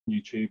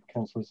YouTube,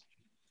 councillors.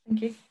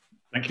 Thank you.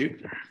 Thank you.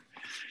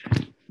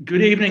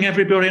 Good evening,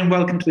 everybody, and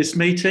welcome to this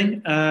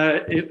meeting.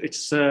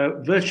 It's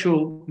a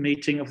virtual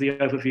meeting of the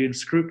Overview and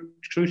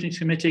Scrutiny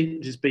Committee.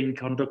 It is being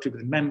conducted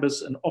with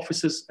members and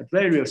officers at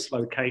various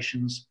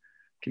locations,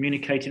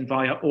 communicating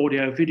via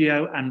audio,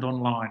 video, and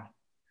online.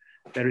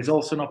 There is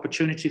also an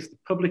opportunity for the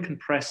public and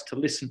press to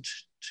listen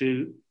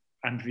to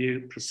and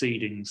view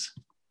proceedings,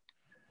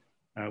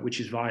 which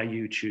is via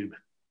YouTube.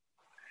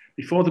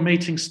 Before the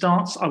meeting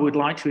starts, I would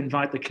like to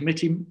invite the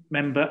committee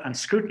member and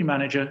scrutiny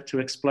manager to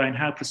explain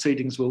how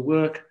proceedings will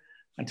work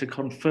and to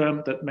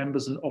confirm that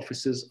members and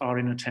officers are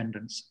in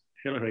attendance.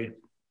 Hilary.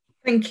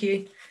 Thank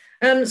you.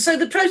 So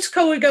the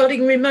protocol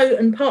regarding remote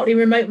and partly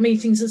remote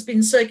meetings has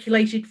been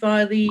circulated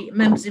via the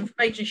members'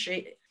 information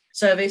sheet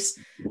service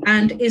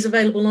and is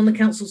available on the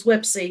council's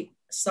website.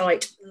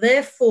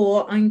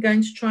 Therefore, I'm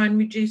going to try and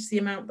reduce the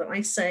amount that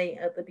I say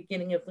at the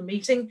beginning of the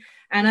meeting.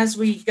 And as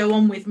we go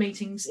on with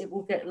meetings, it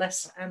will get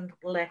less and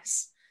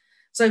less.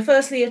 So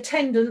firstly,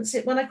 attendance.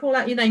 When I call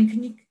out your name,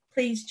 can you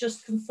please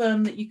just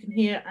confirm that you can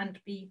hear and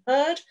be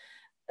heard?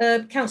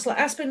 Councillor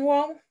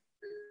Aspinwall.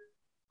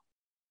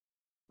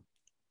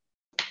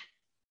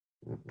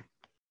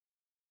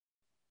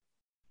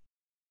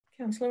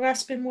 Councillor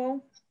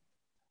Aspinwall.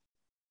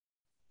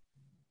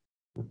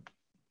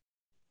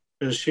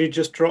 Has she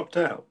just dropped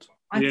out?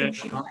 I think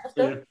she might have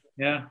done.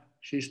 Yeah,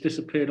 she's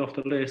disappeared off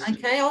the list.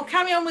 Okay, I'll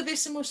carry on with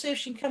this and we'll see if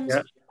she comes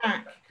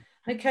back.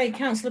 Okay,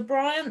 Councillor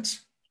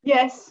Bryant.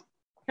 Yes.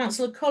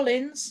 Councillor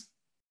Collins.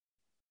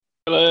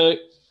 Hello.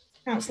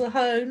 Councillor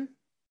Hone.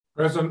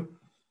 Present.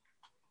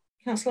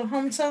 Councillor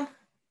Hunter.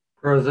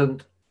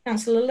 Present.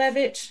 Councillor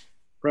Levitt.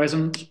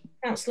 Present.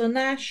 Councillor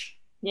Nash.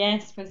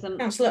 Yes, present.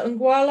 Councillor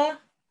Nguala.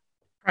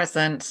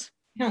 Present.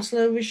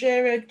 Councillor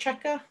Ruggiero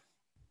Chaka.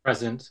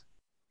 Present.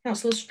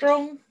 Councillor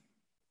Strong.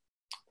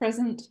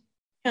 Present.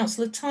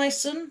 Councillor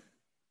Tyson.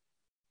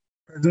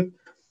 Present.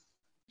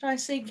 Did I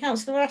see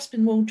Councillor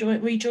Aspinwall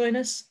rejoin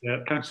us? Yeah,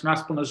 Councillor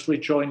Aspin has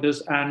rejoined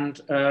us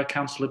and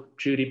Councillor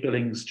Judy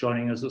Billings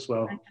joining us as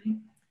well. Okay.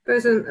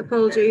 Present.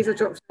 Apologies, I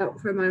dropped out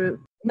for a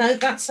moment. No,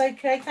 that's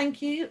okay,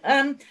 thank you.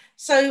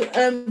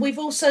 We've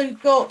also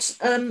got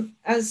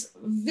as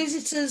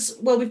visitors,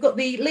 well, we've got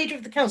the Leader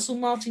of the Council,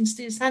 Martin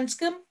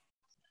Steers-Hanscom.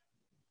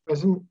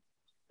 Present.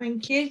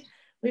 Thank you.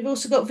 We've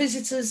also got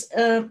visitors,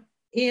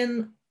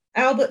 Ian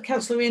Albert,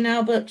 Councillor Ian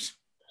Albert.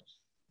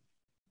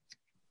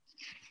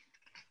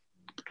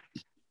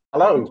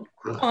 Hello.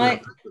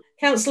 Hi.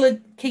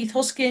 Councillor Keith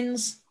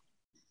Hoskins.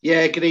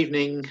 Yeah, good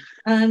evening.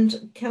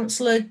 And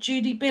Councillor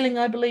Judy Billing,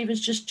 I believe, has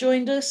just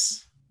joined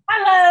us.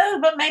 Hello,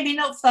 but maybe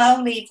not for the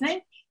whole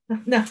evening.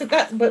 No,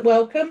 but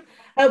welcome.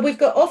 We've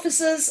got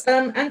officers,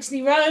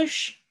 Anthony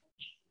Roche.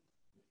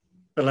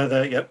 Hello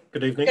there, yep,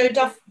 good evening.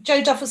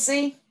 Joe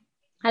Duffersey.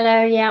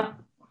 Hello, yeah.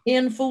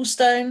 Ian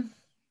Fullstone.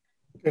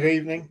 Good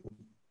evening.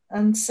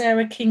 And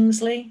Sarah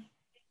Kingsley.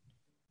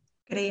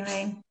 Good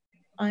evening.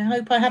 I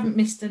hope I haven't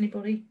missed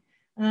anybody.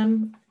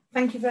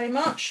 Thank you very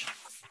much.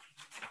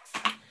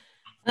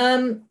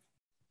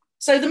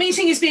 So the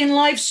meeting is being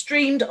live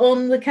streamed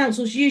on the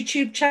council's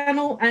YouTube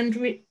channel and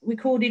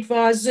recorded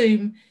via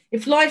Zoom.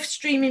 If live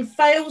streaming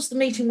fails, the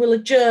meeting will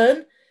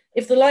adjourn.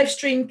 If the live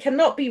stream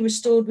cannot be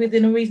restored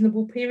within a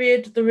reasonable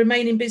period, the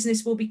remaining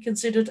business will be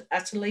considered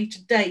at a later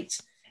date.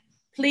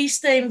 Please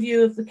stay in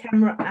view of the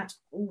camera at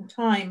all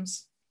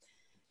times.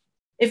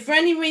 If for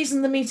any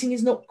reason the meeting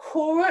is not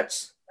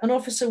quorate, an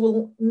officer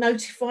will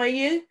notify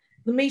you.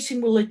 The meeting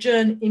will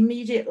adjourn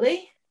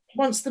immediately.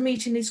 Once the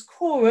meeting is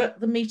quorate,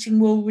 the meeting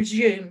will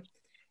resume.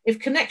 If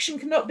connection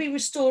cannot be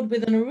restored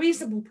within a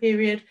reasonable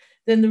period,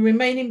 then the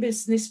remaining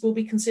business will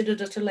be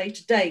considered at a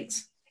later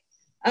date.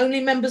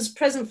 Only members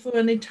present for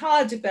an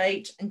entire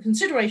debate and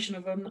consideration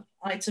of an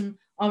item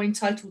are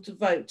entitled to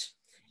vote.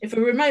 If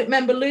a remote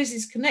member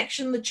loses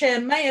connection, the chair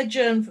may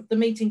adjourn the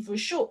meeting for a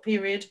short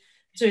period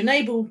to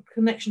enable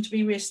connection to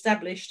be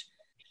re-established.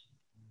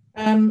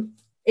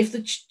 If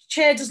the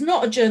chair does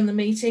not adjourn the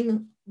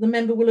meeting, the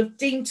member will have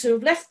deemed to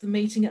have left the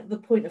meeting at the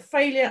point of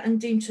failure and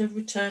deemed to have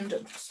returned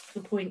at the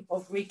point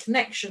of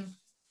reconnection.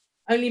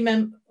 I've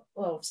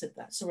said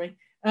that, sorry.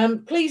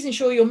 Please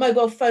ensure your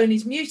mobile phone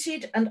is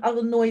muted and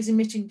other noise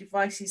emitting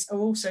devices are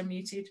also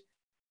muted.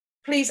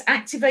 Please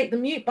activate the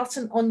mute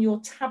button on your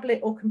tablet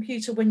or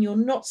computer when you're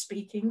not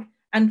speaking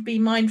and be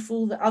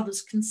mindful that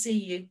others can see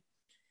you.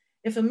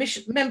 If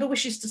a member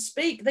wishes to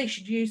speak, they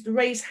should use the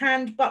raise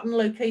hand button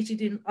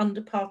located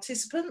under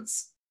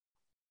participants.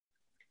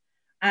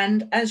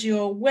 And as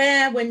you're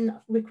aware, when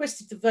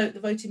requested to vote, the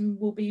voting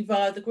will be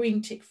via the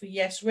green tick for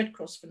yes, red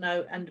cross for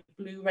no, and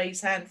blue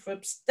raise hand for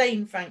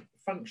abstain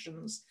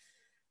functions.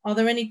 Are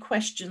there any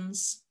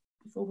questions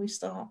before we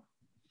start?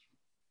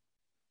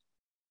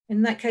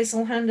 In that case,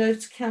 I'll hand over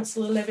to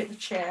Councillor Levitt, the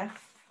chair.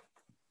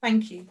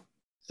 Thank you.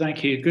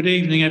 Thank you. Good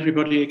evening,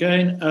 everybody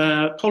again.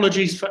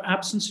 Apologies for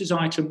absences.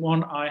 Item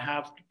 1,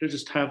 I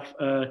just have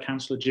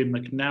Councillor Jim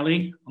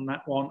McNally on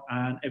that one,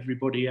 and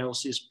everybody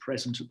else is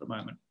present at the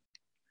moment.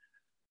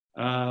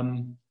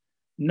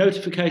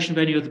 Notification of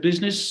any other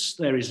business,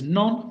 there is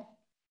none.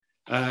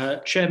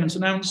 Chairman's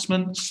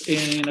announcements.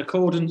 In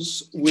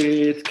accordance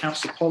with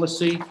council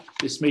policy,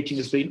 this meeting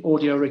has been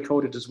audio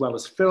recorded as well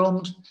as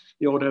filmed.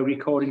 The audio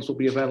recordings will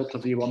be available to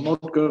view on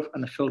ModGov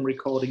and the film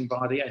recording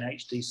via the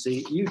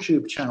NHDC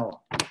YouTube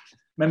channel.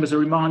 Members are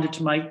reminded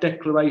to make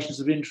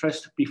declarations of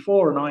interest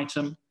before an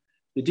item.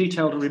 The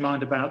detailed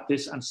reminder about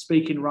this and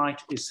speaking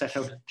right is set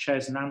out in the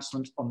Chair's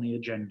announcement on the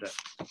agenda.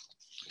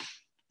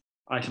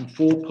 Item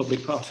 4,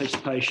 public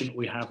participation,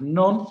 we have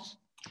none.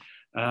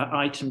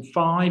 Item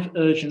 5,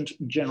 urgent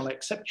and general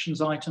exceptions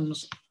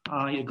items.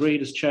 I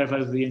agreed as Chair of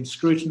Overview and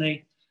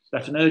Scrutiny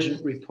that an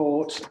urgent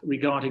report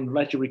regarding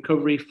ledger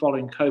recovery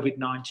following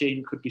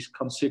COVID-19 could be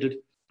considered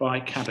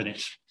by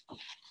Cabinet.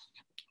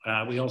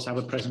 We also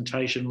have a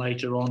presentation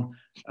later on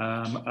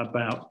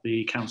about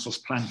the Council's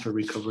plan for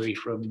recovery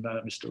from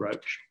Mr.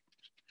 Roach.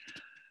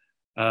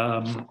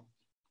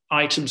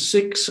 Item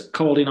 6,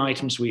 called in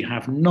items, we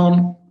have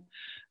none.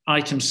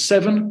 Item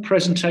 7,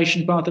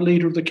 presentation by the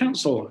Leader of the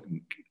Council.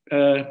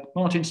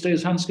 Martin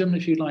Steers-Hanscom,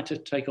 if you'd like to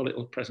take a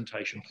little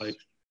presentation, please.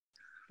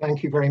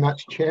 Thank you very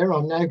much, Chair.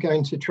 I'm now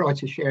going to try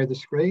to share the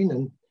screen,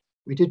 and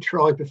we did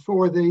try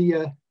before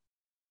the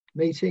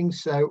meeting,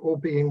 so all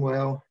being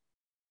well,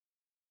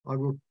 I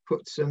will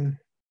put some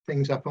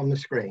things up on the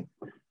screen,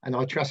 and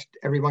I trust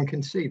everyone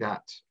can see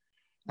that.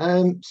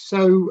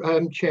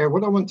 Chair,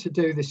 what I want to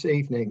do this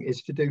evening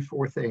is to do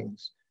 4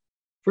 things.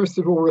 First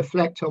of all,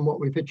 reflect on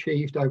what we've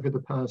achieved over the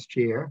past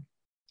year.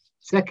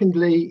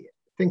 Secondly,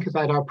 think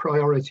about our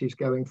priorities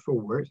going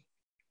forward.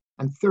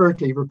 And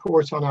thirdly,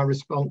 report on our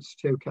response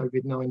to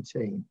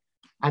COVID-19.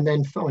 And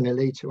then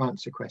finally, to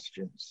answer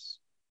questions.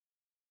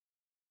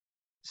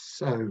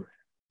 So,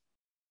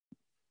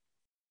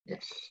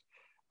 yes.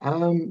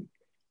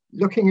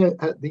 Looking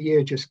at the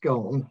year just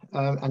gone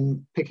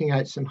and picking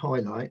out some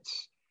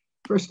highlights.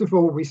 First of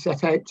all, we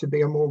set out to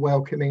be a more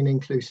welcoming and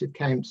inclusive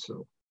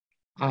council.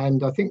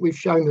 And I think we've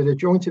shown that a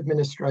joint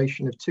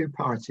administration of 2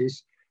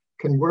 parties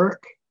can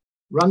work,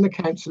 run the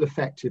council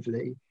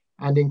effectively,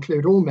 and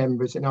include all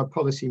members in our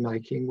policy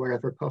making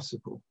wherever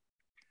possible.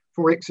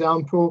 For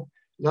example,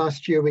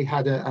 last year we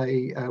had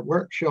a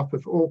workshop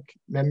of all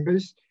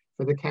members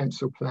for the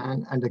council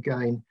plan. And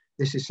again,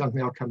 this is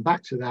something I'll come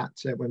back to that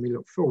when we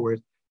look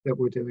forward, that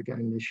we'll do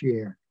again this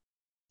year.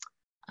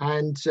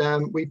 And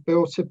we've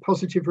built a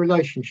positive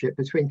relationship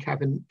between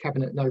Cabinet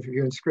and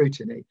Overview and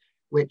Scrutiny,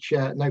 which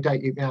no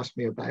doubt you can ask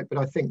me about, but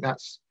I think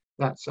that's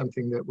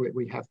something that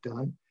we have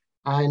done.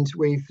 And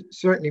we've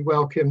certainly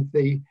welcomed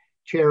the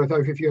Chair of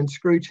Overview and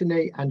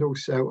Scrutiny and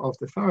also of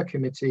the Fire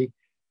Committee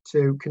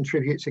to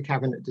contribute to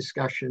Cabinet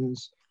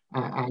discussions.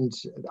 And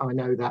I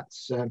know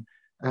that's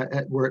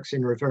it works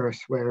in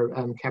reverse, where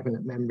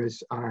Cabinet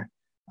members are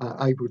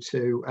able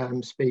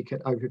to speak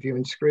at Overview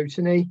and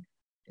Scrutiny.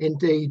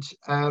 Indeed,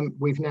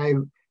 we've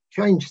now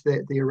changed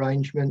the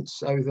arrangement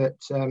so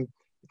that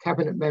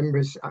Cabinet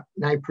members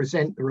now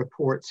present the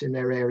reports in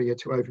their area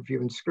to Overview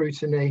and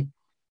Scrutiny,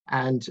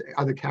 and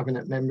other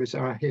Cabinet members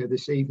are here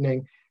this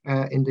evening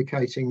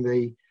indicating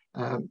the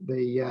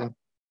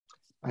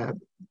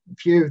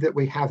view that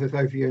we have of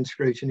Overview and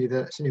Scrutiny,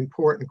 that it's an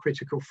important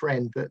critical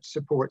friend that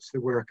supports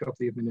the work of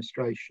the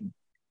administration.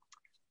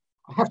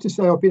 I have to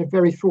say I've been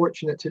very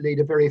fortunate to lead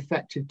a very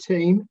effective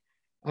team,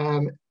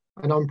 and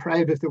I'm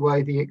proud of the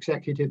way the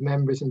executive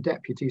members and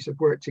deputies have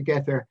worked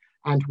together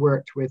and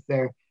worked with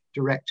their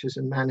directors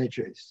and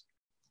managers.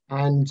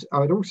 And I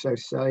would also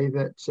say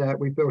that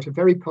we built a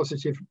very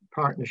positive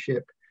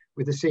partnership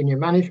with the senior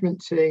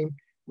management team,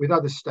 with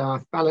other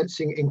staff,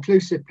 balancing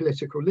inclusive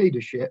political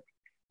leadership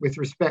with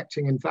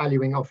respecting and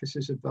valuing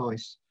officers'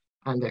 advice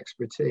and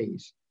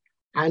expertise.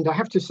 And I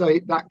have to say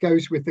that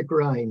goes with the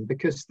grain,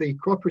 because the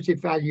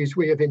cooperative values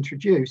we have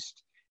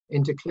introduced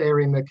in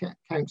declaring the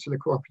Council a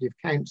cooperative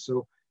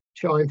council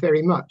chime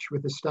very much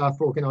with the staff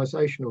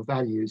organisational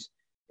values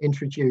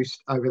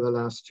introduced over the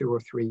last 2 or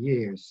 3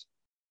 years.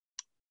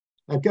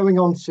 Going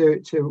on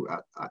to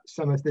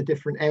some of the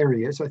different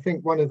areas, I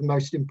think one of the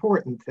most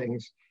important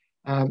things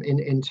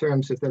in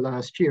terms of the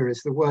last year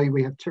is the way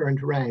we have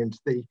turned around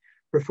the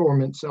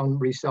performance on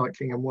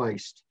recycling and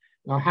waste.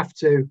 And I have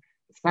to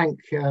thank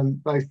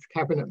both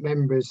Cabinet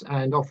members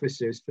and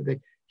officers for the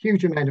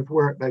huge amount of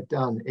work they've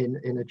done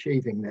in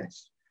achieving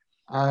this.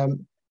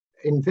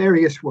 In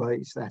various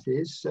ways, that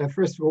is.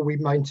 First of all, we've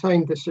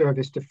maintained the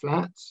service to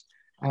flats,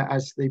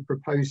 as the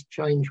proposed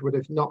change would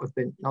have not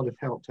have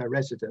helped our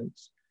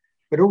residents.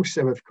 But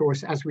also, of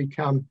course, as we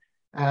come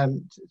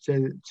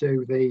to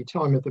the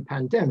time of the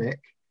pandemic,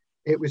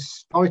 it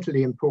was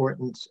vitally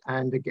important.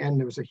 And again,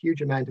 there was a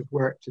huge amount of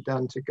work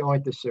done to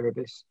guide the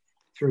service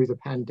through the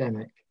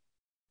pandemic.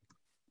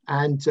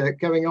 And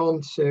going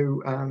on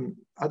to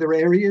other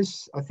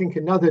areas, I think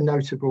another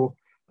notable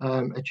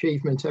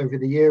achievement over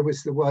the year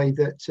was the way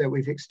that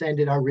we've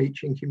extended our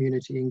reach in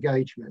community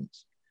engagement.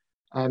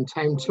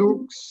 Town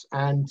talks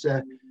and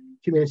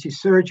community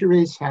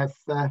surgeries have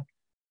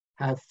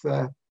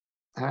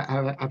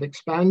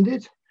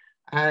expanded,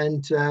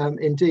 and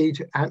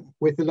indeed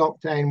with the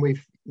lockdown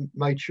we've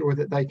made sure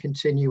that they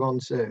continue on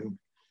Zoom,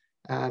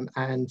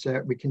 and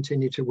we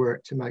continue to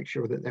work to make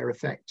sure that they're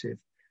effective.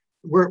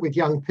 Work with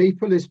young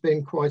people has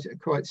been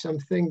quite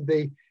something.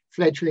 The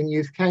fledgling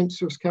youth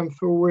councils come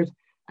forward,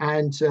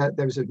 and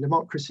there was a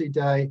democracy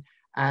day,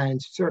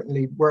 and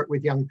certainly work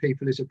with young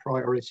people is a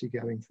priority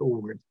going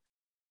forward.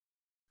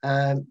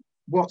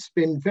 What's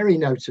been very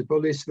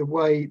notable is the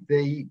way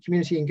the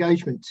community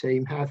engagement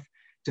team have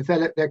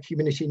developed their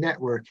community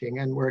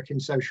networking and work in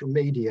social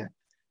media.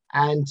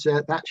 And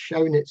that's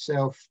shown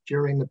itself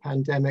during the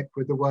pandemic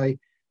with the way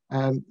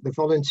the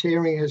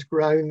volunteering has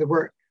grown, the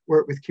work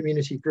with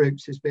community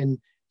groups has been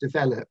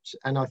developed.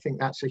 And I think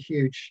that's a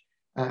huge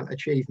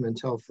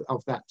achievement of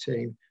that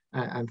team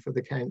and for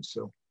the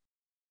council.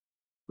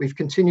 We've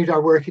continued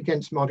our work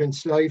against modern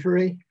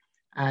slavery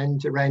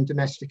and around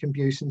domestic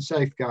abuse and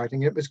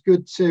safeguarding. It was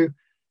good to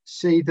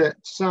see that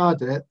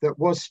SADA, that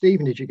was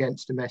Stevenage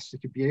Against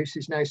Domestic Abuse,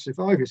 is now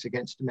Survivors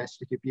Against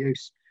Domestic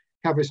Abuse,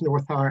 covers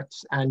North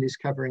Hearts and is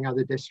covering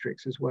other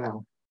districts as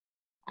well.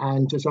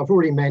 And as I've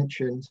already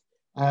mentioned,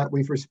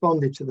 we've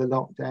responded to the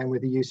lockdown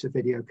with the use of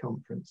video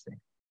conferencing.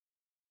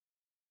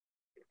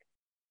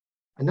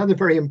 Another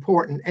very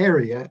important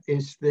area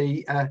is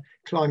the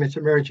climate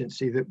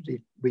emergency that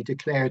we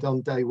declared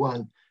on day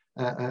one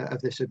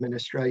of this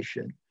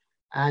administration.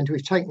 And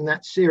we've taken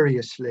that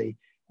seriously,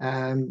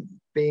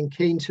 being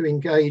keen to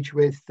engage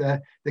with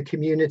the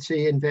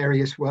community in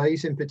various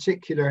ways, in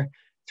particular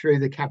through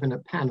the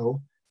Cabinet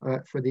Panel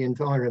for the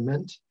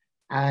Environment.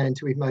 And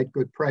we've made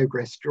good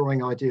progress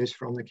drawing ideas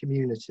from the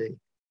community.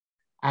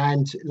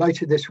 And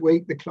later this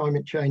week, the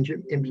Climate Change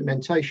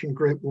Implementation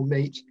Group will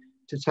meet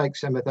to take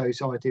some of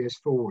those ideas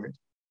forward.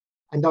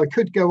 And I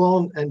could go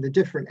on in the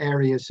different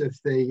areas of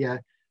the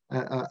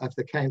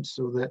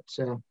council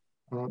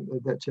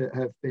that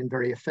have been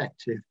very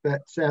effective,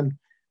 but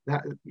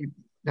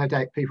no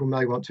doubt people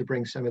may want to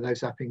bring some of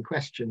those up in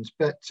questions.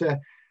 But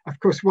of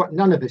course, what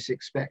none of us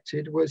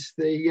expected was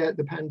the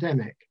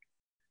pandemic.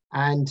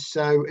 And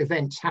so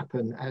events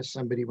happen, as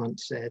somebody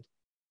once said.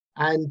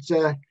 And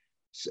the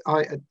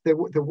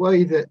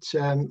way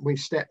that we've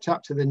stepped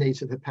up to the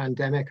needs of the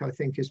pandemic, I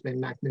think, has been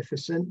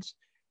magnificent.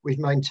 We've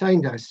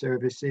maintained our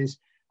services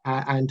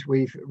and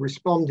we've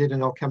responded,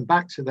 and I'll come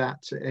back to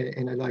that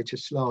in a later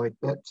slide.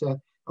 But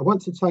I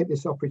want to take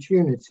this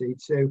opportunity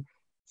to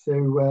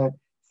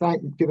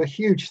give a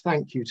huge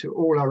thank you to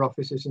all our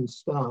officers and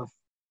staff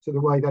for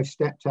the way they've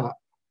stepped up.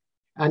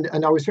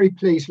 And I was very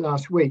pleased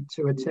last week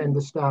to attend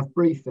the staff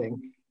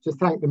briefing to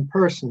thank them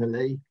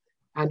personally,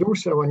 and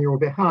also on your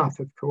behalf,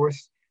 of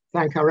course,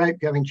 thank our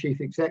outgoing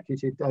Chief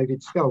Executive,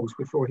 David Scholes,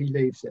 before he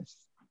leaves us.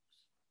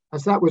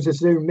 As that was a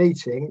Zoom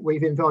meeting,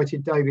 we've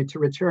invited David to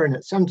return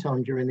at some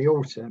time during the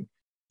autumn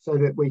so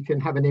that we can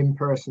have an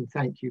in-person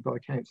thank you by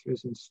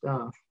councillors and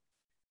staff.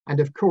 And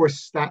of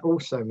course, that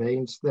also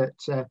means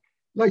that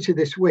later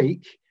this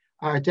week,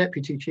 our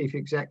Deputy Chief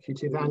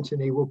Executive,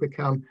 Anthony, will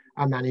become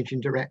our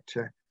Managing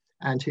Director,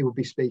 and he will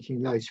be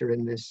speaking later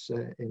in this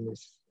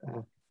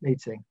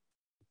meeting.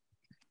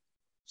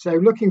 So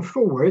looking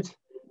forward,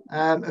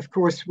 of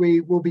course,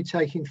 we will be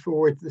taking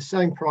forward the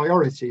same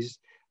priorities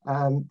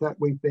that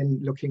we've been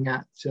looking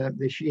at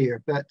this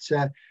year, but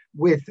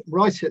with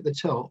right at the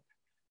top,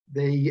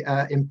 the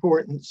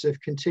importance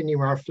of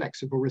continuing our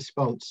flexible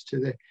response to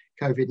the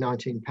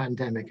COVID-19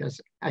 pandemic.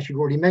 As you've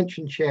already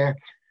mentioned, Chair,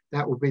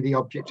 that will be the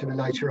object of a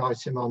later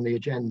item on the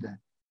agenda.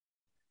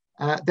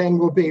 Then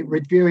we'll be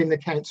reviewing the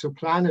council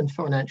plan and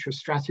financial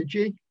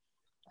strategy.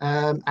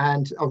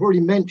 And I've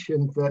already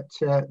mentioned that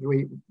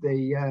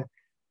the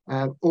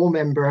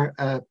all-member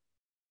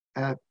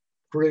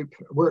group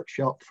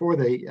workshop for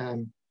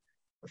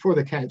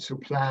the council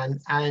plan,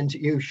 and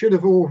you should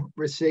have all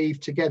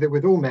received, together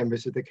with all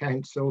members of the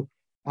council,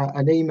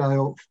 an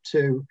email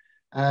to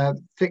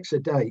fix a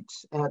date.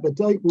 The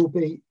date will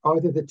be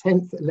either the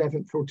 10th,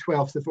 11th or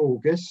 12th of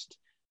August.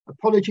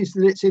 Apologies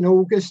that it's in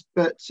August,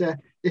 but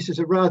this is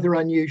a rather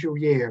unusual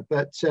year,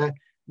 but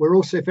we're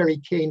also very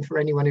keen for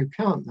anyone who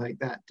can't make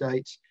that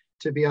date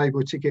to be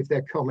able to give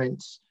their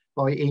comments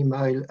by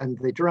email, and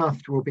the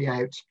draft will be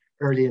out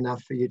early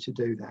enough for you to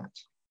do that.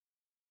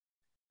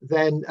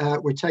 Then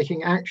we're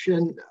taking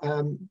action,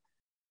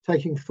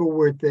 taking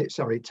forward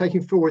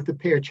the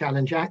Peer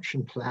Challenge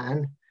Action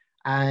Plan,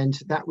 and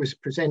that was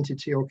presented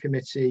to your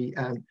committee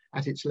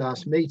at its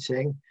last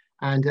meeting.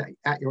 And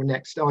at your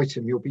next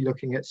item, you'll be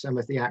looking at some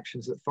of the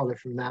actions that follow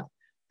from that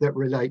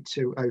relate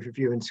to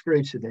overview and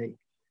scrutiny.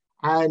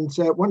 And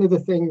one of the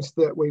things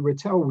that we were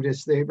told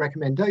as the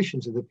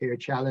recommendations of the Peer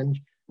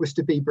Challenge was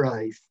to be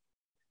brave.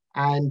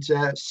 And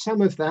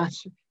some of that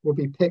will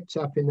be picked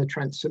up in the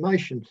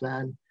transformation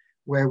plan,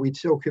 where we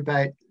talk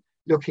about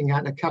looking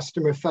at a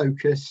customer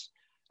focus,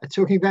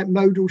 talking about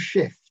modal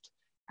shift.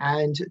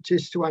 And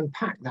just to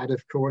unpack that,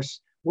 of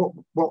course,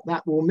 what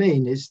that will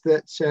mean is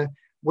that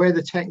where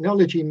the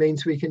technology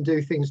means we can do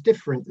things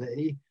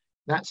differently,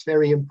 that's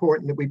very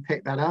important that we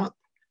pick that up,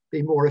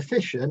 be more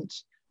efficient,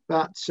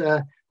 but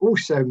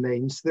also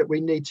means that we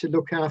need to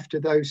look after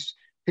those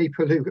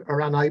people who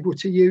are unable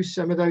to use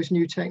some of those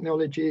new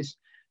technologies,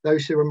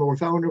 those who are more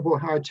vulnerable,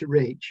 hard to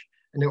reach.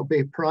 And it will be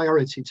a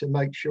priority to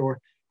make sure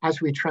as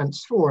we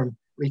transform,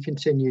 we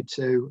continue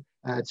to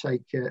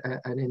take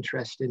an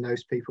interest in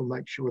those people,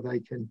 make sure they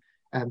can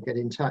get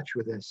in touch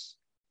with us.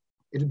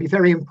 It'll be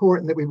very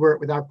important that we work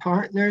with our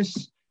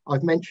partners.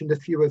 I've mentioned a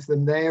few of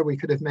them there. We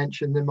could have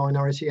mentioned the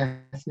Minority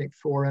Ethnic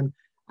Forum,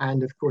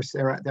 and of course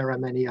there are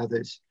many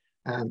others.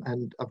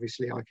 And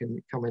obviously I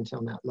can comment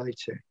on that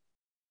later.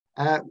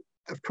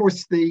 Of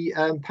course, the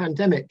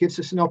pandemic gives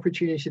us an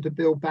opportunity to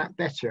build back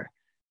better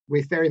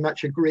with very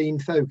much a green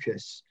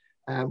focus,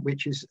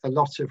 which is a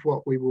lot of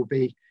what we will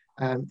be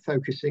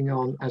focusing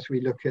on as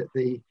we look at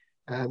the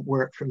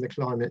work from the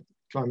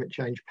climate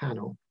change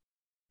panel.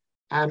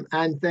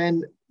 And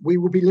then we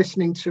will be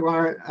listening to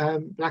our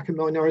Black and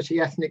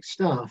minority ethnic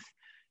staff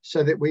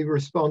so that we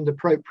respond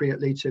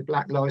appropriately to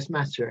Black Lives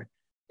Matter.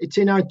 It's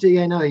in our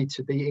DNA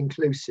to be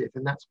inclusive,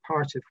 and that's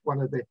part of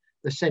one of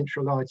the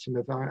central item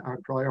of our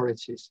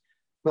priorities.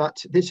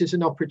 But this is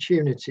an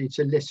opportunity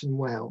to listen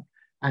well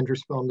and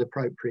respond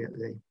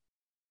appropriately.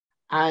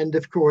 And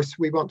of course,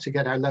 we want to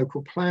get our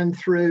local plan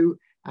through,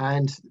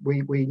 and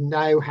we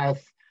now have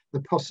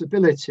the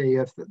possibility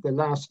of the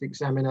last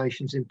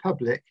examinations in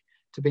public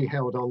to be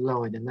held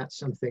online, and that's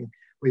something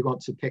we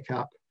want to pick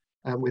up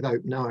with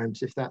open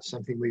arms if that's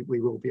something we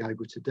will be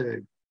able to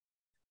do.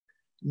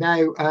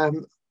 Now,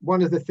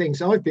 one of the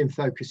things I've been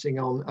focusing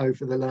on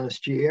over the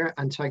last year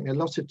and taking a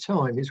lot of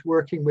time is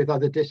working with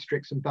other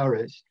districts and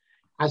boroughs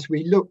as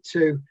we look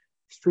to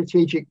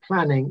strategic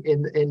planning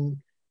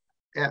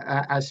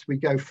as we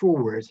go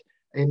forward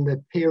in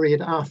the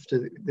period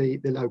after the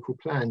local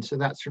plan. So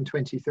that's from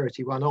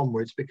 2031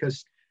 onwards,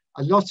 because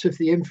a lot of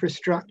the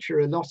infrastructure,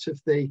 a lot of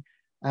the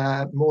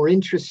more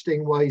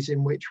interesting ways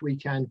in which we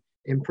can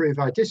improve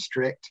our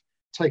district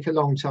take a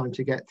long time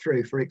to get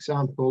through. For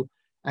example,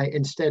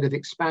 instead of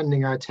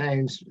expanding our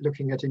towns,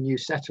 looking at a new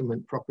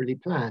settlement properly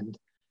planned.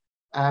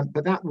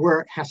 But that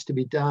work has to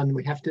be done.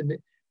 We have to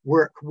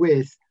work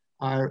with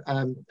our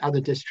other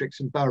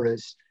districts and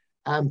boroughs.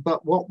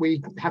 But what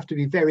we have to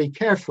be very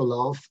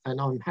careful of, and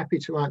I'm happy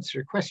to answer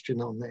a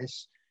question on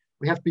this,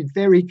 we have to be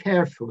very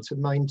careful to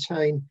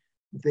maintain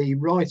the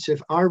right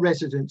of our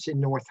residents in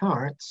North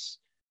Hearts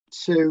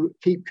to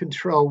keep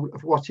control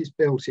of what is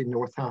built in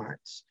North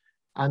Hearts.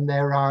 And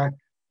there are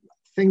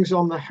things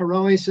on the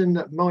horizon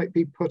that might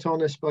be put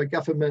on us by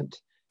government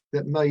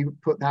that may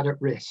put that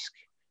at risk.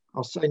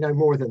 I'll say no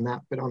more than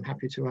that, but I'm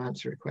happy to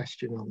answer a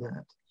question on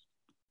that.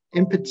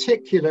 In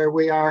particular,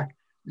 we are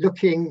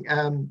looking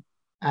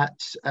at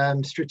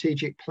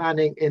strategic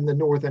planning in the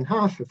northern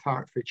half of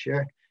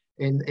Hertfordshire,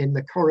 in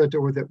the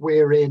corridor that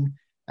we're in,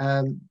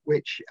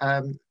 which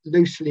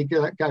loosely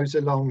goes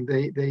along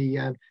the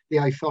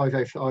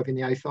A505 and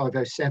the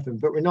A507.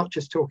 But we're not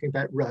just talking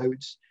about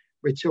roads,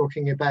 we're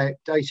talking about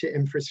data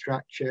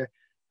infrastructure,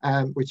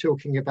 we're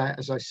talking about,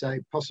 as I say,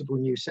 possible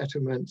new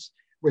settlements,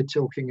 we're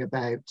talking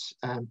about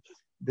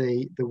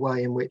the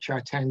way in which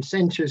our town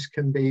centres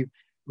can be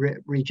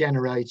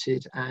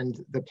regenerated and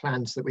the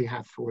plans that we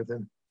have for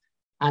them.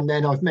 And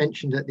then I've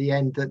mentioned at the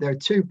end that there are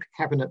two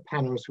cabinet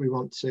panels we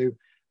want to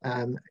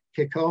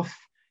kick off.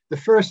 The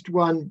first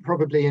one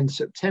probably in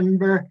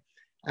September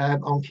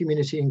on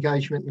community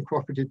engagement and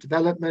cooperative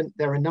development.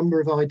 There are a number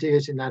of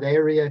ideas in that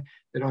area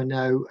that I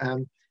know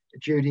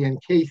Judy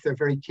and Keith are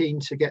very keen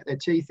to get their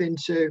teeth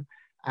into.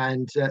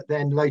 And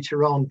then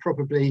later on,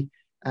 probably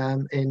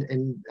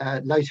in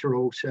later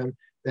autumn,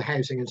 the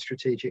housing and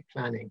strategic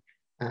planning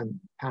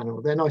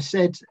panel. Then I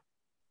said,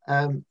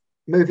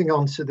 moving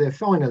on to the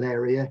final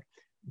area,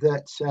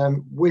 that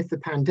with the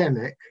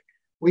pandemic,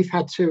 we've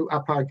had to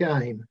up our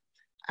game.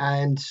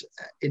 And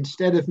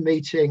instead of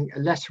meeting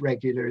less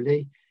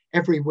regularly,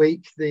 every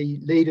week the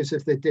leaders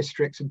of the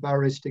districts and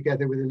boroughs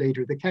together with the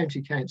leader of the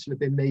county council have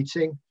been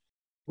meeting.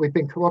 We've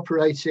been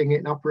cooperating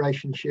in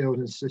Operation Shield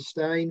and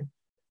Sustain.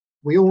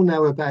 We all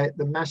know about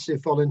the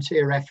massive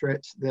volunteer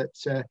effort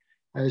that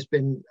has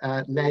been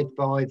led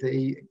by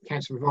the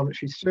Council for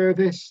Voluntary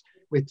Service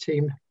with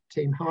Team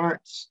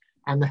Hearts,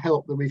 and the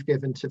help that we've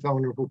given to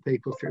vulnerable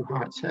people through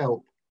Hearts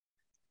Help.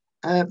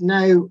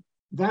 Now,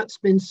 that's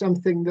been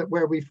something that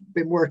where we've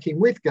been working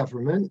with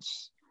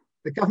governments.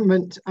 The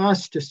government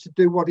asked us to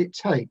do what it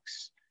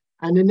takes,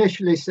 and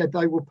initially said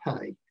they will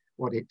pay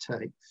what it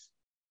takes.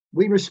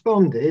 We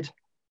responded,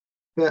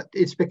 but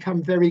it's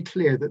become very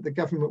clear that the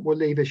government will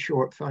leave us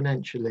short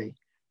financially,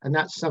 and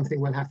that's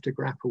something we'll have to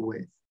grapple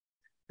with.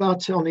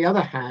 But on the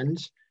other hand,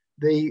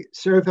 the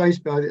surveys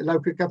by the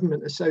Local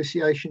Government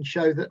Association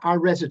show that our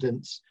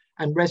residents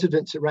and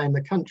residents around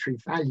the country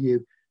value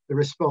the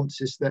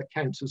responses that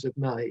councils have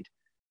made.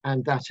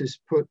 And that has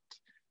put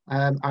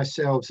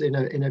ourselves in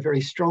a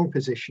very strong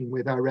position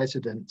with our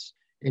residents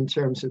in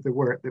terms of the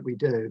work that we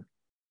do.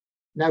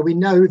 Now, we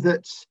know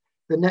that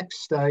the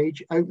next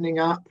stage, opening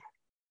up,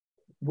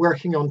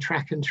 working on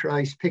track and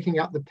trace, picking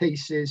up the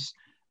pieces,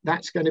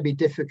 that's going to be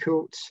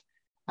difficult.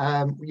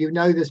 You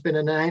know, there's been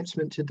an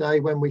announcement today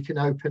when we can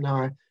open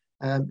our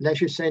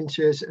leisure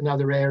centres and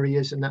other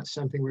areas, and that's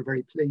something we're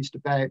very pleased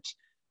about.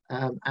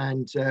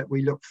 And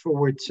we look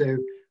forward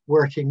to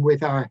working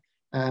with our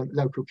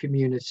local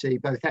community,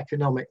 both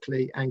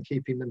economically and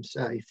keeping them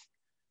safe.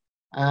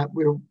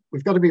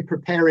 We've got to be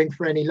preparing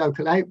for any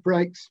local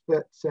outbreaks,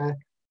 but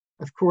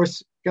of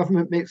course,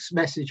 government mixed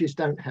messages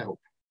don't help.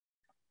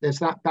 There's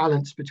that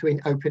balance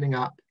between opening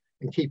up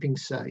and keeping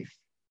safe.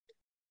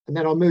 And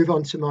then I'll move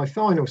on to my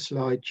final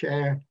slide,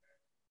 Chair.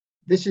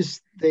 This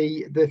is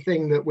the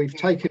thing that we've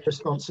taken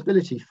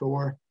responsibility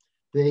for.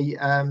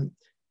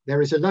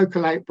 There is a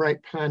local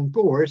outbreak plan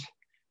board,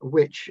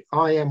 which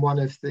I am one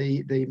of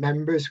the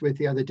members with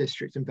the other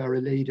district and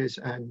borough leaders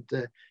and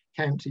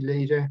county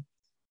leader,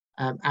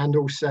 and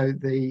also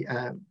the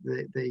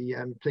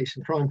police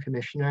and crime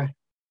commissioner.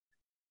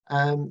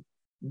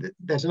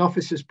 There's an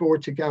officers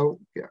board to go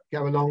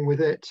along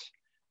with it.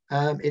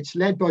 It's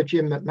led by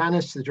Jim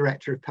McManus, the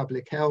Director of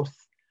Public Health,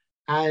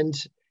 and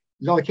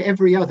like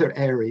every other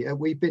area,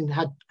 we've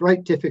had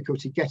great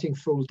difficulty getting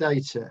full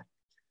data.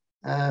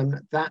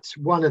 That's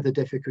one of the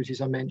difficulties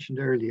I mentioned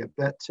earlier,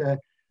 but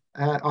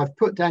I've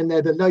put down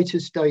there the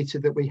latest data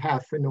that we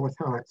have for North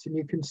Hearts, and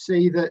you can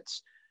see that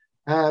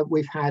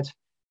we've had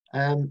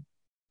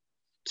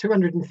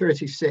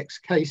 236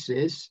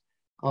 cases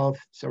of,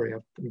 sorry,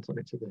 I've done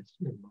something to this,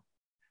 never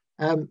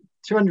mind.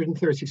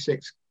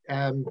 236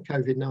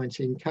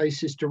 COVID-19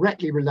 cases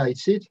directly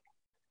related,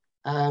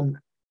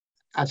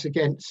 as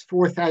against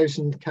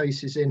 4,000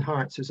 cases in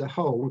Hearts as a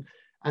whole.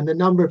 And the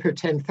number per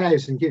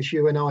 10,000 gives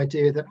you an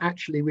idea that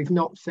actually we've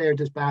not fared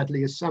as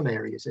badly as some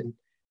areas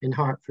in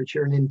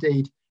Hertfordshire, and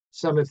indeed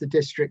some of the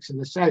districts in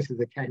the south of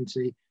the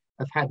county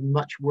have had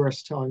much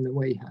worse time than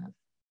we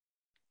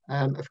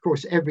have. Of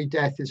course, every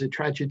death is a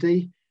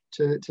tragedy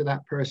to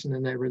that person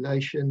and their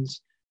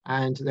relations,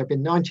 and there have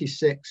been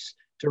 96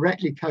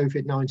 directly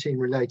COVID-19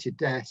 related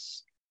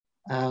deaths,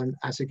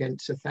 as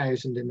against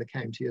 1,000 in the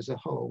county as a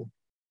whole.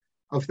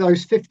 Of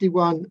those,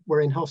 51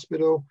 were in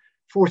hospital,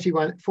 40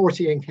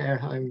 in care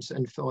homes,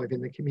 and 5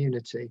 in the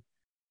community.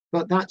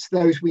 But that's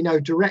those we know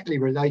directly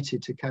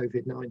related to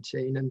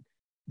COVID-19. And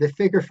the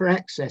figure for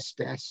excess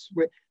deaths,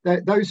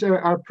 those are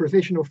our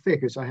provisional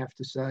figures, I have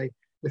to say.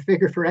 The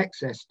figure for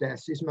excess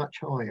deaths is much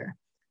higher.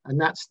 And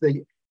that's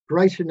the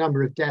greater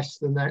number of deaths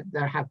than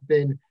there have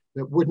been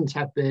that wouldn't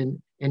have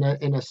been in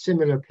a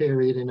similar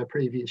period in a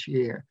previous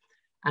year.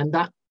 And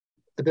that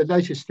the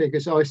latest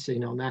figures I've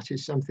seen on that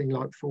is something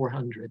like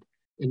 400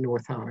 in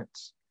North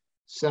Hearts.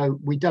 So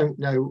we don't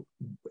know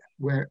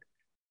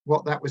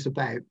what that was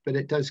about, but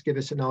it does give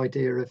us an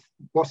idea of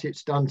what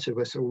it's done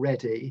to us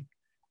already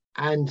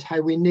and how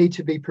we need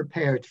to be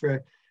prepared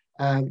for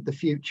the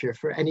future,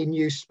 for any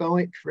new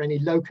spike, for any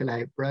local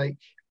outbreak.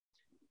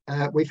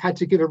 We've had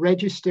to give a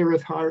register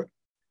of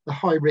the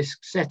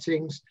high-risk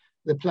settings,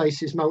 the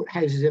places,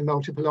 houses in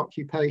multiple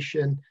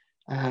occupation,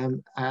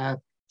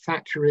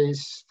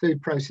 factories,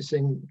 food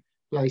processing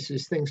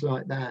places, things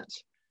like that.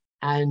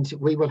 And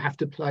we will have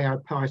to play our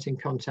part in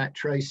contact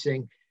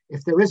tracing.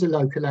 If there is a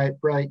local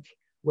outbreak,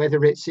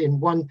 whether it's in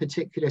one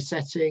particular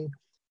setting,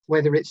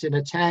 whether it's in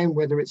a town,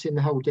 whether it's in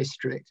the whole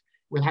district,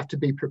 we'll have to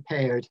be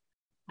prepared.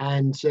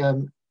 And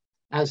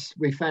as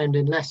we found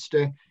in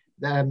Leicester,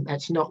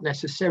 it's not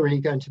necessarily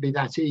going to be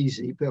that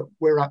easy, but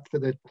we're up for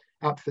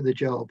the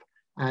job.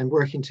 And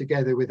working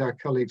together with our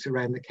colleagues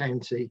around the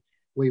county,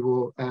 we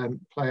will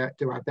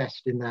do our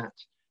best in that.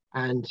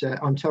 And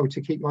I'm told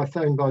to keep my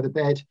phone by the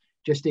bed,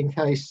 just in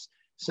case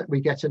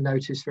we get a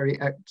notice, very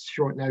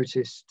short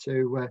notice,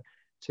 to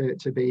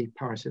be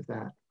part of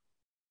that.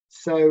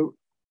 So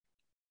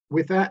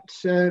with that,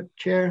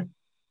 Chair,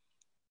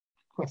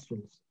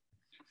 questions?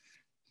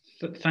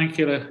 Thank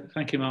you,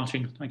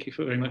 Martin. Thank you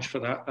very much for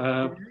that.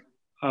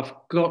 I've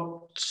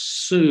got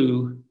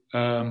Sue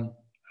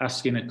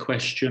asking a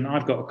question.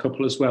 I've got a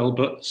couple as well,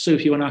 but Sue,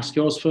 if you want to ask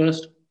yours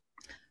first.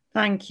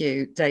 Thank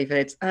you,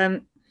 David.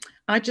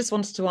 I just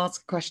wanted to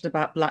ask a question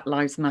about Black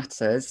Lives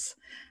Matters.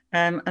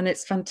 And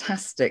it's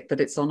fantastic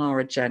that it's on our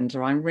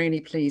agenda. I'm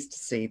really pleased to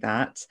see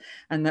that,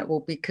 and that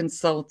we'll be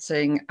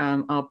consulting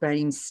our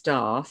BAME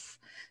staff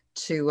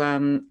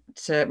to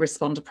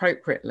respond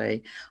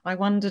appropriately. I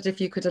wondered if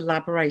you could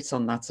elaborate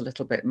on that a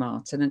little bit,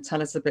 Martin, and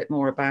tell us a bit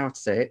more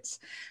about it.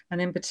 And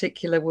in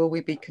particular, will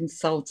we be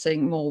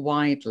consulting more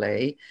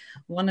widely?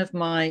 One of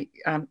my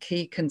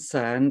key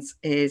concerns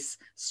is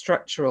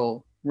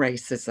structural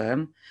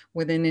racism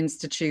within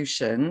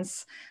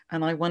institutions,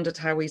 and I wondered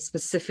how we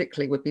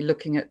specifically would be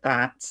looking at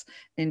that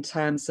in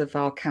terms of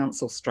our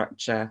council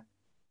structure.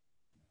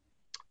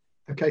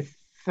 Okay,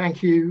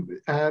 thank you.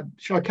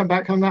 Shall I come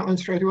back on that one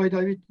straight away,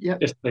 David? Yeah.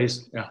 Yes,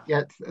 please.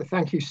 Yeah.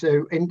 Thank you,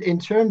 Sue. In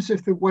terms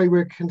of the way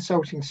we're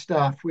consulting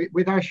staff,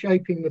 with our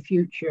Shaping the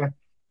Future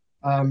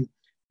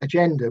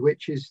agenda,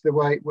 which is the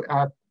way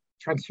our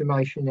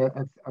transformation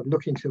of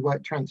looking to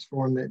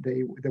transform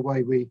the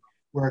way we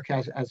work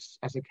as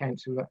a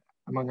council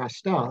among our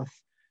staff,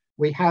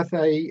 we have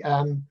a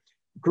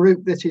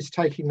group that is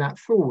taking that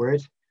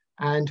forward,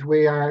 and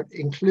we are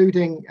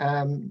including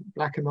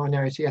Black and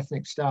minority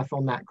ethnic staff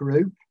on that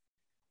group.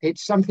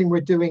 It's something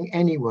we're doing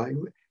anyway,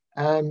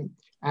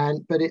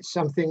 but it's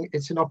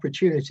an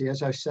opportunity,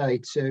 as I say,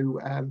 to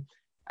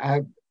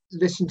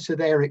listen to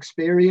their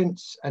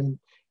experience and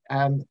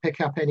pick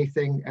up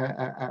anything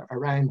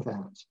around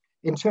that.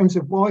 in terms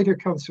of wider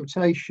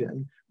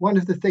consultation, one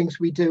of the things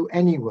we do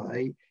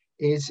anyway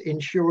is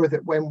ensure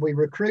that when we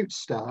recruit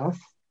staff,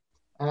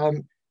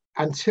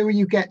 until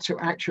you get to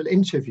actual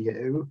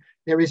interview,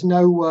 there is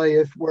no way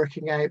of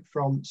working out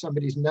from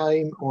somebody's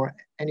name or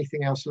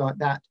anything else like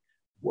that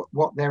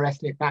what their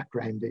ethnic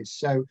background is.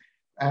 So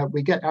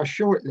we get our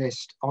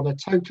shortlist on a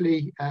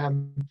totally, I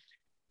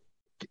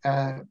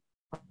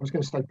was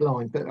going to say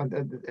blind, but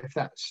if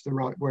that's the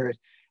right word,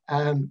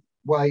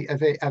 way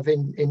of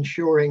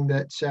ensuring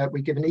that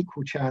we give an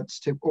equal chance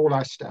to all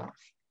our staff,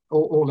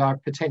 all our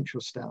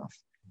potential staff,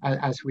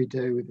 as we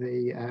do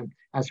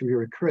as we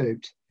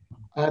recruit.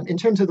 In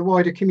terms of the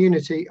wider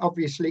community,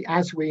 obviously,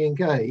 as we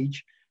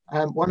engage,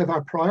 one of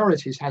our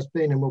priorities has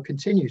been and will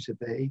continue to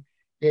be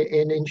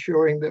in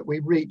ensuring that we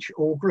reach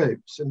all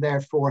groups, and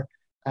therefore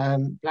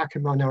Black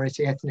and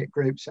minority ethnic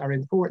groups are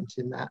important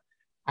in that.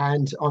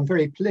 And I'm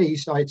very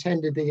pleased. I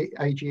attended the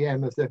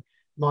AGM of the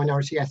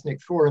Minority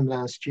Ethnic Forum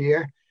last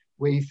year.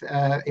 We've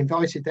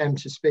invited them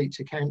to speak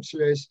to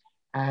councillors,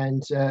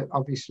 and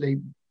obviously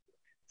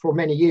for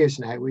many years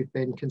now we've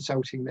been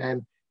consulting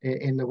them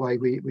in the way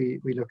we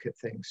look at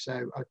things.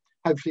 So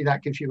hopefully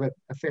that gives you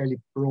a fairly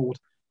broad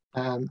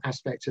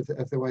aspect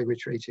of the way we're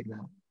treating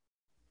that.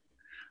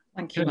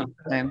 Thank you,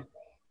 Martin.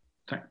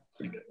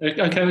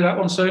 Okay with that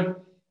one, Sue?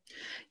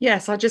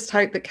 Yes, I just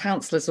hope that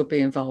councillors will be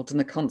involved in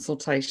the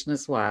consultation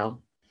as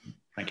well.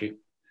 Thank you.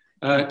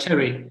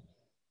 Terry.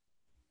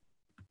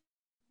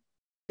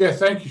 Yeah,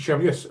 thank you,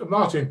 Chairman. Yes,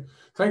 Martin,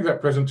 thank you for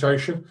that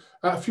presentation.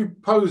 A few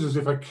posers,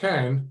 if I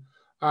can.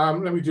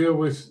 Let me deal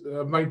with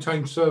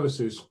maintained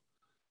services.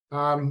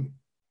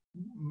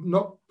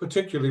 Not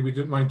particularly, we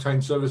didn't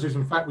maintain services.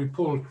 In fact, we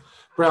pulled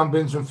brown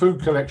bins and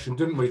food collection,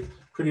 didn't we,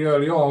 pretty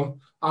early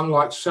on,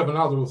 unlike 7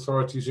 other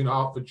authorities in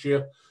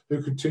Hertfordshire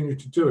who continued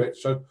to do it.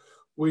 So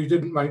we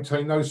didn't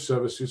maintain those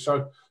services.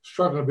 So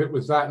struggling a bit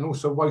with that, and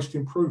also waste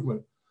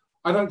improvement.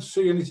 I don't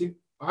see anything,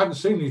 I haven't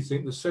seen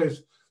anything that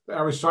says that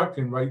our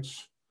recycling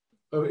rates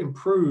have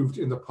improved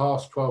in the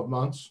past 12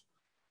 months.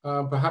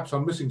 Perhaps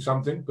I'm missing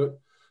something, but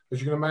as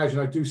you can imagine,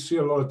 I do see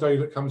a lot of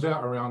data that comes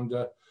out around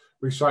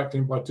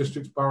recycling by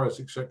districts, boroughs,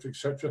 etc.,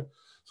 etc.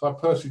 So I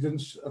personally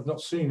have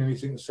not seen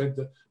anything that said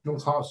that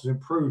North Herts has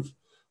improved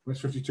from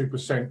its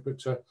 52%,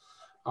 but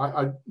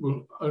I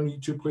will only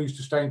too pleased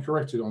to stay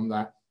corrected on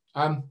that.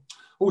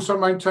 Also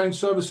maintain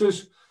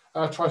services.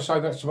 Try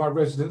saying that to my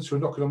residents who are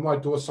knocking on my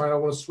door saying I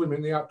want to swim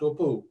in the outdoor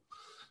pool.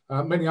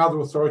 Many other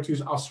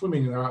authorities are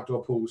swimming in their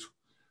outdoor pools,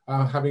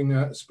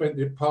 having spent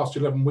the past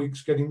 11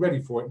 weeks getting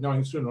ready for it,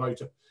 knowing sooner or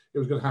later it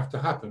was going to have to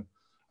happen.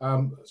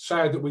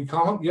 Sad that we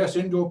can't. Yes,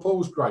 indoor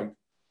pools, great.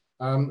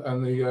 I'm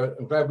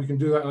glad we can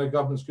do that and the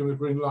government's given a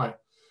green light.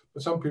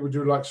 But some people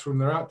do like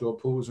swimming their outdoor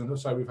pools, and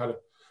so we've had a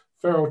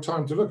fair old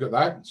time to look at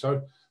that.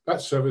 So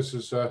that service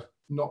has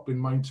not been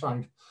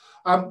maintained.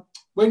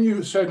 When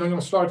you said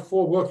on slide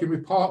 4, working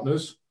with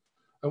partners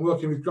and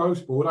working with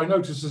Growth Board, I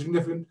noticed a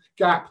significant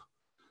gap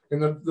in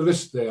the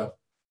list there.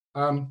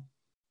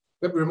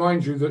 Let me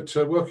remind you that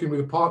working with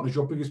a partner,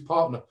 your biggest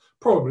partner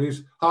probably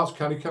is Herts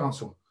County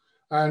Council.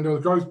 And the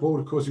Growth Board,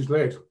 of course, is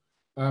led,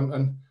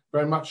 and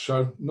very much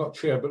so, not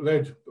chair, but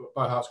led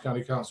by Herts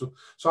County Council.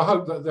 So I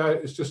hope that there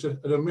is just an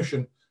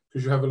omission,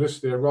 because you have a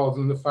list there, rather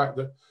than the fact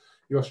that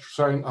you're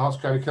saying Herts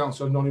County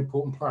Council are a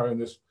non-important player in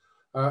this,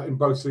 in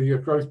both the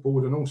Growth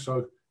Board and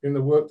also in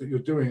the work that you're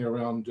doing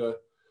around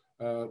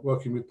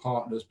working with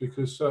partners,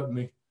 because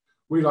certainly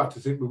we like to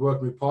think we're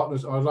working with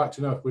partners. I'd like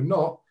to know if we're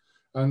not,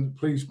 and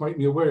please make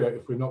me aware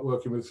if we're not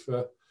working with,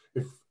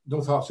 if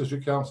North Herts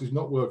District Council is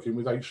not working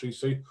with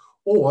HCC,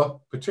 or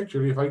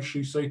particularly if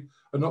HCC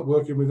are not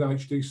working with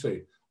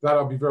NHDC. That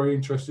I'll be very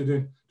interested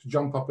in, to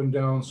jump up and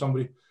down on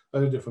somebody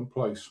at a different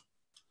place.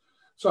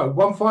 So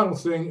one final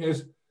thing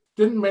is,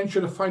 didn't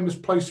mention a famous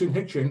place in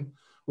Hitchin,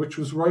 which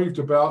was raved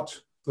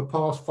about the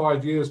past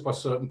 5 years by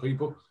certain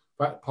people,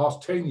 in fact,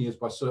 past 10 years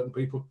by certain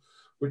people,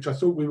 which I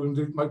thought we were going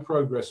to make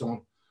progress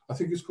on. I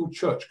think it's called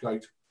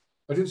Churchgate.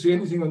 I didn't see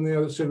anything on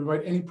there that said we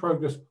made any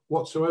progress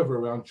whatsoever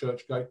around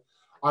Churchgate.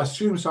 I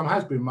assume some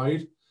has been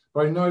made,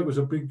 but I know it was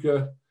a big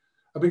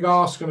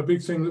ask and a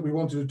big thing that we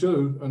wanted to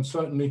do. And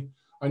certainly,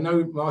 I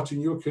know,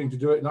 Martin, you're keen to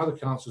do it, and other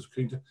councillors are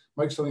keen to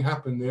make something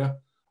happen there.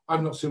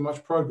 I've not seen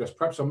much progress.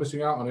 Perhaps I'm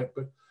missing out on it,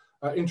 but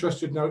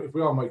interested to know if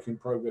we are making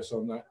progress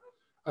on that.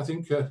 I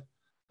think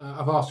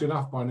I've asked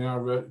enough by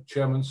now,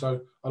 Chairman,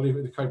 so I'll leave it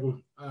in the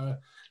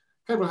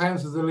capable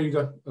hands of the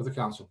leader of the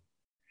council.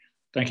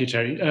 Thank you,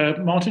 Terry.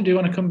 Martin, do you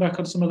want to come back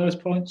on some of those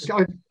points?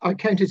 I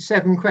counted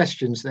 7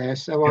 questions there,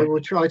 so I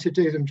will try to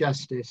do them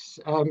justice.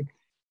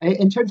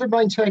 In terms of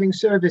maintaining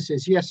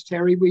services, yes,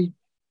 Terry, we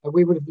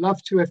would have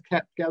loved to have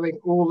kept going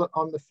all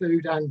on the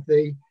food and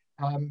the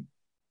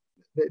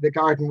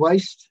garden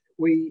waste.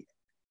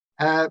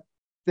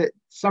 That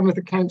some of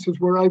the councils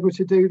were able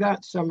to do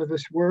that, some of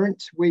us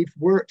weren't. We've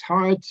worked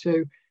hard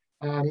to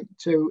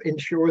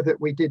ensure that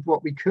we did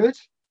what we could.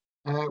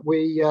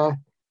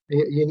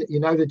 You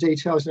know the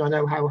details, and I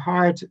know how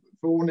hard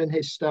Vaughan and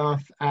his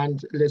staff and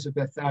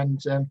Elizabeth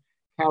and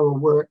Carol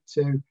worked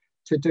to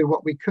do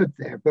what we could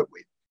there. But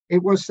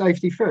it was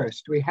safety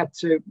first. We had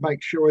to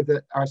make sure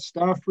that our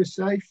staff were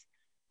safe,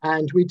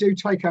 and we do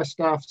take our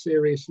staff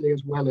seriously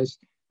as well as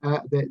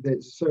the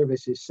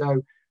services.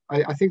 So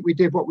I think we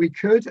did what we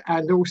could,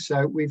 and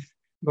also we've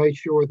made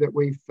sure that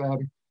we've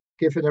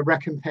given a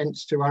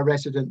recompense to our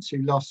residents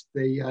who lost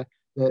the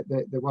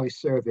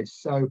waste service.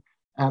 So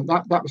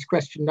that was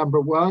question number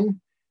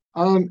one.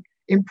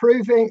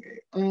 Improving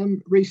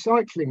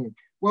recycling.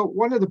 Well,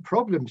 one of the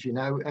problems, you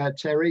know,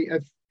 Terry,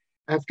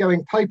 of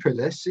going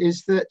paperless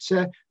is that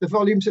the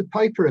volumes of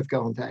paper have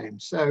gone down.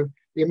 So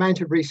the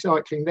amount of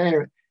recycling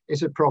there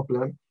is a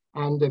problem.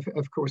 And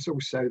of course,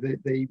 also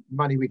the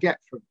money we get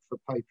for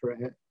paper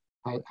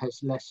has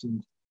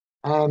lessened.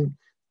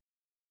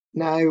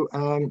 Now,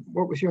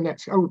 what was your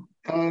next? Oh,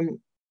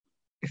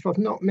 if I've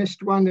not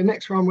missed one, the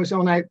next one was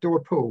on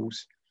outdoor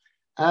pools.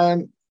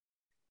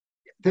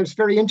 There's a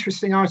very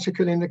interesting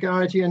article in The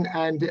Guardian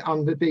and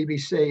on the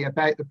BBC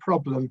about the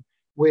problem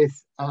with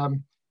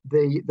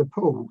the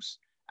pools.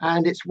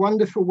 And it's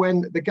wonderful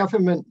when the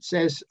government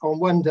says on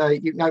one day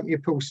you can open your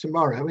pools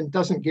tomorrow and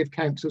doesn't give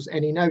councils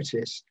any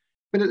notice,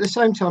 but at the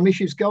same time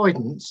issues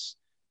guidance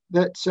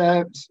that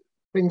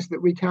things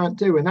that we can't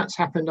do. And that's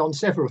happened on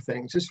several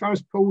things. As far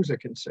as pools are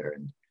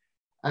concerned,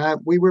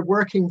 we were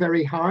working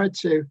very hard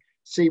to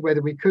see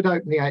whether we could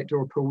open the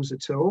outdoor pools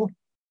at all.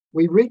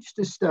 We reached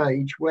a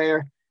stage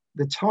where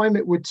the time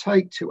it would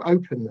take to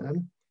open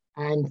them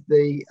and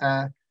the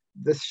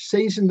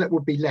season that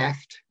would be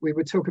left, we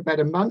would talk about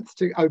a month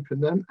to open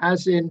them,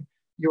 as in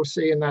you'll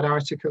see in that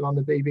article on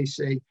the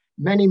BBC,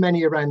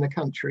 many around the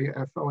country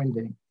are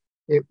finding.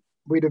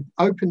 We'd have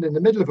opened in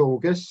the middle of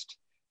August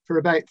for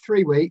about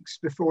 3 weeks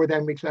before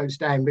then we closed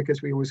down,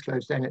 because we always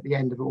closed down at the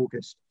end of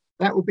August.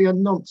 That would be a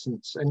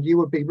nonsense, and you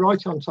would be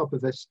right on top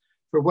of us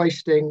for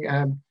wasting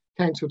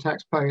council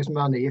taxpayers'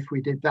 money if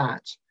we did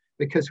that,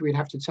 because we'd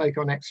have to take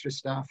on extra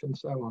staff and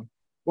so on.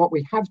 What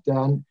we have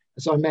done,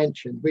 as I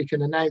mentioned, we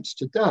can announce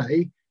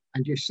today,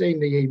 and you've seen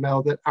the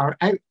email, that our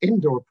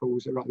indoor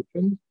pools are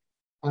open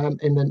on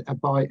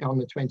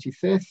the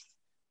 25th,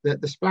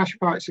 that the splash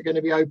parks are going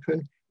to be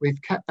open.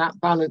 We've kept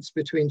that balance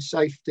between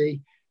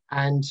safety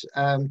and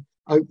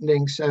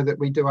opening so that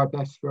we do our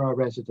best for our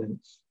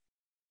residents.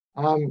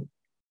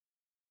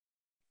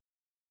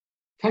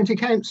 County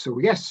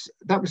Council, yes,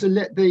 that was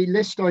the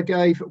list I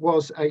gave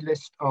was a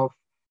list of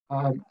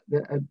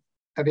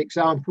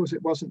examples.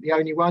 It wasn't the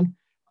only one.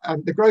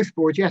 The Growth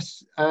Board,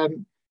 yes,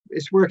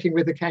 is working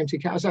with the county,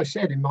 as I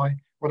said in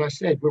what I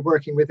said, we're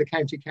working with the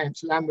county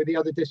council and with the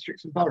other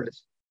districts and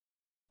boroughs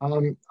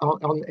in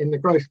the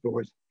Growth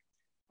Board.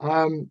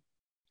 You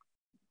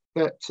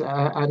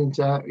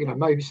know,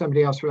 maybe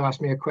somebody else will ask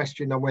me a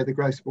question on where the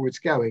Growth Board's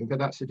going, but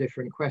that's a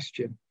different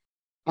question.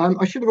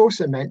 I should have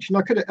also mentioned,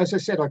 as I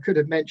said, I could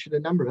have mentioned a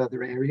number of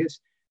other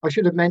areas. I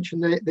should have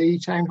mentioned the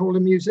Town Hall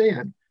and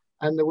Museum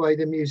and the way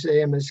the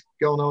museum has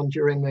gone on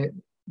during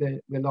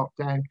the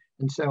lockdown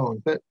and so on.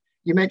 But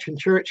you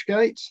mentioned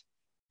Churchgate.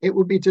 It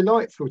would be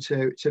delightful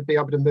to be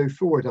able to move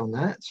forward on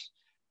that.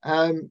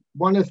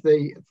 One of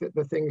the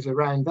things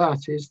around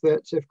that is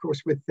that, of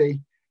course, with the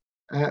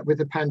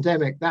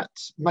pandemic, that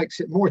makes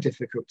it more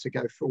difficult to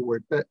go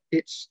forward. But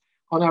it's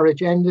on our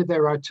agenda.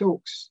 There are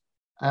talks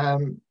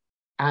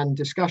and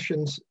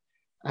discussions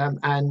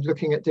and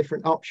looking at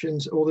different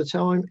options all the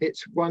time.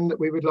 It's one that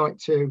we would like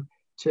to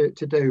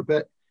do.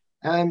 But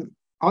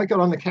I got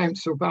on the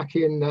council back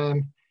in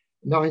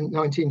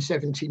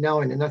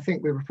 1979, and I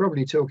think we were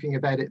probably talking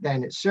about it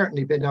then. It's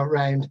certainly been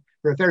around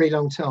for a very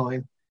long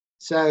time.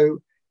 So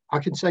I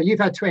can say you've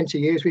had 20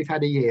 years, we've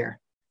had a year.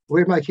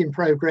 We're making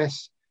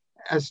progress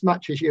as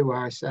much as you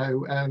are.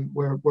 So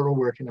we're all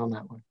working on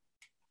that one.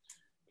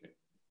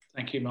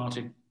 Thank you,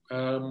 Martin.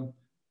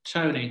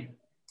 Tony,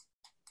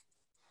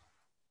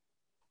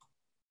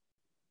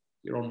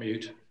 you're on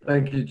mute.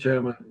 Thank you,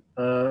 Chairman.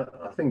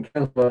 I think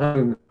Councillor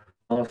Hone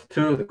asked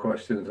two of the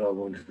questions I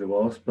wanted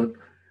to ask, but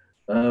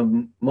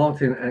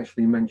Martin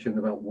actually mentioned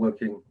about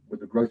working with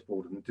the Growth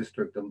Board and the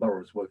district and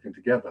boroughs working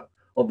together.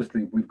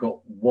 Obviously, we've got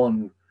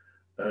one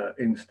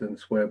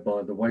instance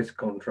whereby the waste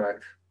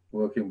contract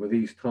working with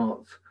East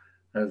Herts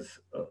has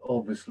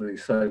obviously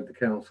saved the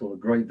council a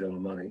great deal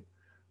of money,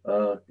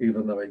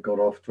 even though it got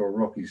off to a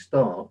rocky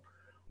start.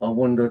 I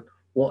wondered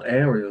what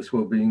areas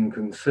were being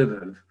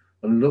considered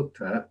and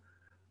looked at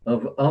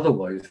of other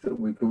ways that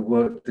we could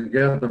work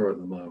together at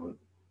the moment.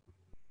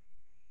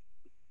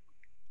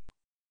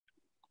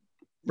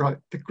 Right,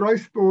 the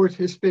Growth Board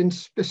has been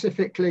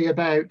specifically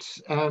about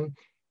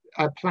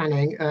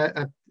planning,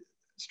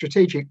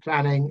 strategic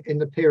planning in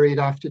the period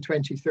after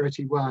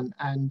 2031,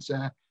 and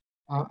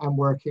I'm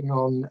working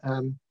on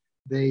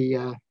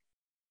the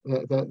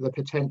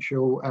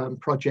potential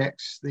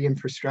projects, the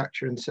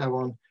infrastructure, and so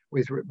on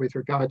with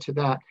regard to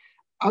that.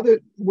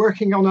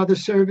 Working on other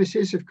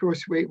services, of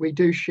course, we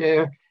do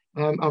share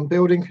on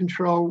building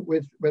control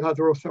with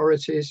other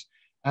authorities.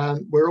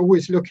 We're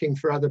always looking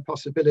for other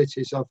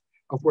possibilities of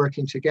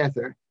working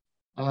together.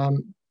 I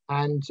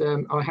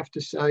have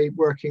to say,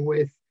 working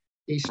with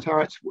East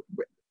Herts,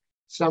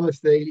 some of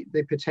the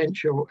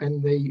potential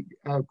in the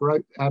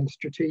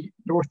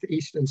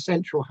Northeast and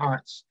Central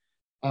Hearts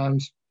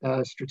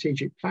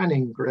strategic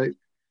planning group.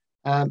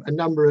 A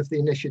number of the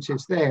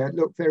initiatives there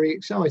look very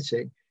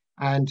exciting,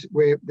 and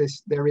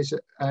there is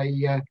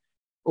a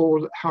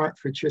all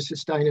Hertfordshire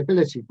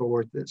Sustainability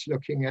Board that's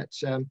looking at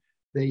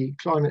the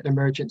climate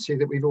emergency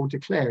that we've all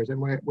declared, and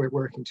we're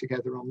working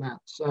together on that.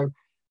 So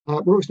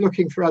we're always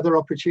looking for other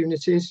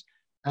opportunities.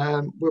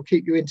 We'll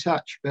keep you in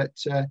touch, but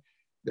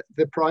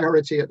the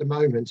priority at the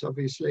moment,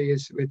 obviously,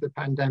 is with the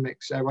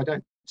pandemic. So I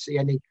don't see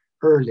any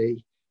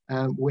early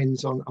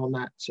wins on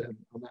that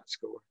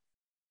score.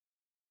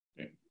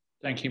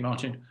 Thank you,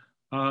 Martin.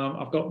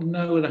 I've got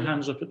no other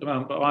hands up at the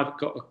moment, but I've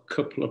got a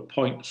couple of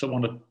points I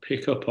want to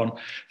pick up on.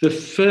 The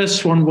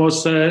first one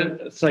was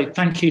say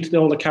thank you to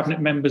all the Cabinet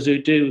members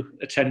who do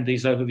attend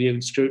these overview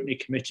and scrutiny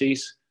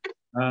committees.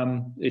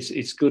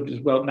 It's good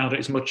as well now that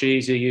it's much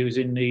easier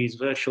using these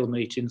virtual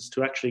meetings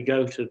to actually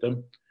go to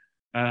them.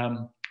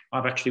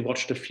 I've actually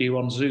watched a few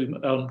on Zoom,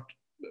 on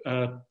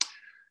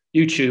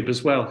YouTube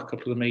as well, a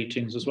couple of the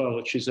meetings as well,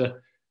 which is a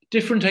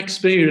different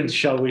experience,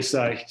 shall we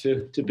say,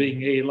 to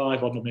being here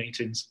live on the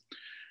meetings.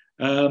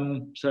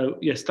 So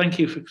yes, thank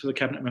you for the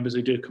Cabinet members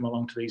who do come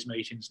along to these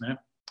meetings now.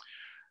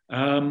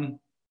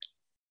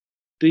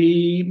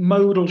 The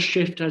modal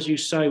shift, as you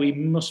say, we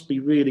must be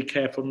really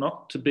careful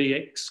not to be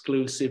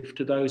exclusive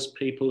to those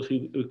people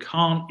who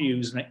can't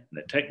use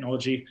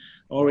technology,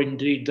 or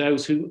indeed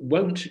those who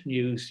won't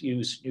use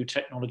new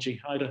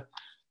technology. I had a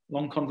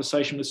long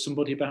conversation with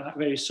somebody about that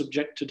very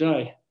subject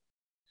today.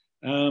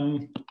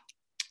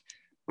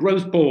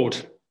 Growth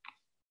Board.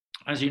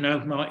 As you know,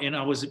 Martin,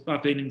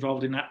 I've been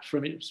involved in that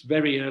from its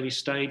very early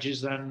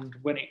stages, and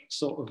when it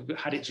sort of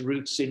had its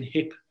roots in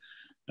HIP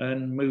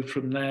and moved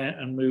from there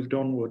and moved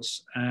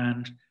onwards.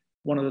 And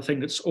one of the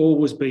things that's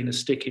always been a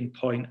sticking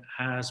point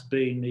has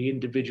been the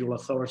individual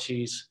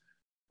authorities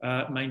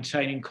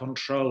maintaining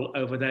control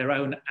over their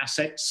own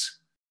assets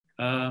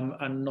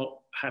and not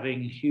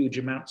having huge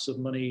amounts of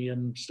money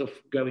and stuff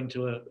go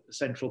into a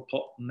central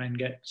pot and then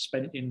get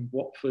spent in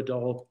Watford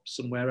or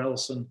somewhere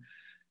else, and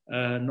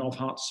North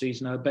Herts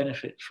sees no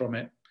benefit from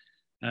it.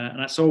 And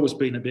that's always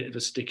been a bit of a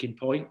sticking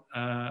point.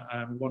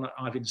 And one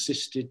I've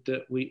insisted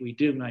that we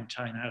do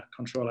maintain our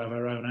control over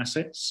our own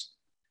assets.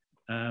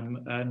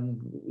 And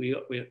we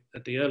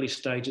at the early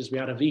stages, we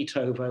had a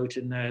veto vote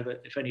in there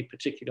that if any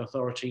particular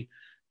authority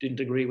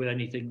didn't agree with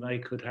anything, they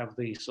could have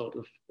the sort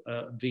of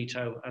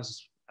veto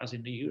as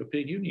in the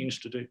European Union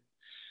used to do.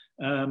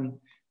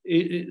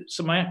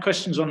 So my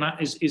questions on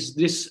that is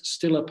this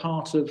still a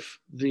part of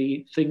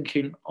the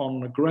thinking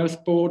on the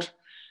Growth Board?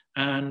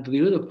 And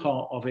the other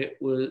part of it,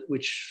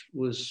 which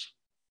was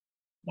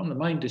one of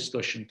the main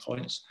discussion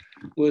points,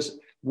 was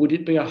would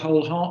it be a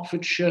whole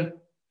Hertfordshire,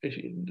 if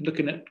you're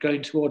looking at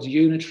going towards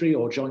unitary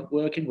or joint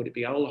working, would it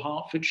be a whole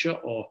Hertfordshire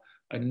or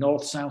a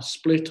north-south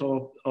split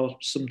or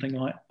something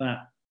like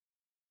that?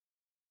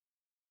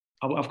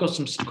 I've got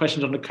some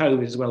questions on the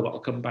COVID as well, but I'll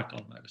come back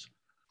on those.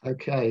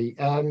 Okay,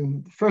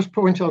 first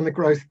point on the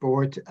Growth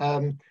Board.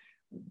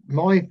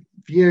 My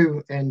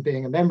view in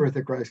being a member of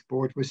the Growth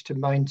Board was to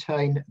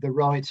maintain the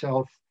right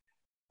of,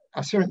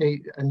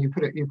 certainly, and you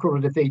call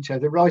it a veto,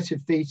 the right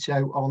of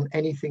veto on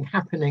anything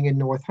happening in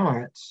North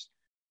Herts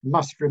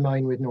must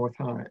remain with North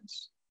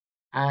Herts.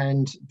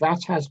 And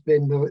that has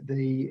been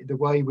the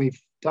way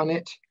we've done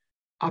it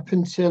up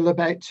until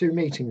about 2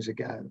 meetings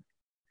ago.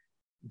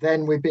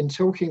 Then we've been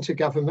talking to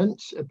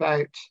government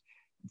about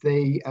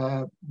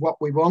what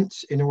we want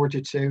in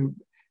order to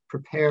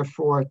prepare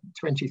for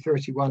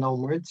 2031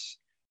 onwards.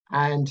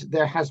 And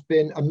there has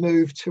been a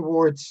move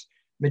towards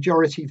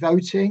majority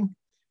voting.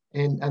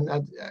 And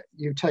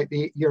you take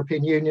the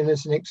European Union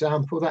as an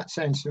example, that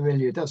sounds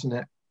familiar, doesn't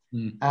it?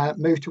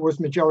 Move towards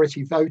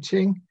majority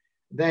voting,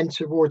 then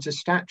towards a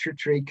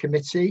statutory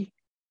committee,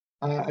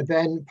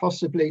 then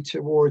possibly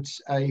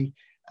towards a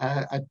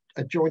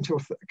joint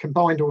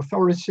combined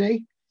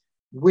authority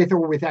with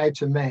or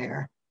without a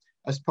mayor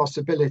as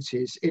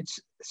possibilities. It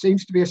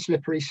seems to be a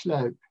slippery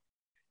slope.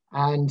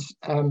 And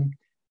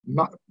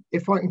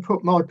if I can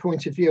put my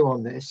point of view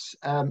on this,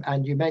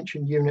 and you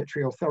mentioned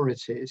unitary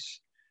authorities,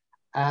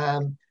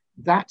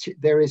 that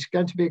there is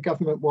going to be a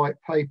government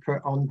white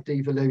paper on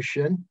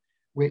devolution,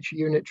 which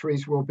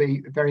unitaries will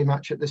be very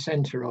much at the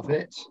centre of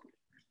it.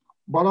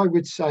 What I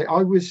would say,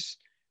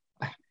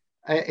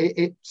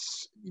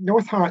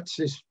 North Herts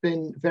has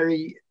been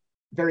very,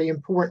 very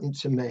important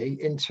to me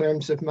in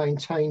terms of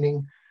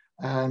maintaining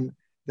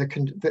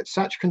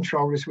such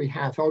control as we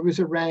have. I was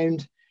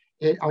around,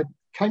 I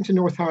came to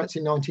North Herts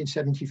in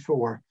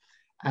 1974,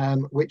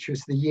 which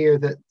was the year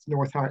that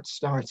North Herts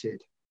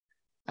started.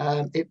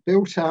 It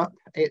built up,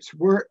 it's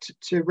worked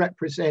to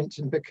represent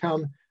and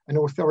become an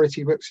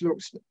authority which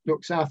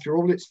looks after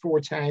all its 4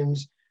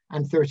 towns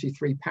and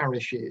 33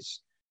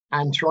 parishes,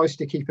 and tries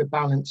to keep a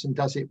balance and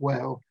does it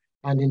well,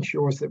 and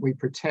ensures that we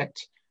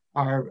protect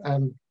our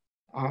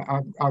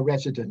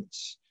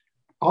residents.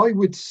 I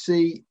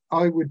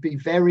would be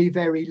very,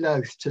 very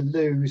loath to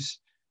lose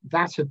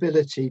that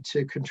ability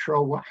to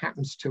control what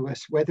happens to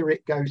us, whether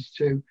it goes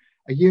to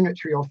a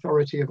unitary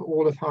authority of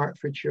all of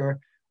Hertfordshire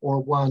or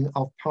one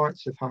of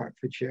parts of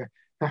Hertfordshire.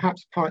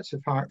 Perhaps parts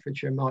of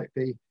Hertfordshire might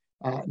be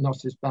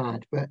not as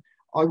bad, but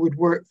I would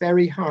work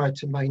very hard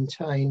to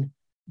maintain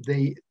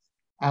the,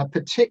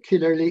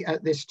 particularly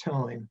at this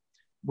time,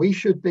 we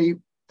should be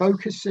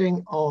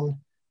focusing on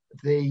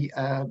the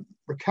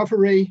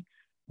recovery.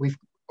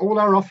 All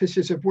our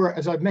officers have worked,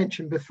 as I've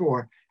mentioned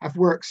before, have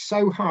worked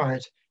so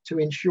hard to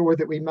ensure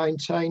that we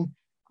maintain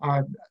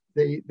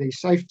the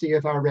safety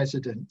of our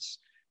residents.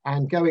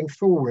 And going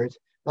forward,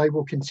 they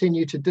will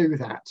continue to do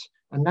that.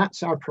 And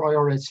that's our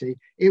priority.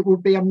 It will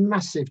be a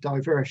massive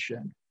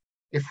diversion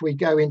if we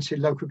go into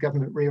local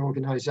government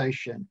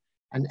reorganisation.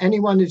 And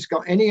anyone who's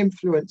got any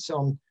influence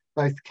on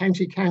both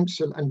county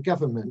council and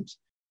government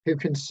who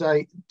can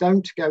say,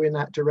 don't go in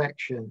that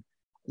direction.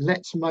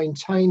 Let's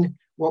maintain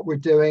what we're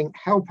doing,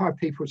 help our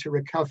people to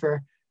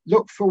recover,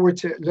 look forward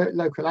to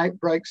local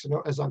outbreaks,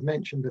 as I've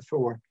mentioned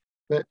before.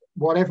 But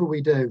whatever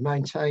we do,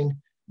 maintain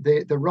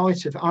the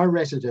right of our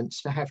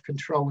residents to have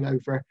control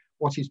over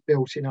what is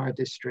built in our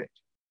district.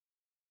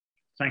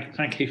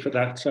 Thank you for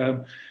that.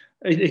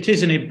 It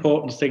is an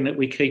important thing that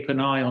we keep an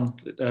eye on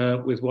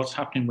with what's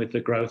happening with the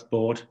Growth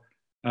Board.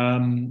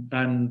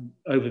 And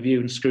Overview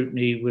and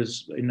Scrutiny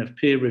was, in a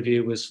peer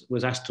review,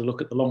 was asked to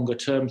look at the longer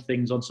term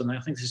things on something.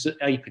 I think this is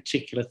a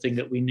particular thing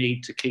that we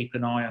need to keep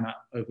an eye on at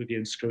Overview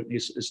and Scrutiny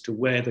as to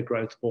where the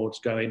Growth Board's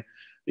going,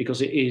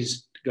 because it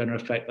is going to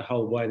affect the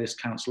whole way this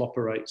council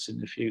operates in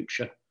the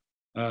future.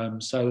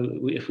 So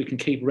if we can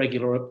keep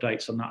regular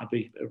updates on that, I'd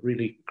be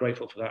really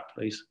grateful for that,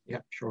 please. Yeah,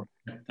 sure.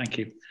 Yeah, thank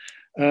you.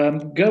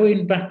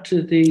 Going back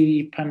to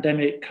the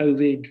pandemic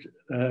COVID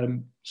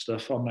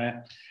stuff on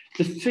there,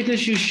 the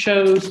figures you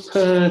showed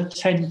per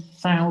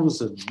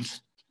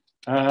 10,000,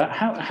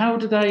 how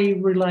do they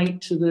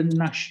relate to the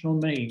national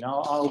mean?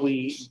 Are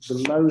we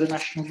below the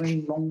national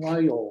mean, long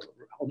way, or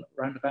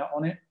roundabout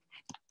on it?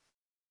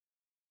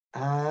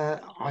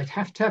 I'd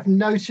have to have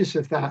notice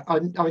of that.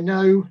 I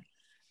know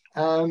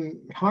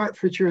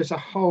Hertfordshire as a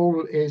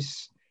whole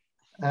is,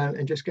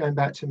 and just going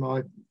back to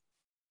my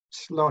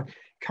slide,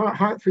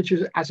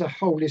 Hertfordshire as a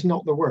whole is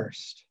not the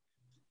worst.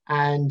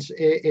 And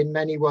in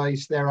many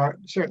ways, there are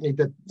certainly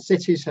the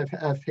cities have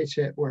hit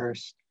it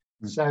worse.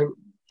 So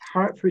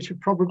Hertfordshire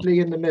probably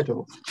in the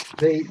middle.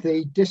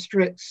 The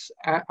districts,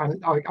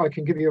 and I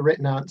can give you a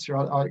written answer.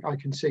 I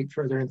can seek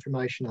further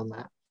information on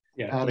that.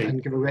 Yeah,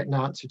 and give a written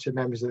answer to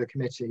members of the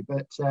committee.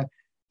 But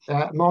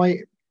my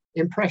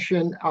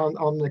impression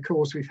on the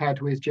calls we've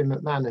had with Jim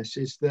McManus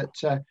is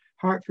that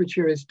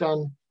Hertfordshire is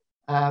done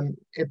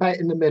about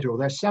in the middle.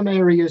 There's some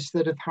areas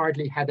that have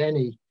hardly had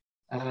any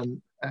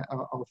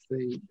of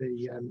the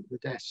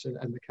deaths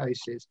and the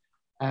cases,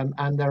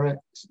 and there are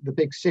the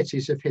big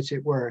cities have hit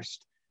it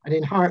worst. And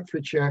in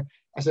Hertfordshire,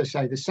 as I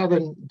say, the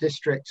southern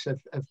districts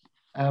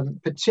have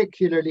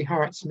particularly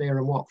Hertsmere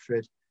and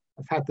Watford,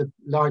 have had the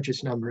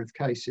largest number of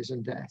cases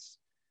and deaths,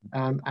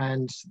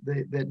 and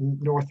the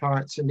North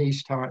Herts and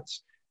East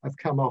Herts have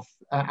come off,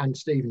 and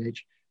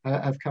Stevenage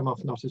have come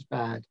off not as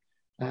bad.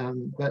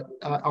 But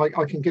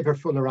I can give a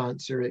fuller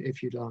answer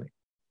if you'd like.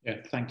 Yeah,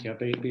 thank you.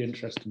 I'd be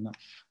interested in that.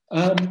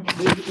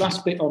 The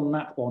last bit on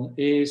that one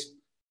is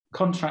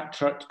contact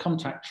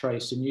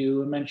tracing. You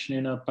were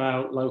mentioning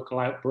about local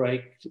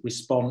outbreak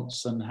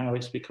response and how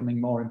it's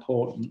becoming more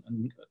important,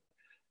 and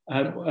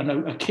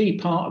a key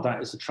part of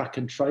that is the track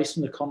and trace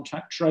and the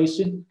contact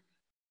tracing.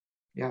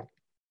 Yeah.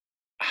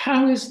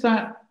 How is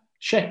that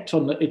checked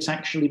on that it's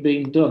actually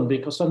being done?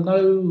 Because I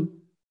know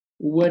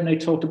when they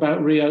talked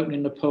about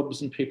reopening the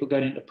pubs and people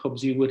going into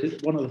pubs,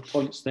 one of the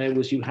points there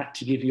was you had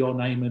to give your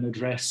name and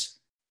address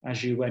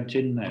as you went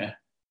in there.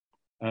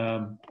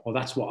 Or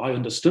that's what I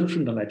understood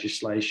from the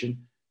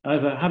legislation.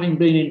 However, having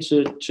been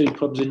into 2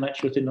 pubs in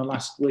Letchworth in the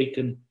last week,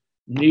 and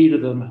neither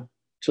of them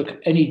took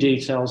any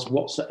details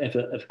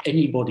whatsoever of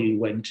anybody who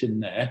went in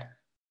there,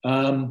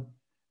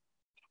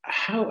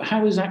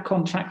 how is that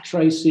contact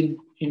tracing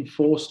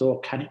enforced, or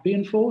can it be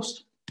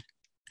enforced?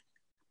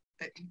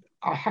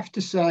 I have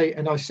to say,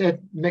 and I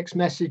said mixed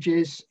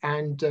messages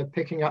and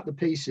picking up the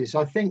pieces,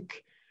 I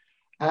think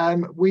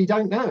we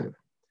don't know.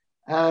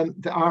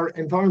 That our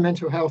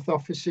environmental health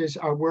officers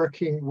are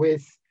working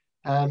with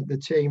the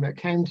team at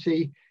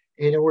county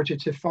in order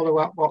to follow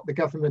up what the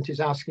government is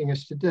asking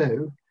us to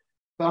do,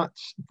 but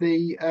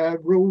the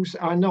rules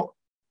are not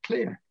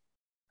clear.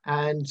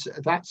 And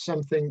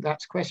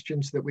that's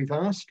questions that we've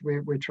asked.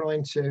 We're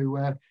trying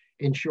to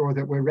ensure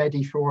that we're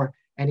ready for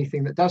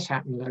anything that does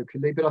happen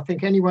locally. But I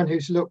think anyone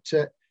who's looked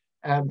at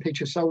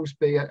Peter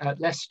Soulsby at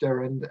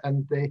Leicester and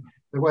the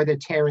way they're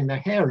tearing their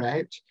hair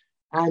out,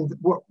 and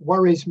what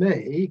worries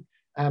me,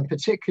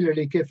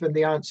 particularly given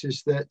the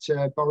answers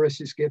that Boris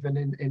has given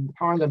in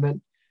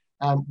Parliament,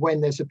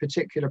 when there's a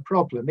particular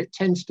problem, it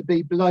tends to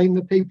be blame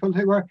the people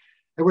who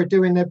are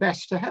doing their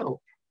best to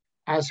help,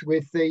 as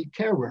with the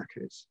care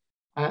workers.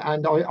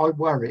 And I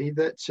worry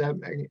that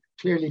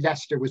clearly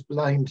Leicester was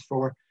blamed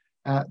for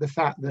the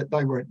fact that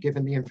they weren't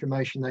given the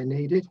information they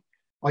needed.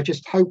 I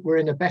just hope we're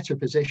in a better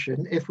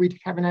position if we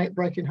have an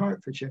outbreak in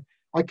Hertfordshire.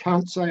 I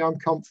can't say I'm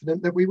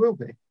confident that we will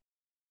be.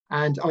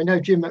 And I know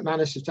Jim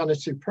McManus has done a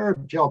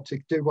superb job to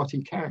do what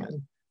he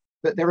can,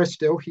 but there are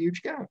still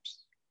huge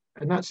gaps.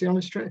 And that's the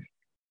honest truth.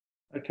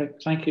 Okay,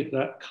 thank you for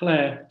that.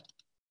 Claire.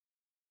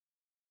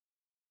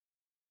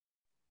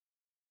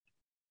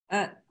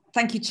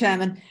 Thank you,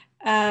 Chairman.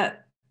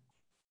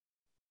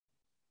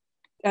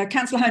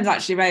 Councillor Holmes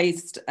actually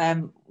raised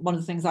one of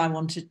the things I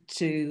wanted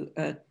to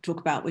talk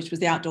about, which was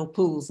the outdoor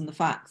pools and the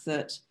fact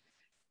that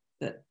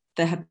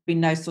there had been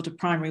no sort of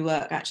primary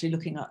work actually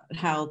looking at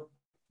how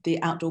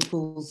the outdoor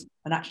pools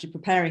and actually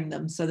preparing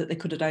them so that they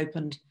could have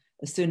opened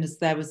as soon as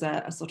there was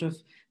a sort of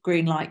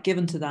green light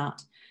given to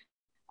that.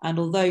 And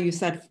although you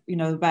said, you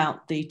know,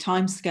 about the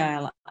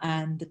timescale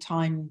and the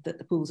time that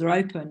the pools are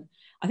open,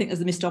 I think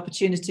there's a missed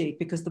opportunity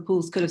because the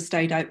pools could have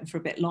stayed open for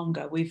a bit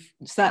longer. We've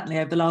certainly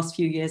over the last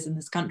few years in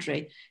this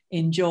country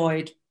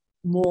enjoyed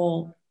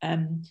more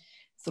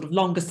sort of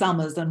longer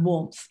summers and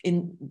warmth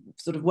in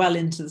sort of well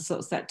into the sort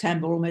of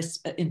September,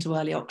 almost into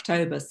early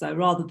October. So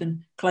rather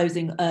than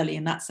closing early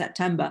in that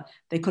September,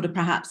 they could have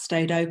perhaps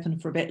stayed open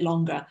for a bit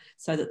longer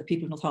so that the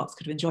people of North Herts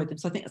could have enjoyed them.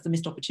 So I think that's a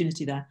missed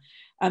opportunity there.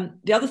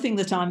 The other thing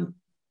that I'm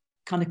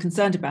kind of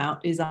concerned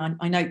about is I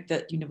note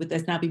that, you know,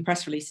 there's now been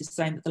press releases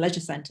saying that the leisure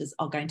centres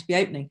are going to be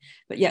opening,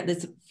 but yet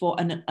there's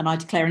and I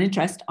declare an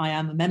interest. I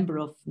am a member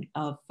of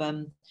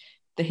the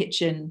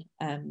Hitchin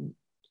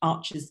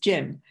Archers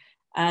Gym,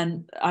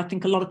 and I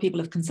think a lot of people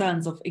have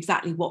concerns of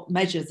exactly what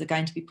measures are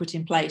going to be put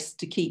in place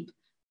to keep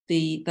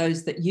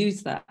those that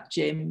use that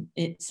gym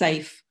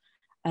safe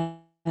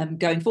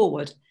going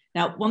forward.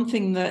 Now, one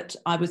thing that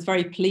I was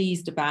very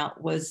pleased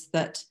about was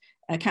that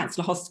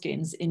Councillor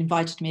Hoskins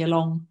invited me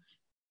along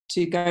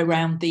to go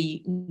around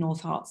the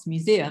North Herts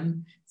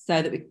Museum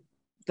so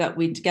that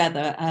we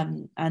together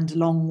and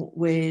along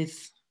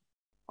with,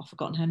 I've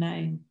forgotten her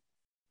name.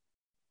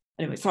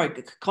 Anyway, sorry,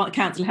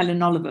 Councillor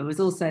Helen Oliver was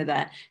also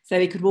there. So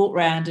we could walk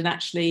around and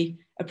actually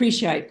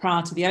appreciate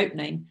prior to the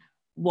opening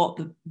what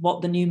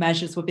the new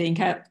measures were being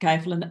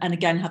careful and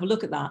again have a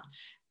look at that.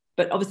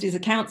 But obviously as a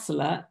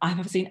councillor, I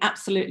have seen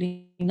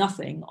absolutely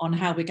nothing on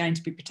how we're going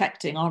to be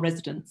protecting our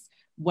residents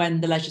when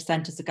the leisure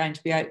centres are going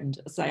to be opened.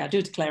 So I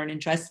do declare an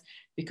interest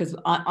because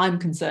I'm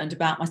concerned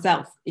about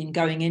myself in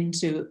going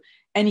into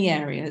any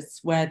areas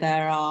where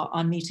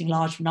I'm meeting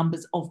large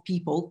numbers of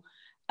people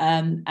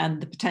and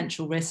the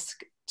potential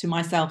risk to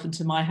myself and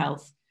to my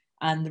health.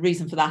 And the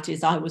reason for that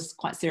is I was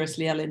quite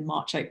seriously ill in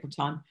March, April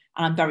time,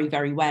 and I'm very,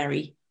 very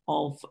wary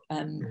of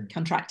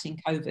contracting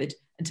COVID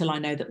until I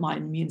know that my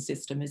immune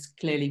system is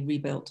clearly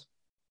rebuilt.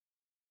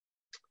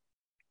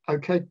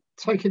 Okay,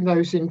 taking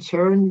those in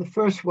turn, the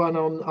first one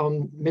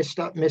on missed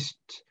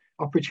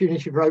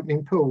opportunity for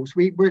opening pools.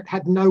 We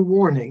had no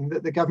warning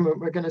that the government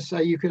were going to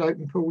say you could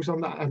open pools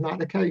on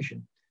that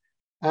occasion.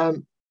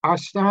 Our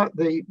staff,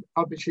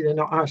 obviously they're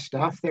not our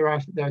staff,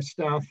 they're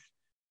staff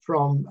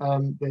from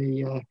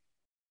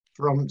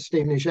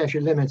Stevenage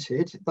Leisure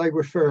Limited. They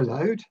were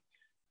furloughed.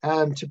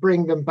 To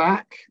bring them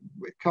back,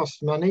 it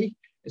cost money,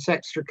 it's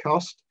extra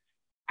cost,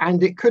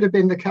 and it could have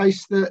been the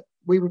case that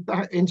we were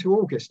back into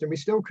August and we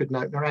still couldn't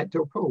open our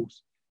outdoor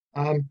pools.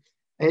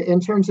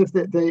 In terms of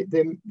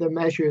the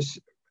measures,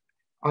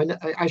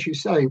 as you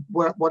say,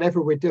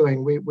 whatever we're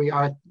doing, we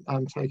are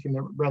taking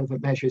the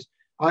relevant measures.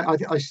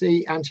 I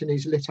see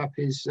Anthony's lit up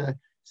his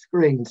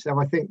screen, so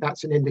I think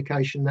that's an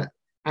indication that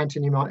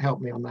Anthony might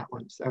help me on that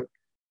one. So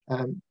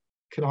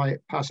can I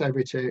pass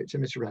over to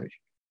Mr. Roach?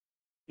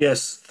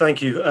 Yes,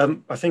 thank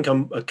you. I think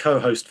I'm a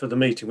co-host for the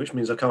meeting, which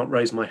means I can't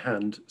raise my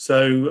hand.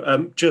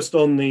 So just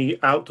on the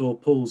outdoor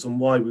pools and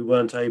why we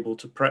weren't able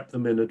to prep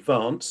them in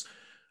advance,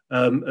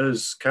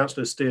 as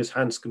Councillor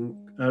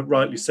Steers-Hanscom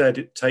rightly said,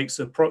 it takes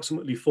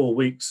approximately 4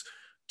 weeks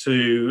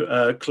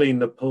to clean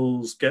the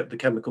pools, get the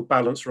chemical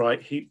balance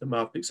right, heat them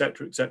up,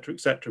 etc., etc.,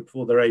 etc.,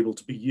 before they're able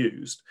to be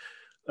used.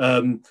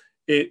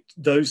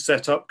 Those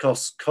setup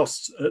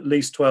costs at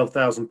least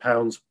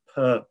 £12,000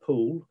 per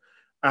pool.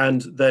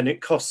 And then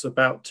it costs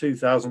about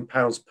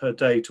 £2,000 per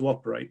day to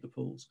operate the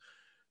pools.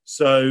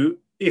 So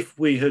if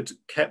we had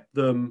kept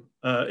them,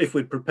 if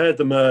we'd prepared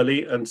them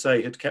early and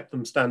say had kept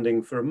them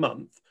standing for a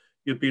month,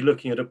 you'd be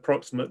looking at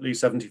approximately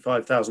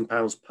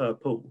 £75,000 per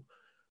pool.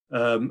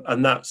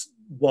 And that's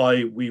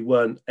why we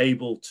weren't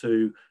able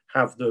to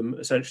have them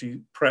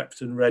essentially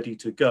prepped and ready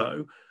to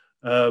go.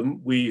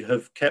 We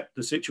have kept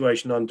the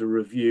situation under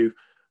review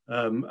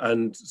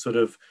and sort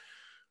of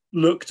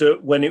looked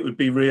at when it would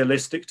be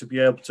realistic to be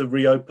able to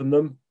reopen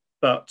them,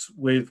 but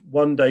with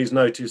 1 day's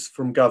notice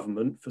from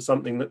government for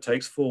something that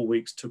takes 4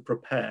 weeks to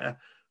prepare,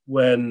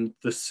 when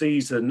the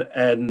season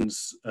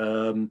ends,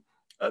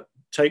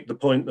 take the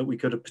point that we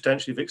could have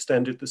potentially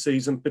extended the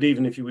season, but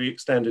even if we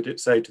extended it,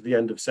 say, to the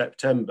end of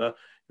September,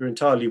 you're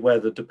entirely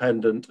weather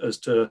dependent as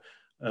to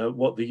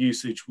what the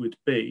usage would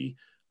be,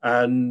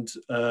 and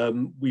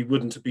we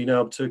wouldn't have been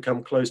able to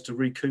come close to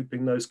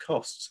recouping those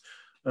costs.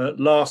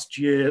 Last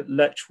year,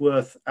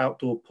 Letchworth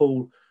outdoor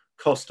pool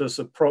cost us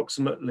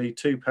approximately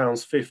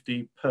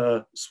 £2.50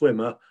 per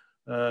swimmer,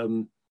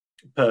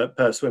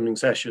 per swimming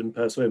session,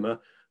 per swimmer,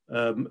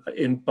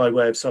 by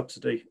way of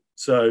subsidy.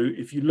 So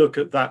if you look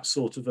at that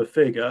sort of a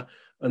figure,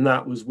 and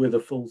that was with a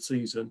full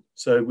season.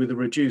 So with a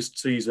reduced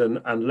season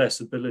and less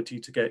ability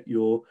to get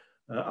your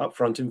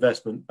upfront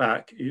investment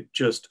back, it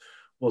just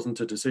wasn't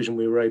a decision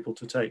we were able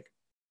to take.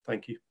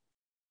 Thank you.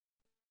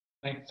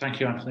 Thank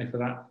you, Anthony, for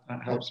that.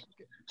 That helps.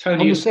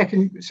 Tony,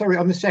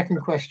 on the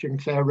second question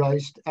Claire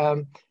raised,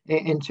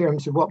 in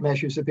terms of what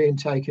measures are being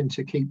taken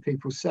to keep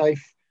people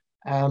safe,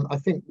 I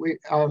think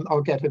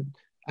I'll get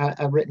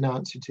a written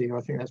answer to you.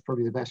 I think that's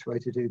probably the best way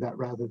to do that,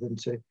 rather than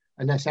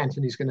unless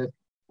Anthony's going to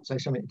say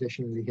something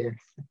additionally here.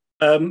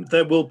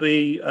 There will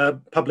be a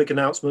public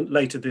announcement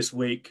later this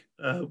week.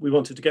 We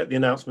wanted to get the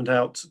announcement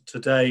out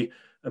today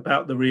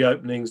about the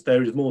reopenings.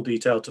 There is more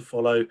detail to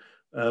follow,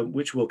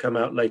 which will come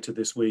out later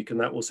this week, and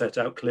that will set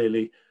out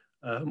clearly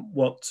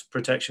what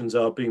protections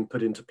are being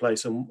put into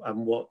place and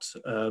what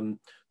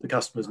the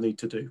customers need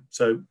to do.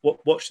 So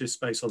watch this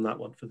space on that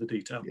one for the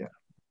detail.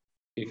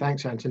 Yeah.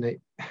 Thanks, Anthony.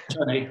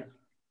 Tony.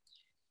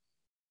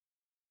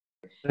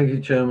 Thank you,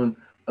 Chairman.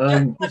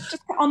 Just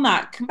on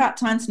that, come back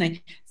to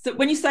Anthony. So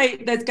when you say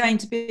there's going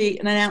to be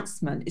an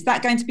announcement, is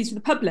that going to be to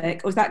the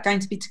public, or is that going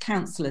to be to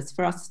councillors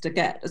for us to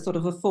get a sort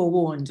of a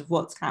forewarned of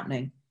what's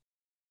happening?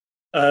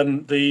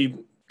 The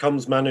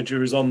comms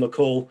manager is on the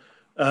call.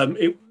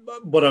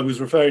 What I was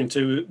referring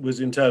to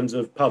was in terms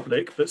of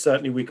public, but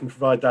certainly we can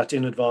provide that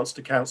in advance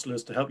to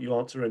councillors to help you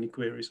answer any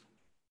queries.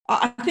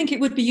 I think it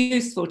would be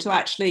useful to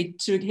actually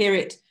hear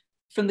it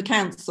from the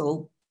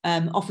council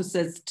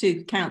officers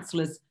to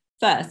councillors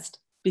first,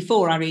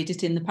 before I read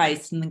it in the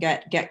post and then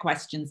get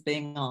questions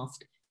being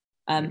asked.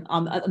 At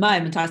the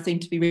moment, I seem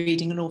to be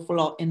reading an awful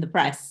lot in the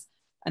press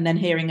and then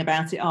hearing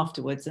about it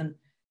afterwards. And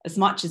as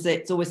much as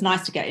it's always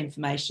nice to get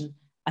information,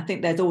 I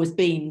think there's always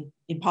been,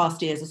 in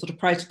past years, a sort of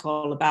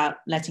protocol about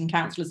letting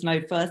councillors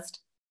know first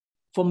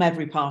from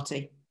every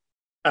party.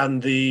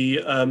 And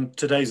the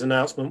today's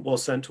announcement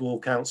was sent to all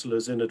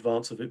councillors in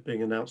advance of it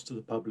being announced to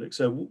the public.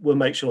 So we'll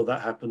make sure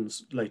that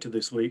happens later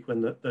this week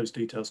when those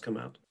details come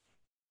out.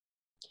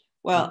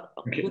 Well,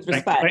 with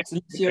respect,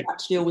 unless you're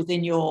actually always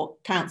in your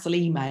council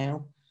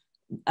email,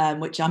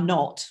 which I'm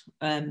not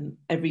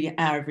every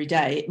hour, every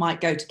day, it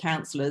might go to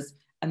councillors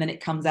and then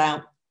it comes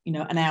out, you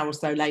know, an hour or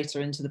so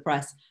later into the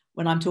press.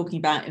 When I'm talking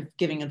about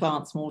giving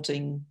advance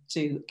warning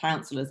to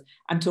councillors,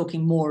 I'm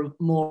talking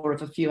more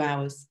of a few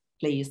hours,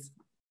 please.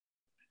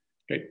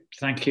 Great,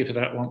 thank you for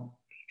that one.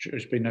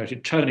 It's been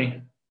noted.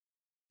 Tony.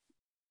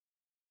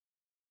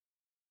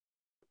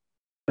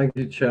 Thank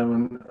you,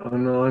 Chairman.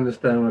 And I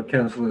understand where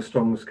Councillor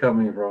Strong's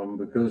coming from,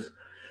 because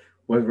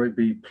whether it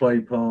be play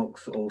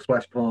parks or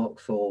splash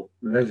parks or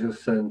leisure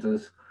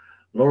centres,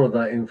 a lot of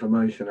that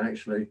information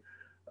actually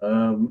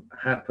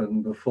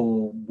happened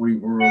before we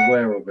were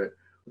aware of it.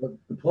 But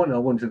the point I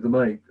wanted to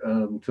make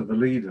to the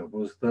leader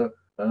was that,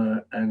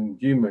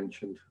 and you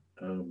mentioned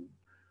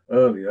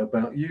earlier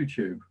about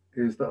YouTube,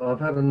 is that I've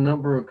had a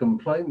number of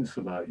complaints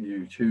about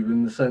YouTube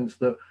in the sense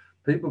that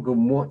people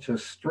can watch a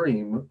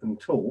stream and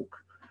talk,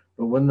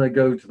 but when they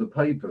go to the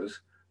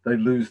papers, they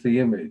lose the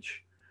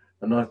image.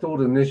 And I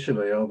thought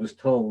initially I was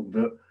told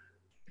that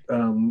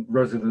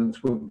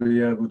residents would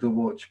be able to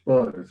watch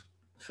both.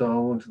 So I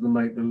wanted to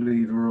make the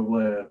leader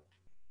aware.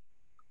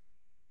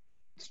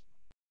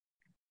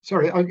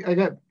 Sorry,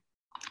 I'm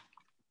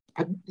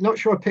not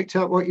sure I picked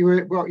up what you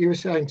were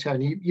saying,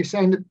 Tony. You're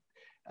saying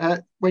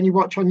that when you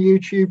watch on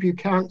YouTube, you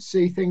can't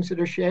see things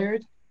that are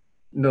shared?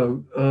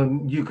 No,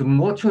 you can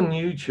watch on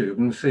YouTube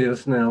and see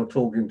us now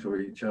talking to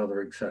each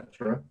other,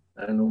 etc.,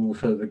 and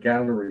also the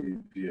gallery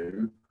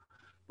view.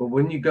 But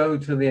when you go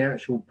to the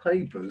actual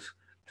papers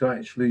to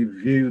actually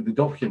view the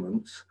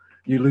documents,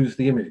 you lose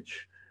the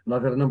image. And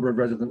I've had a number of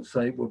residents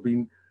say it would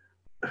be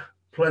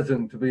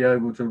pleasant to be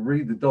able to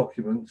read the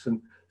documents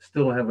and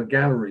still have a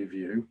gallery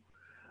view.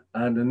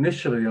 And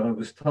initially I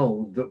was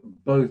told that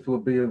both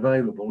would be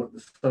available at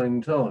the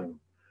same time.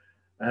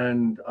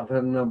 And I've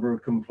had a number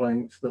of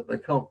complaints that they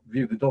can't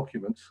view the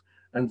documents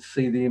and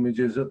see the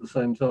images at the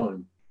same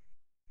time.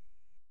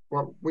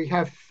 Well, we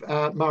have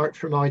Mark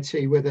from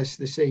IT with us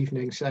this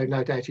evening, so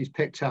no doubt he's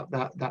picked up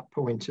that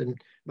point,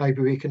 and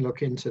maybe we can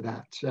look into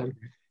that.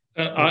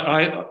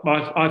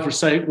 I've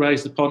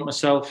raised the point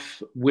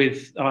myself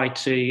with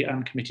IT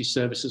and committee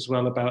service as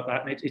well about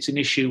that. It's an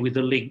issue with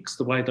the links,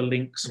 the way the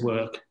links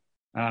work.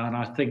 And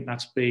I think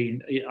that's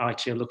been,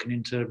 IT are looking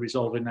into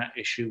resolving that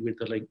issue with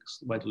the links,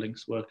 the way the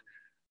links work.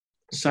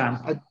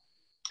 Sam?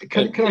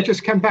 Can I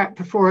just come back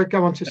before I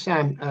go on to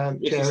Sam, Chair,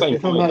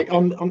 if I may,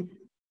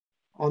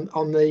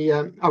 on the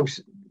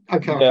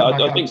okay. Yeah,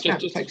 I think just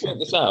to point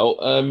this out,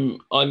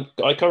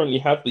 I currently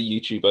have the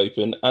YouTube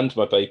open and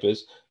my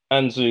papers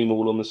and Zoom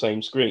all on the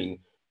same screen.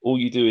 All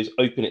you do is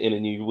open it in a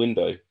new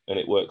window and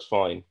it works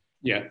fine.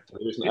 Yeah, so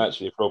there isn't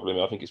actually a problem.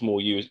 I think it's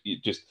more you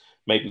just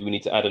maybe we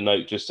need to add a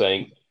note just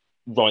saying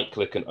right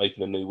click and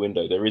open a new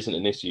window. There isn't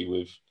an issue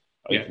with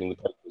opening the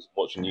papers and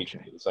watching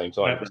YouTube at the same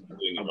time. We're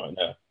doing it right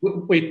now.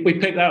 We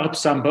picked that up,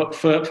 Sam, but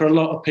for a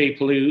lot of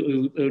people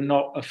who are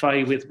not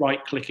afraid with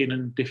right clicking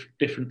and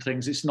different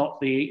things, it's not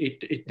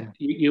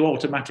you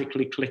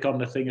automatically click on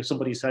the thing. If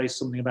somebody says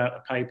something about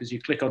the papers,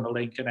 you click on the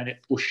link and then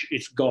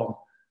it's gone.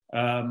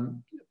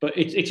 but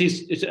it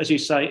is, as you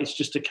say, it's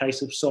just a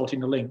case of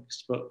sorting the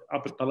links. But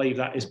I believe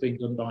that is being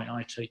done by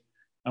IT,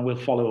 and we'll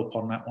follow up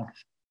on that one.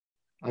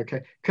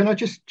 Okay. Can I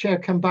just, Chair,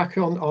 come back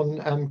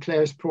on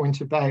Claire's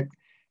point about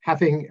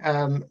having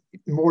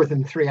more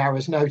than 3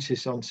 hours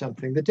notice on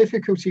something? The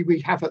difficulty we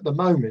have at the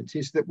moment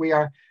is that we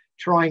are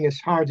trying as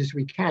hard as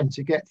we can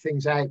to get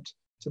things out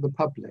to the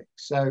public.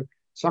 So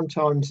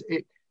sometimes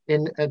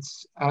in a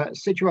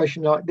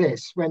situation like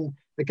this, when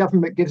the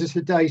government gives us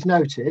a day's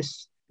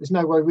notice, there's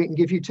no way we can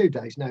give you 2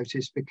 days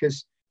notice,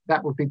 because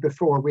that would be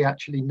before we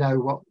actually know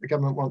what the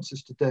government wants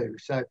us to do.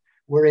 So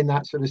we're in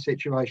that sort of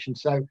situation.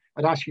 So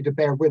I'd ask you to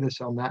bear with us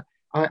on that.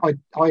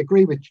 I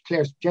agree with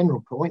Claire's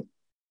general point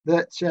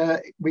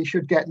that we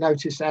should get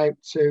notice out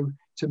to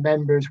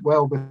members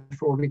well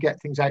before we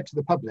get things out to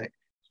the public.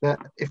 But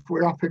if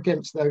we're up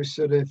against those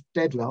sort of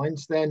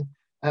deadlines, then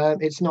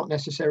it's not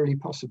necessarily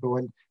possible.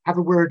 And have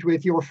a word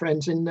with your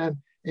friends in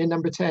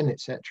number 10,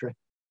 etc.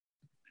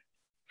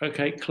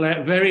 Okay,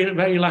 Claire,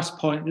 very last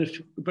point.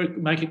 Just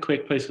make it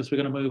quick, please, because we're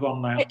going to move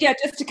on now. Yeah,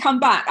 just to come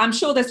back, I'm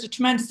sure there's a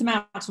tremendous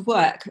amount of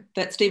work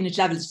that Stevenage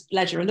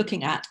Leisure are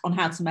looking at on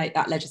how to make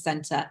that leisure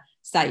centre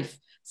safe.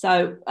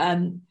 So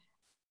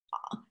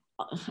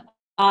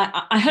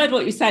I heard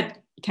what you said,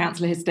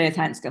 Councillor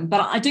Histeers-Henscombe, but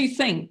I do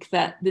think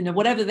that, you know,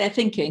 whatever they're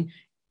thinking,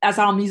 as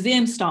our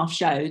museum staff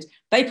showed,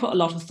 they put a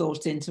lot of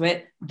thought into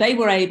it. They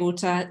were able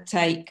to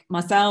take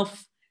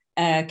myself,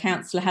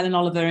 Councillor Helen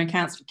Oliver and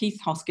Councillor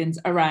Keith Hoskins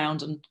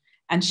around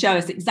and show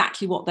us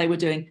exactly what they were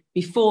doing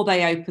before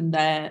they opened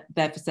the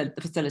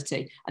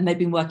facility. And they've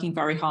been working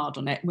very hard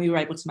on it, and we were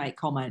able to make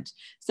comment.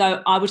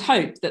 So I would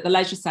hope that the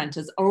leisure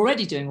centres are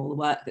already doing all the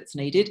work that's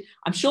needed.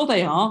 I'm sure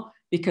they are,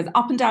 because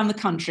up and down the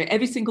country,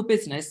 every single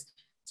business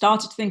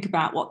started to think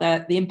about what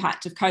the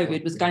impact of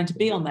COVID was going to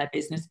be on their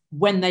business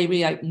when they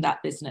reopened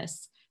that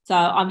business. So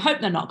I'm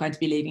hoping they're not going to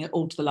be leaving it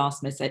all to the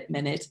last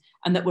minute,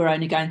 and that we're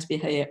only going to be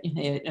here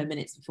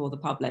minutes before the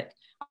public.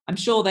 I'm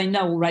sure they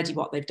know already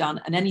what they've done,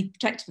 and any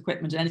protective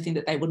equipment and anything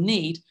that they will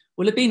need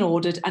will have been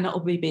ordered, and it will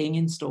be being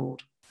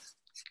installed.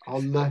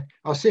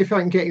 I'll see if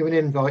I can get you an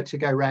invite to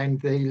go round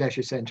the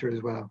leisure centre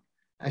as well,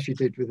 as you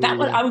did with that.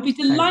 I would be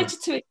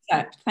delighted to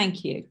accept.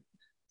 Thank you.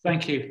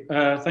 Thank you.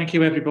 Thank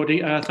you,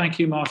 everybody. Thank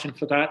you, Martin,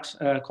 for that.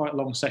 Quite a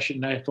long session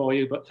there for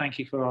you, but thank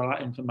you for all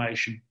that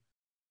information.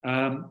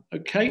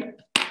 Okay,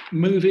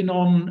 moving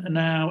on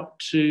now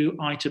to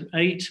item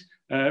 8,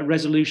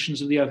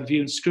 resolutions of the Overview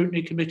and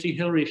Scrutiny Committee.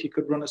 Hilary, if you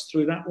could run us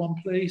through that one,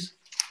 please.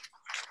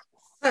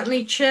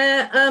 Certainly,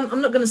 Chair.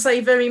 I'm not going to say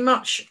very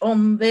much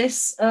on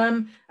this.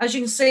 As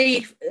you can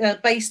see,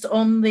 based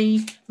on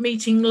the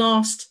meeting the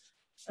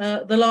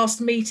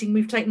last meeting,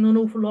 we've taken an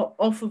awful lot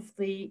off of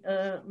the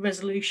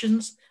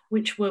resolutions,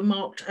 which were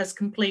marked as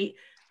complete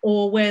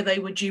or where they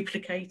were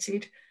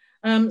duplicated.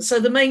 So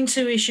the main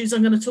 2 issues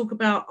I'm going to talk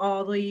about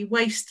are the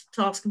Waste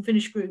Task and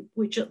Finish Group,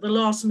 which at the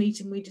last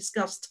meeting we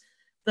discussed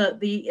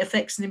that the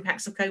effects and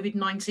impacts of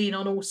COVID-19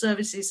 on all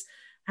services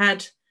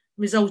had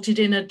resulted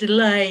in a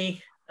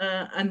delay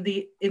and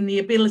in the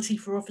ability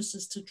for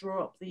officers to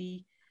draw up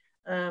the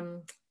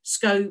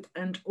scope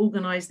and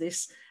organise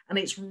this. And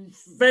it's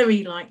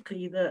very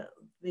likely that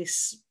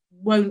this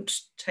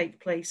won't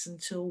take place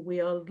until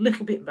we are a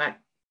little bit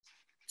back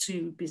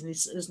to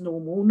business as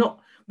normal, not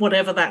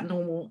whatever that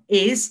normal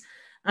is.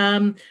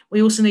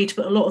 We also need to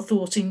put a lot of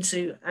thought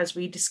into, as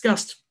we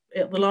discussed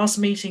at the last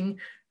meeting,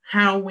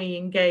 how we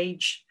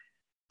engage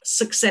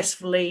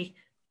successfully.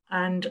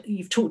 And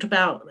you've talked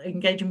about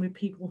engaging with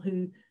people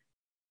who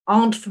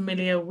aren't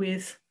familiar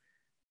with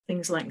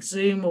things like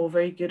Zoom or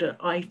very good at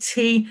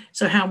IT.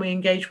 So how we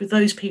engage with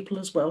those people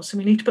as well. So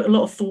we need to put a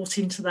lot of thought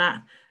into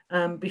that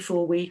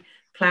before we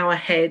plough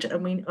ahead.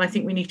 And I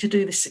think we need to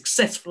do this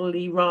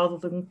successfully rather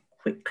than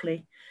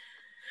quickly.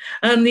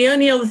 The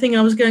only other thing